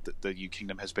 the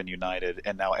kingdom has been united,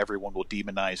 and now everyone will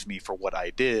demonize me for what I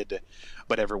did,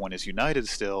 but everyone is united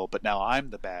still. But now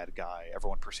I'm the bad guy.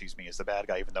 Everyone perceives me as the bad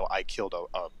guy, even though I killed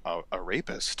a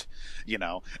rapist,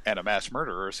 and a mass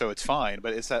murderer. So it's fine.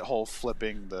 But it's that whole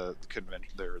flipping the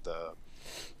convention, the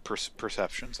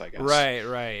perceptions, I guess.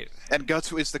 Right. And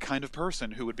Guts is the kind of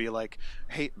person who would be like,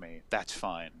 hate me, that's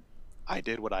fine. I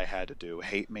did what I had to do.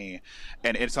 Hate me.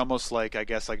 And it's almost like, I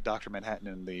guess, like Dr. Manhattan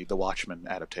in the Watchmen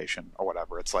adaptation or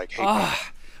whatever. It's like, hate me.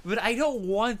 But I don't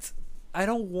want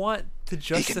to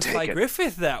justify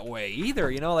Griffith that way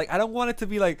either, Like, I don't want it to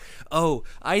be like, oh,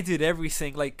 I did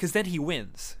everything, like, because then he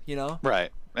wins, Right.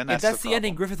 And that's the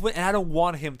ending. Griffith win, and I don't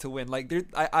want him to win. Like,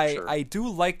 I do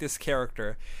like this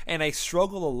character, and I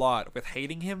struggle a lot with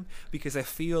hating him because I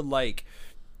feel like,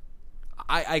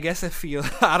 I guess I feel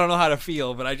I don't know how to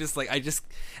feel, but I'm just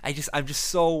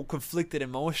so conflicted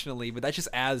emotionally. But that just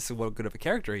adds to what good of a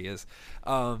character he is.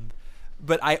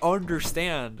 But I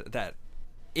understand that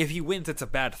if he wins, it's a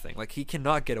bad thing. Like, he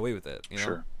cannot get away with it.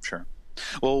 Sure.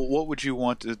 Well, what would you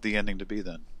want the ending to be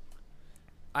then?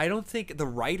 I don't think the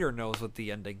writer knows what he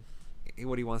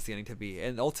wants the ending to be,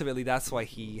 and ultimately that's why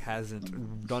he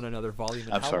hasn't done another volume.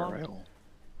 I'm sorry, Raul.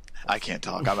 I can't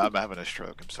talk. I'm having a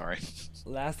stroke. I'm sorry.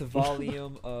 Last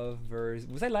volume of verse.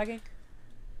 Was I lagging?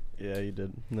 Yeah, you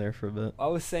did there for a bit. I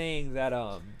was saying that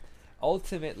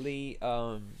ultimately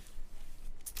I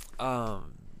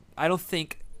don't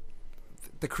think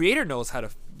the creator knows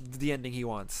the ending he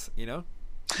wants.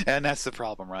 And that's the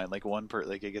problem, right? Like,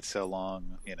 like, it gets so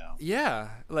long,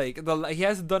 Yeah, like he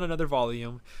hasn't done another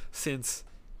volume since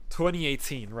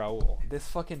 2018. Raul, this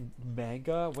fucking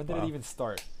manga. When did it even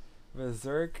start?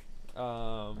 Berserk.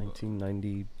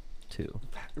 1992.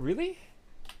 Really?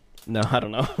 No, I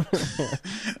don't know.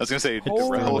 I was gonna say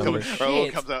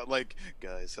Raul comes out like,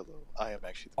 guys, hello. I am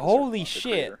actually. Holy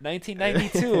shit!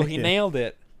 1992. He nailed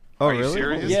it. Oh, Are really? you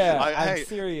serious? Yeah, I'm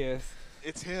serious.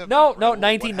 It's him. No,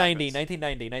 1990.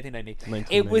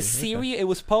 It was It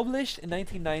was published in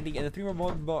 1990, and the three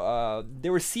more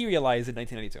they were serialized in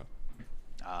 1992.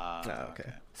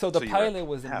 Okay. So the pilot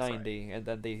was in 90, right. And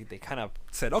then they kind of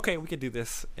said, okay, we can do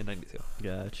this in 92.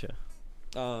 Gotcha.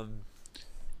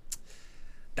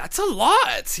 That's a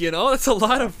lot, That's a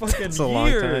lot of fucking years. A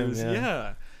long time,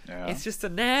 yeah. It's just a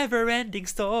never-ending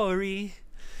story.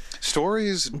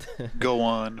 Stories go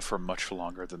on for much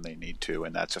longer than they need to,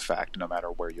 and that's a fact no matter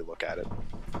where you look at it.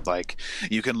 Like,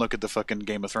 you can look at the fucking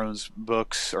Game of Thrones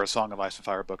books, or Song of Ice and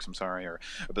Fire books, or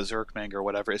a Berserk manga or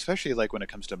whatever, especially like when it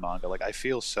comes to manga. Like, I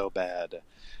feel so bad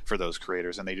for those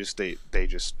creators, and they just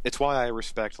it's why I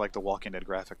respect like the Walking Dead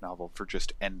graphic novel for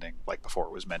just ending like before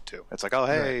it was meant to. It's like, oh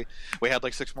hey, we had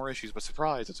like 6 more issues, but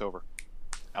surprise, it's over.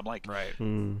 I'm like, right.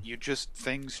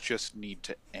 Things just need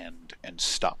to end and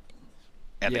stop.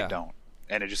 And they don't,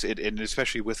 and and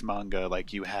especially with manga,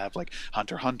 like you have like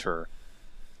Hunter x Hunter,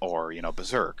 or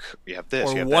Berserk. You have this,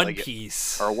 or you have One that, like,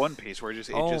 Piece, or One Piece, where it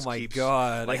just keeps,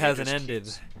 god, like, it hasn't ended.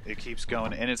 It keeps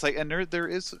going, and it's like, and there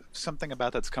is something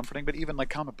about that's comforting. But even like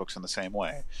comic books in the same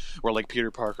way, where like Peter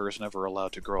Parker is never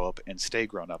allowed to grow up and stay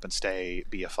grown up and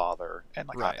be a father and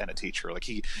like and a teacher. Like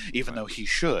even though he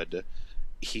should.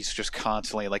 He's just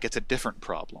constantly like, it's a different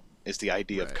problem is the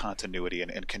idea of continuity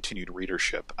and continued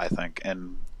readership, I think.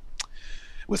 And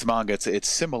with manga it's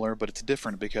similar, but it's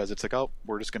different because it's like, oh,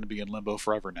 we're just going to be in limbo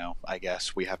forever now. I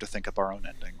guess we have to think up our own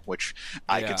ending, which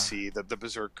I could see the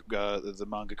Berserk the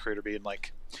manga creator being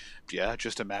like, yeah,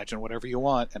 just imagine whatever you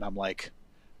want. And I'm like,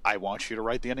 I want you to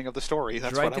write the ending of the story.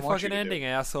 That's what I want you to do. Write the fucking ending,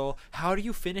 asshole. How do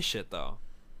you finish it though?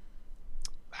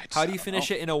 How do you finish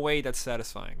it in a way that's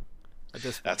satisfying?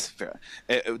 That's fair.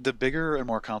 The bigger and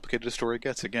more complicated a story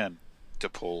gets, again, to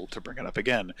bring it up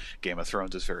again, Game of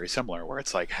Thrones is very similar, where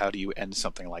it's like, how do you end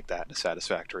something like that in a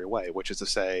satisfactory way? Which is to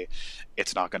say,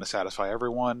 it's not going to satisfy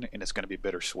everyone, and it's going to be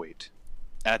bittersweet.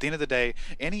 And at the end of the day,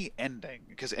 any ending,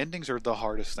 because endings are the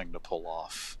hardest thing to pull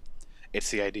off. It's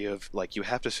the idea of, like, you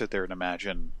have to sit there and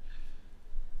imagine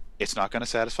it's not going to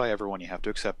satisfy everyone. You have to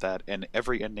accept that. And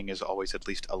every ending is always at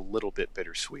least a little bit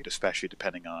bittersweet, especially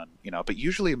depending on, but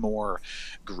usually more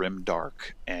grim,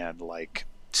 dark, and, like,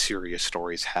 serious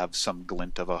stories have some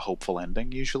glint of a hopeful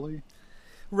ending, usually.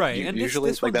 Right, and usually,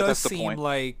 this one like, does that's the seem point.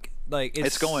 like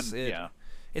It's going, yeah.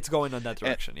 It's going on that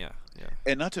direction, yeah.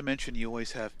 And not to mention, you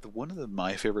always have one of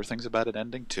my favorite things about an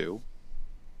ending too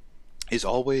is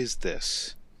always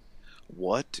this: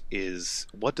 what does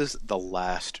the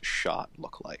last shot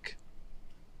look like?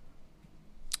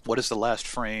 What is the last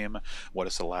frame? What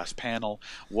is the last panel?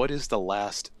 What is the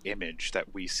last image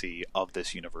that we see of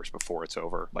this universe before it's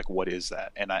over? Like, what is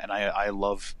that? And I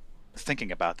love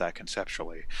thinking about that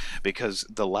conceptually, because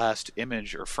the last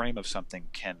image or frame of something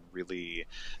can really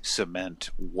cement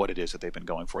what it is that they've been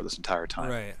going for this entire time.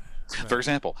 Right. For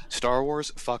example, Star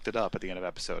Wars fucked it up at the end of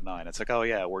Episode 9. It's like, oh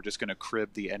yeah, we're just going to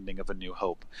crib the ending of A New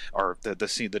Hope, or the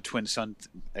scene, the twin sun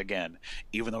again.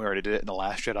 Even though we already did it in The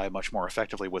Last Jedi much more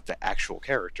effectively with the actual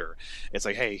character. It's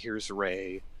like, hey, here's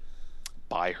Rey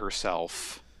by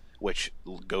herself, which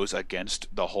goes against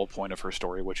the whole point of her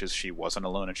story, which is she wasn't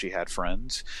alone and she had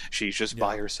friends. She's just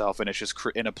by herself, and it's just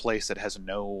in a place that has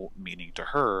no meaning to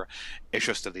her. It's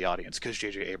just to the audience, because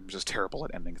J.J. Abrams is terrible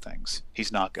at ending things.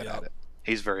 He's not good at it.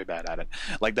 He's very bad at it.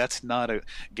 Like, that's not a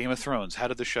Game of Thrones. How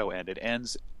did the show end? It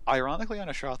ends, ironically, on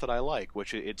a shot that I like,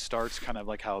 which it starts kind of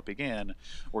like how it began,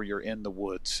 where you're in the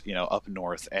woods, up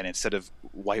north, and instead of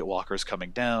White Walkers coming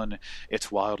down, it's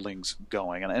wildlings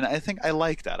going. And I think I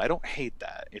like that. I don't hate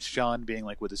that. It's Jon being,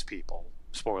 like, with his people.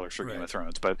 Spoilers for Game of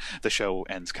Thrones, but the show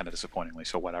ends kind of disappointingly,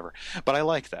 so whatever. But I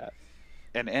like that.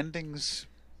 And endings...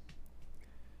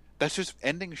 That's just,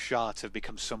 ending shots have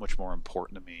become so much more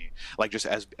important to me, like, just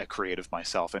as a creative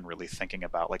myself, and really thinking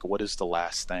about, like, what is the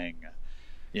last thing,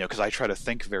 because I try to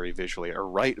think very visually, or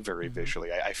write very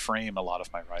visually. I frame a lot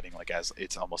of my writing, like, as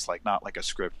it's almost like, not like a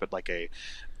script, but like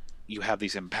you have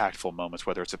these impactful moments,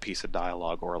 whether it's a piece of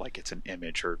dialogue or like it's an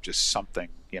image or just something,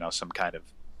 some kind of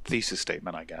thesis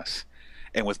statement, I guess.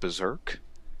 And with Berserk,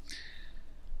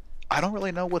 I don't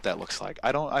really know what that looks like.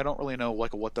 I don't really know,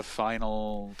 like, what the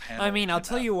final panel. I mean, I'll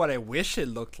tell you what I wish it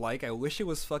looked like. I wish it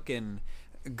was fucking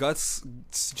Guts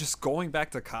just going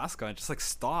back to Casca and just, like,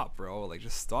 stop, bro. Like,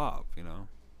 just stop,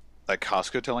 Like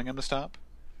Casca telling him to stop?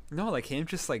 No, like him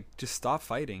just stop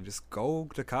fighting. Just go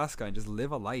to Casca and just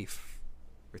live a life.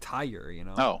 Retire,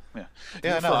 Oh, yeah.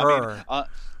 Yeah, no,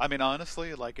 I mean,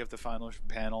 honestly, like, if the final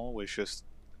panel was just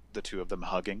the two of them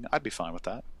hugging, I'd be fine with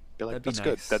that. Like, that's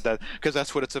nice. Good. That because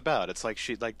that's what it's about. It's like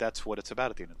that's what it's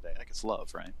about at the end of the day. Like, it's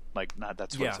love, right? Like,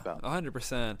 that's what it's about.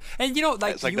 100%. And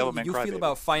like, it's like you feel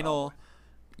about final.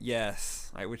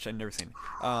 Yes, which I've never seen.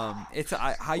 It's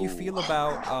how you feel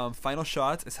about final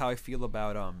shots is how I feel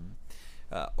about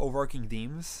overarching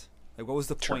themes. Like, what was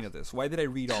the point of this? Why did I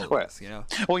read all of this?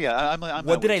 Well, yeah, I'm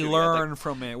what did I learn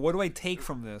from it? What do I take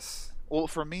from this? Well,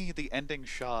 for me, the ending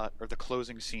shot or the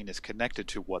closing scene is connected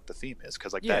to what the theme is,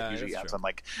 because, like, that usually ends on,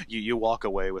 like, you walk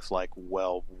away with, like,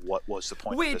 well, what was the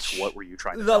point of this? What were you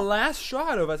trying to tell? The last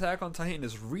shot of Attack on Titan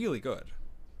is really good.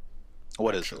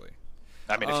 What actually? Is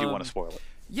it? I mean, if you want to spoil it.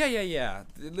 Yeah.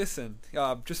 Listen,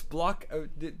 just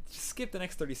skip the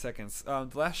next 30 seconds. The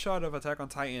last shot of Attack on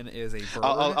Titan is a bird.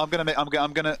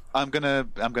 I'm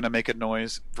gonna make a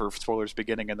noise for spoilers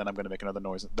beginning, and then I'm gonna make another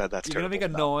noise. That's You're gonna make a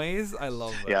noise. I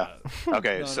love that. Yeah.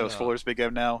 Okay. no. Spoilers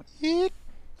begin now.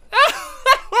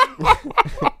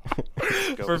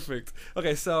 Perfect.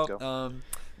 Okay. So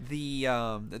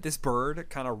this bird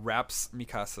kind of wraps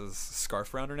Mikasa's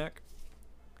scarf around her neck.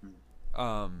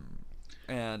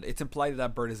 And it's implied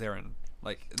that bird is Eren.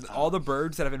 Like, all the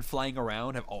birds that have been flying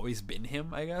around have always been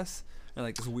him, I guess. And,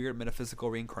 like, this weird metaphysical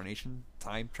reincarnation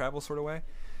time travel sort of way.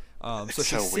 So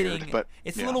she's sitting. Weird, but,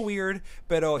 it's a little weird,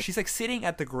 but she's, like, sitting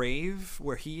at the grave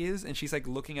where he is, and she's, like,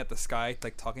 looking at the sky,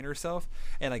 like, talking to herself,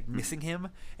 and, like, missing him.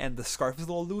 And the scarf is a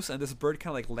little loose, and this bird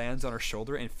kind of, like, lands on her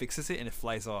shoulder and fixes it, and it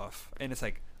flies off. And it's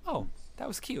like, oh, that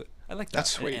was cute. I like that.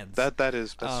 That's sweet. That's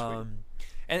sweet.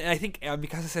 And I think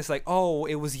Mikasa says, like, "Oh,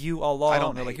 it was you all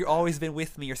along," or like, "You've always been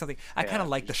with me," or something. I kind of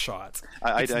like the shot.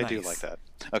 I do like that.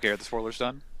 Okay, are the spoilers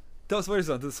done? Those spoilers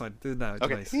done. This one, do it now.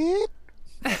 Okay. Nice.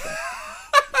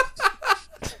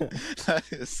 That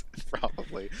is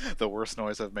probably the worst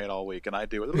noise I've made all week, and I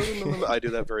do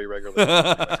that very regularly.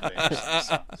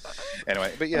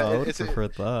 Anyway, but yeah, I would prefer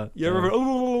that. You ever?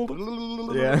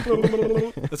 Yeah.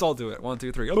 Let's all do it. 1,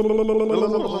 2, 3.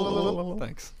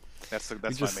 Thanks.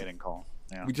 That's my mating call.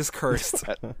 Yeah. We just cursed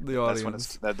the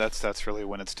audience. That's really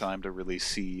when it's time to release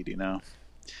seed,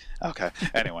 Okay.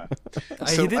 Anyway,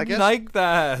 I didn't guess, like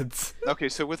that. Okay,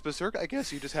 so with Berserk, I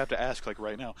guess you just have to ask, like,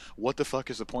 right now, what the fuck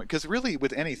is the point? Because really,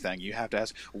 with anything, you have to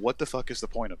ask, what the fuck is the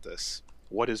point of this?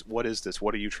 What is this?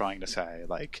 What are you trying to say?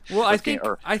 Like, well, I think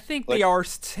like, they are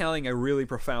telling a really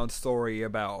profound story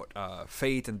about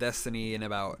fate and destiny, and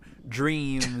about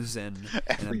dreams and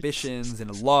ambitions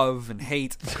and love and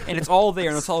hate, and it's all there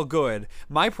and it's all good.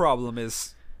 My problem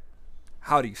is,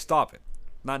 how do you stop it?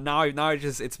 Not now. Now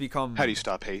it's become. How do you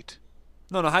stop hate?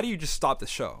 No. How do you just stop the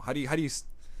show? How do you?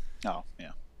 Oh,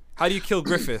 yeah. How do you kill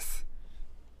Griffith?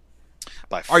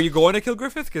 By Are you going to kill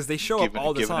Griffith? Because they show up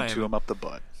all the time. Giving it to him up the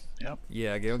butt. Yep.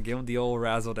 Yeah, give him the old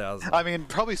razzle dazzle. I mean,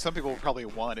 probably some people probably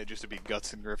want it just to be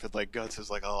Guts and Griffith. Like Guts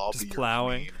is like, oh, I'll just be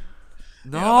plowing. Your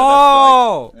queen.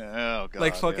 No. Oh god.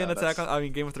 Like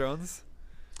fucking Game of Thrones.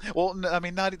 Well, I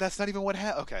mean, that's not even what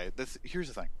happened. Okay, here's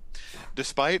the thing.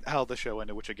 Despite how the show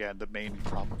ended, which again, the main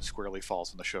problem squarely falls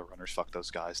on the showrunners. Fuck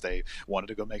those guys. They wanted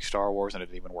to go make Star Wars and it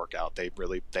didn't even work out. They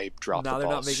dropped the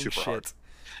ball super hard.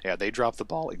 Yeah, they dropped the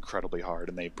ball incredibly hard,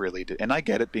 and they really did. And I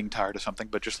get it, being tired of something,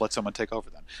 but just let someone take over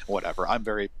then. Whatever. I'm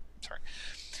very sorry.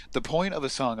 The point of A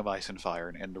Song of Ice and Fire,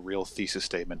 and the real thesis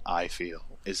statement, I feel,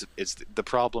 is the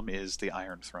problem is the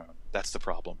Iron Throne. That's the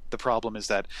problem. The problem is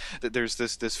that there's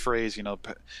this phrase, you know,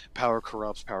 power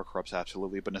corrupts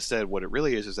absolutely, but instead what it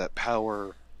really is that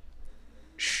power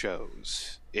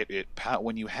shows.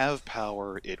 When you have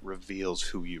power, it reveals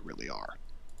who you really are.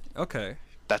 Okay.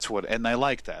 That's what, and I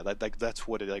like that. Like that's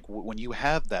what it like. When you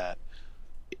have that,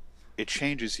 it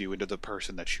changes you into the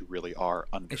person that you really are.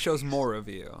 Underneath. It shows more of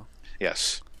you.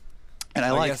 Yes, and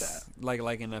I like that.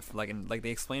 Like they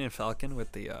explain in Falcon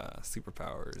with the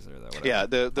superpowers or whatever. Yeah,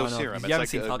 the serum. You haven't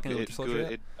seen Falcon Winter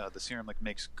Soldier yet? The serum like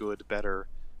makes good better,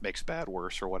 makes bad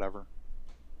worse, or whatever.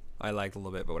 I liked a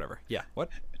little bit, but whatever. Yeah, what?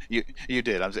 You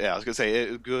did. I was gonna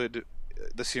say good.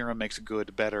 The serum makes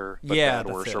good better, but bad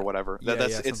worse, or whatever.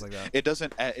 It's like that. It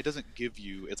doesn't give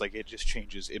you. It's like it just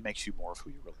changes. It makes you more of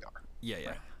who you really are. Yeah, yeah.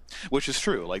 Right? Which is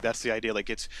true. Like that's the idea. Like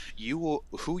it's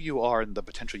who you are, and the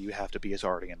potential you have to be is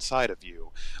already inside of you.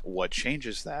 What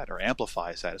changes that or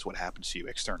amplifies that is what happens to you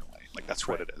externally. Like that's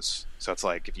what it is. So it's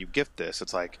like if you gift this,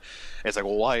 it's like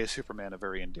well, why is Superman a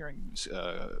very endearing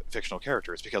fictional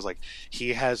character? It's because like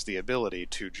he has the ability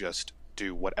to just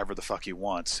do whatever the fuck he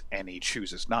wants, and he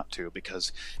chooses not to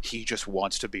because he just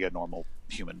wants to be a normal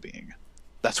human being.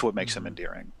 That's what makes him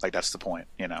endearing. Like that's the point,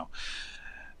 you know.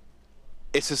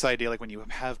 It's this idea like when you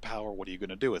have power, what are you going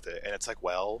to do with it? And it's like,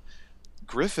 well,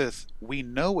 Griffith, we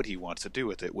know what he wants to do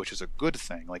with it, which is a good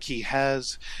thing. Like he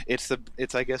has, it's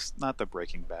I guess not the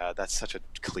Breaking Bad. That's such a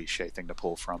cliche thing to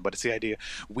pull from, but it's the idea.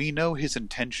 We know his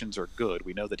intentions are good.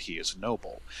 We know that he is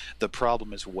noble. The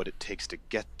problem is what it takes to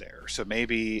get there. So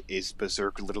maybe is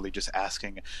Berserk literally just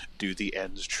asking, do the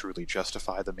ends truly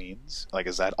justify the means? Like,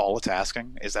 is that all it's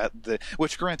asking? Is that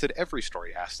which granted, every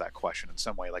story asks that question in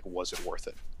some way. Like, was it worth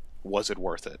it? Was it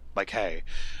worth it? Like, hey,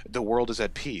 the world is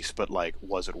at peace, but like,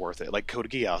 was it worth it? Like Code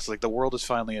Geass, like the world is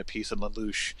finally at peace, and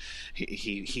Lelouch,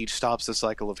 he stops the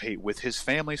cycle of hate with his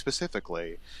family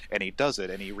specifically, and he does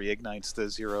it, and he reignites the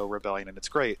Zero Rebellion, and it's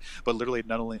great. But literally,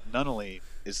 not only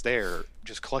is there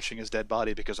just clutching his dead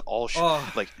body because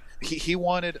like he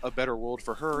wanted a better world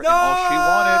for her, and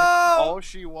all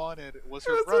she wanted was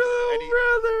her brother,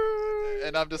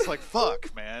 and I'm just like,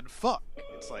 fuck, man, fuck.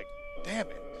 It's like, damn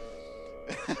it.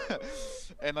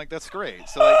 And like that's great.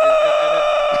 So like,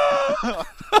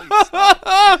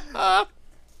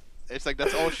 it's like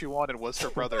that's all she wanted was her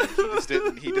brother.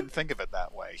 He didn't think of it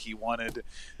that way. He wanted,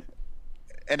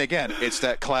 and again, it's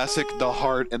that classic the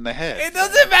heart and the head. It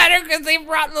doesn't matter because they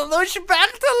brought Lelouch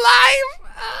back to life.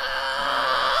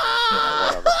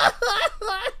 Whatever.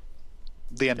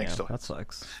 The ending still. That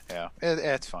sucks. Yeah,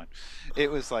 it's fine. It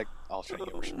was like alternate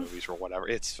universe movies or whatever.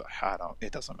 It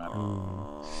doesn't matter.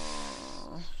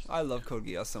 I love Code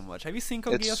Geass so much. Have you seen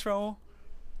Code Geass, Raul?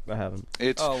 I haven't.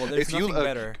 There's nothing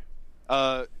better.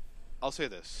 I'll say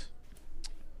this.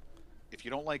 If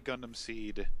you don't like Gundam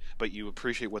Seed, but you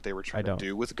appreciate what they were trying to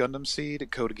do with Gundam Seed,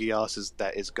 Code Geass is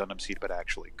Gundam Seed, but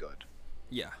actually good.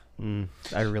 Yeah.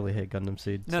 I really hate Gundam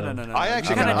Seed. No.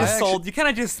 You kind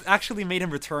of just actually made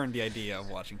him return the idea of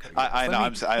watching Code Geass. I know.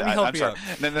 I'm sorry. No.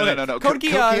 Code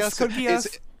Geass. Code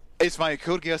Geass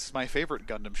is my favorite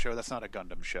Gundam show. That's not a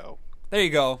Gundam show. There you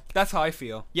go. That's how I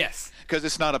feel. Yes. Because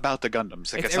it's not about the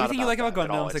Gundams. Like, it's everything you like about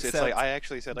Gundams, it's except like, I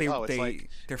actually said, like, it's like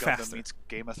they're Gundam faster. meets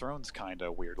Game of Thrones, kind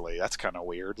of weirdly. That's kind of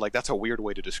weird. Like, that's a weird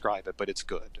way to describe it, but it's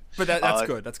good. But that's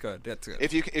good. That's good.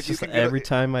 If you can every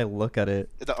time I look at it,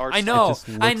 the art. I know.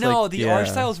 Like, the art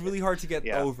style is really hard to get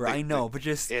over. I know, but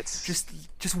just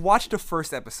watch the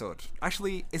first episode.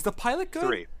 Actually, is the pilot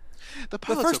good? The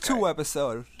The first 2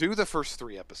 episodes. Do the first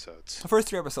 3 episodes. The first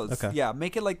 3 episodes. Okay. Yeah,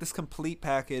 make it like this complete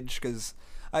package because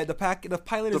the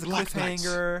pilot is a Black Knights.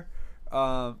 cliffhanger.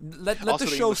 Let Also,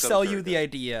 the the show English dub sell is you very the good.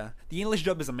 idea. The English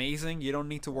dub is amazing. You don't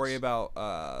need to worry about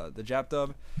the Jap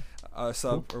dub,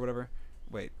 sub or whatever.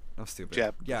 Wait, I'm stupid.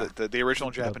 Yeah, The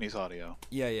original Japanese audio.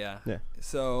 yeah. Yeah.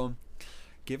 So,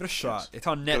 give it a shot. Yes. It's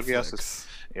on Code Geass Netflix.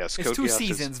 Yes, It's Code 2 Geass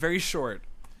seasons, very short.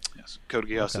 Yes, Code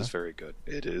Geass Okay. is very good.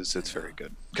 It is. It's very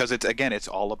good because it's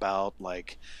all about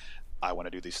like I want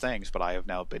to do these things, but I have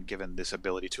now been given this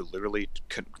ability to literally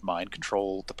mind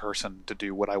control the person to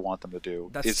do what I want them to do.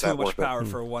 That's Is too that much worth it? power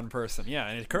for one person. Yeah,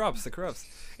 and it corrupts. It corrupts.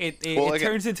 It Well, again-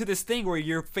 turns into this thing where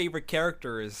your favorite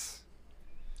character is.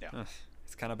 Yeah.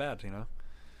 It's kind of bad, you know.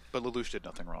 But Lelouch did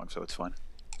nothing wrong, so it's fine.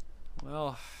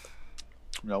 Well,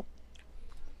 Nope.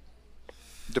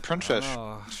 The princess,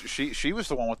 Oh. she was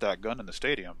the one with that gun in the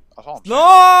stadium. That's all I'm saying.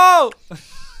 no.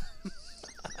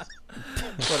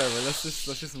 Whatever. Let's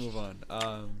just move on.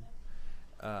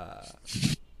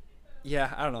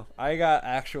 Yeah, I don't know. I got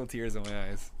actual tears in my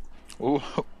eyes. Ooh.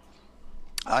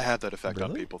 I had that effect on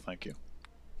Really? people. Thank you.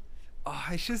 Oh,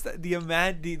 it's just the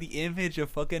image of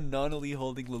fucking Nonali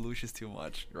holding Lelouch is too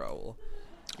much, Raul.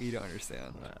 You don't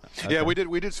understand. Yeah, we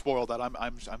did spoil that.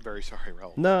 I'm very sorry,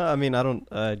 Raul. No, I mean I don't.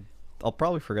 I'll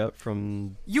probably forget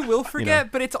from. You will forget, know.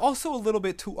 but it's also a little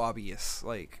bit too obvious.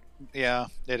 Like, Yeah,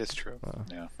 it is true.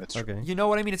 Yeah, it's true. Okay. you know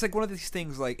what I mean? It's like one of these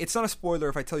things. Like, it's not a spoiler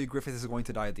if I tell you Griffith is going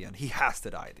to die at the end. He has to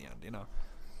die at the end. You know.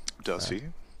 Does he?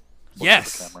 Look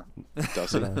Yes. at the camera.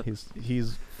 Does he? No,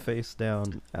 he's face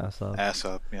down, ass up, Ass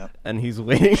up. Yeah. and he's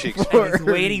waiting Cheeks for. And he's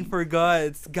waiting for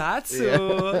Guts.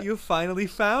 Gatsu, you finally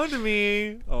found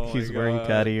me. Oh my He's god. wearing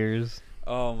cat ears.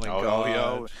 Oh my Oh, god.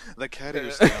 yo, the cat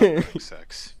is still having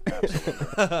sex.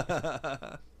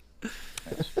 Absolutely.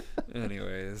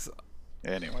 Anyways,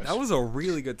 Anyways, that was a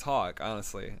really good talk.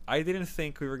 Honestly, I didn't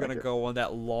think we were gonna Thank you. go on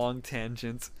that long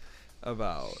tangent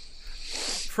about.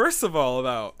 First of all,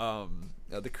 about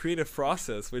the creative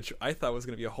process, which I thought was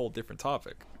gonna be a whole different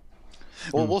topic.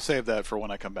 well, we'll save that for when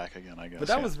I come back again, I guess. But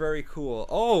that yeah. was very cool.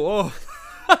 Oh.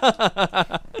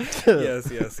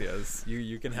 yes.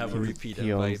 You can have a repeat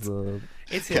He owns invite. the.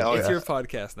 It's Yeah, oh, it's yeah. your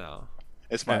podcast now.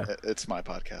 It's my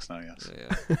podcast now. Yes.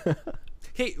 Yeah.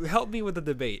 Hey, help me with the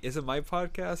debate. Is it my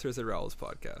podcast or is it Raul's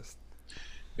podcast?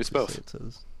 It's Say both. It's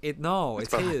his. It's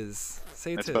both. his.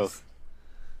 Say it's It's his. both.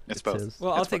 It's both. his.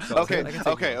 Well, I'll It's take both. both. Okay, I can take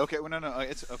okay, both. okay. Well, no,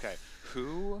 it's okay.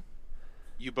 Who?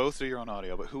 You both do your own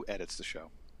audio, but who edits the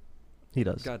show? He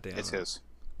does. God damn. It's his.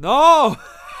 No.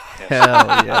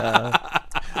 Hell yeah!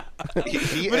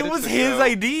 He But it edits was the his show.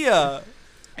 idea.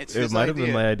 It's It his might have been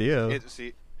idea. my idea.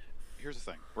 See, here's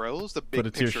the thing. Raul's the But big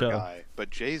it's your picture show. guy, but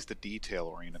Jay's the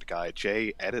detail-oriented guy.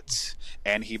 Jay edits,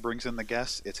 and he brings in the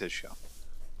guests. It's his show.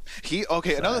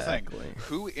 Another thing. Exactly.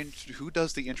 Who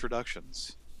does the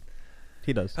introductions?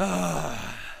 He does.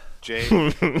 Jay.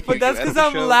 But that's because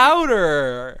I'm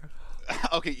louder.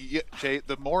 Okay, Jay.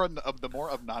 The more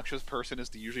obnoxious person is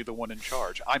usually the one in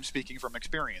charge. I'm speaking from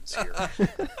experience here.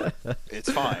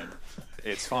 It's fine.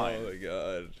 It's fine. Oh my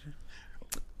god.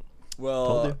 Told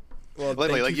Well, you. well, Like,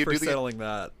 thank like, you you for do the- settling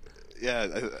that.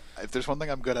 Yeah, if there's one thing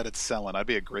I'm good at, it's selling. I'd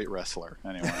be a great wrestler.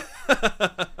 Anyway,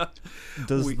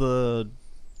 Does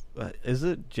is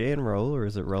it Jay and Raul or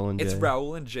is it Raul and Jay? It's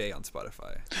Raul and Jay on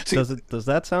Spotify. see, Does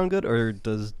that sound good or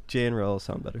does Jay and Raul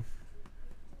sound better?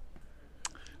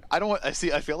 I don't want. I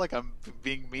feel like I'm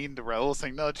being mean to Raul,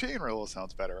 saying no. Jay and Raul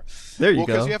sounds better. There you Well,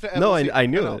 'cause go. you have to No, see- I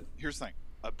knew no, it. Here's the thing: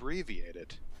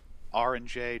 abbreviated, R and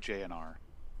J, J and R.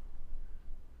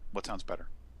 What sounds better?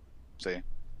 See,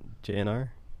 Jay and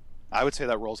R. I would say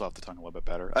that rolls off the tongue a little bit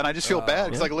better, and I just feel bad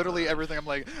because yeah. like literally everything I'm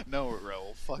like, no,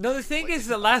 Raul, fuck. No, you." the thing Like, is,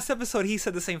 the last episode he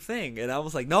said the same thing, and I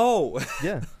was like, no.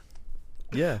 Yeah.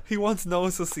 Yeah. He wants no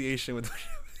association with.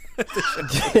 are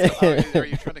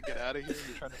you trying to get out of here?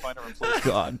 You're trying to find a replacement.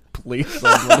 God, please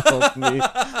someone help me.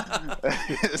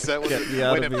 Is that what? Get me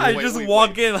out wait a of minute, here. I wait, just wait,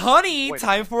 walk wait. in, honey. Wait.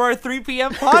 Time for our 3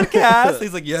 p.m. podcast.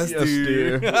 He's like, yes, Yes,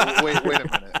 dude. dear. Wait a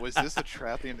minute. Was this a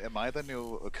trap? Am I the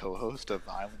new co-host of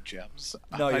Island Gems?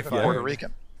 No, I'm you're even fired. Puerto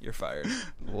Rican. You're fired.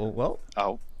 Well,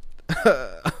 Oh,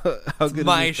 how good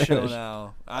My is your show Spanish?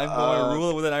 now. I'm going to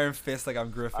rule it with an iron fist like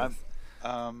I'm Griffith.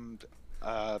 I'm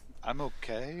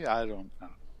okay. I don't know.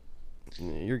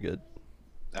 You're good.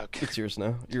 Okay. It's yours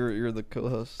now. You're the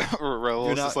co-host. Raul's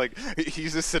You're just not- like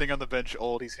he's just sitting on the bench,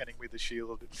 old. He's handing me the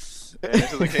shield, and it's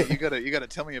just like, hey, you gotta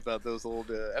tell me about those old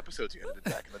episodes you edited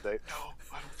back in the day. No,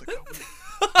 I don't think I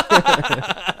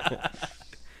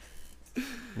will.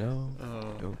 No,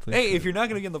 don't think. Hey, so. if you're not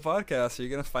going to get in the podcast, are you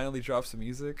going to finally drop some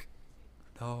music?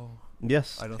 No.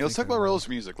 Yes. I don't Let's think talk I about will. Raul's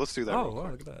music. Let's do that. Oh, real wow,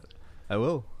 quick. look at that. I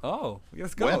will. Oh,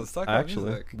 let's go. When? Let's talk about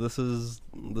Actually, music. this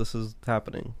is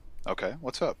happening. Okay,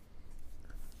 what's up?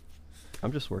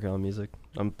 I'm just working on music.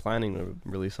 I'm planning to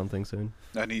release something soon.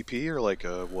 An EP or like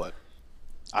a what?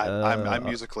 I'm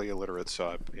musically illiterate,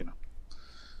 so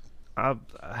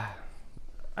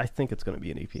I think it's gonna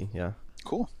be an EP. Yeah.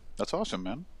 Cool. That's awesome,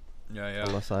 man. Yeah.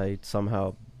 Unless I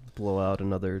somehow blow out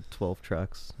another 12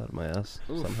 tracks out of my ass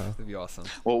Oof, somehow. that'd be awesome.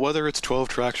 Well, whether it's 12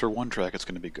 tracks or one track, it's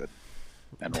going to be good.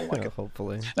 And we'll like it.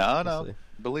 Hopefully. No, We'll see.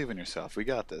 believe in yourself. We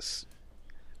got this.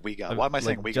 Why am I Like,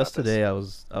 saying we just got this? today I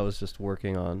was just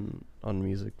working on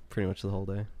music pretty much the whole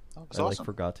day. Oh, that's I awesome.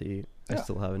 forgot to eat. Yeah. I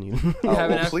still haven't eaten. You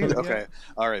haven't had please. food yet? Okay.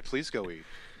 All right. Please go eat.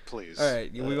 Please. All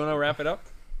right, we want to wrap it up.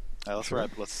 Let's Sure.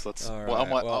 wrap. Let's. All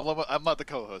Well, right, I'm not the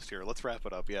co-host here. Let's wrap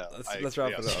it up. Yeah. Let's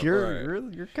wrap it up.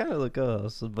 You're kind of the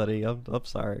ghost, buddy. I'm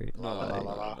sorry. No,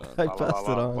 I passed it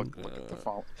on. Look at the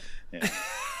phone. Yeah.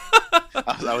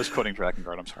 I was quoting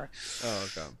Drakengard. I'm sorry. Oh,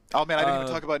 okay. Oh man, I didn't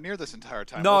even talk about Nier this entire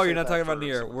time. No, We'll you're save not that talking about for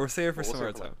Nier. some- We'll save it for we'll some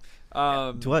save other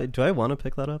it time. Do I want to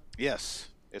pick that up? Yes,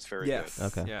 it's very Yes.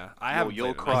 good. Okay. Yeah, I haven't.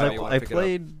 You'll played it. cry I a lot. wanna I pick it up.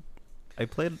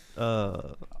 played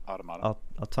Automata.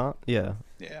 Yeah.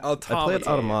 Yeah. I played Automata.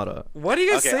 Automata. Why do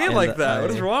you guys Okay, say it and like that?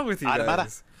 What is I- wrong with you Automata.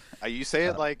 guys? You say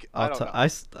it like I don't know. I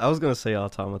was gonna say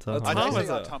Automata. Automata. I say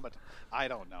Automata. Automata. I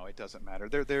don't know. It doesn't matter.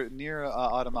 They're near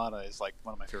Automata is like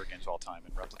one of my favorite games of all time.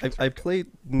 And Replica's I played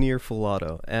Nier Full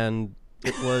Auto, and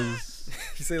it was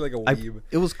You say like a weeb.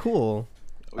 it was cool.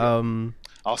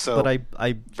 also, but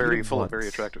I very beat it full of very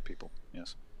once, attractive people.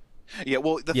 Yes. Yeah.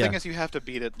 Well, the Yeah. thing is, you have to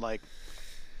beat it like.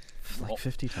 like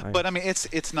 50 times. But I mean,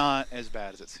 it's not as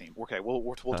bad as it seems. Okay, we'll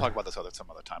talk about this some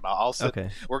other time. I'll sit. Okay.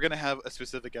 We're gonna have a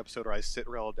specific episode where I sit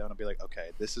Rel down and be like,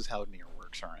 okay, this is how Nier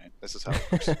works. All right, this is how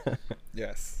it works.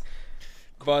 Yes.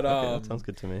 But Okay, that sounds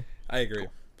good to me. I agree.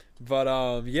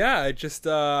 But yeah, I just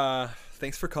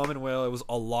thanks for coming, Will. It was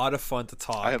a lot of fun to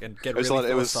talk and get it was really a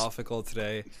lot- it was- philosophical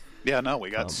today. Yeah, no, we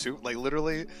got like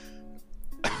literally.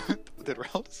 Did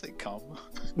Rel just say come?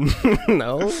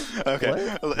 No.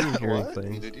 Okay. What? I'm hearing What?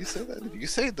 things. Did you say that? Did you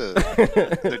say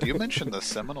the? Did you mention the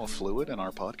seminal fluid in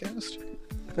our podcast?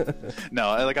 No,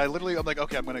 I'm like,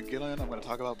 okay, I'm gonna get in. I'm gonna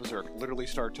talk about Berserk. Literally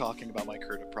start talking about my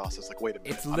creative process. Like, wait a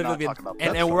minute. It's I'm literally not been, talking about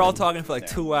and that. we're all talking for like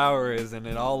Yeah. 2 hours, and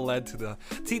it all led to the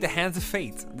hands of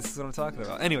fate. This is what I'm talking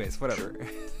about. Anyways, whatever.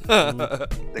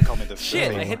 They call me the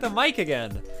Shit! I the- hit the mic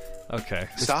again. Okay,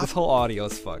 Stop. this whole audio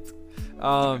is fucked.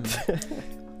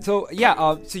 So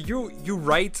yeah, so you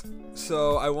write.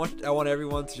 So I want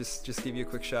everyone to just give you a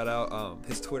quick shout out.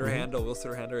 His Twitter handle, Will's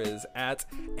Twitter handle is at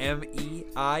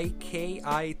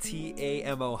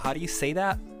MEIKITAMO. How do you say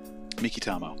that?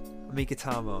 Mikitamo.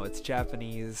 Mikitamo. It's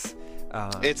Japanese.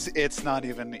 It's not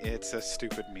even. It's a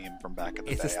stupid meme from back in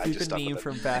the It's day. a I just stupid stuck with meme it.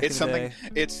 from back It's in the something.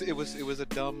 day. It was a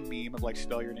dumb meme of like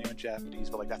spell your name in Japanese,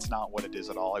 but like that's not what it is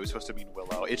at all. It was supposed to mean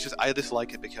willow. It's just I just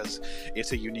like it because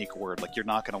it's a unique word. Like you're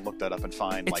not gonna look that up and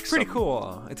find It's like pretty some,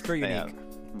 cool. It's very Yeah. unique.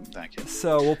 Thank you.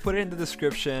 So we'll put it in the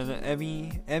description.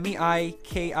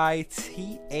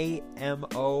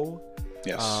 MEIKITAMO.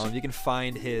 Yes. You can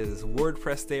find his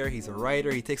WordPress there. He's a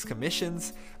writer. He takes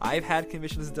commissions. I've had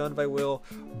commissions done by Will.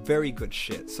 Very good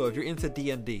shit. So if you're into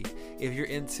D&D, if you're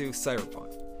into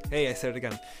Cyberpunk, hey, I said it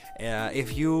again.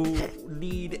 If you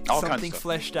need All kinds of something stuff.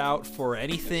 fleshed out for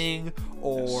anything,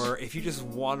 or if you just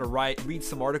want to read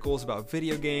some articles about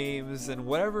video games and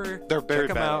whatever, They're very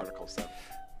check him bad out. articles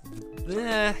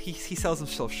though. He sells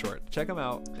himself short. Check him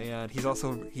out, and he's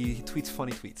also he tweets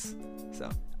funny tweets. So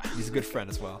he's a good friend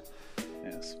as well.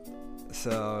 Yes.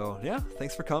 So yeah,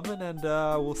 thanks for coming, and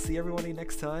we'll see everybody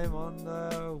next time on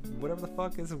whatever the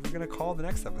fuck is we're gonna call the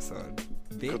next episode.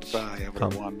 Bitch. Goodbye,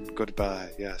 everyone. Goodbye.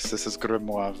 Yes, this is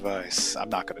Grimoire Vice. I'm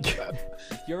not gonna do that.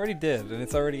 You already did, and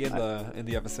it's already in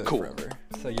the episode Cool. forever.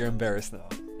 So you're embarrassed now.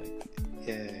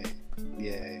 Yay.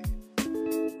 Yay.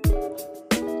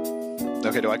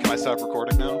 Okay, can I stop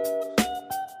recording now?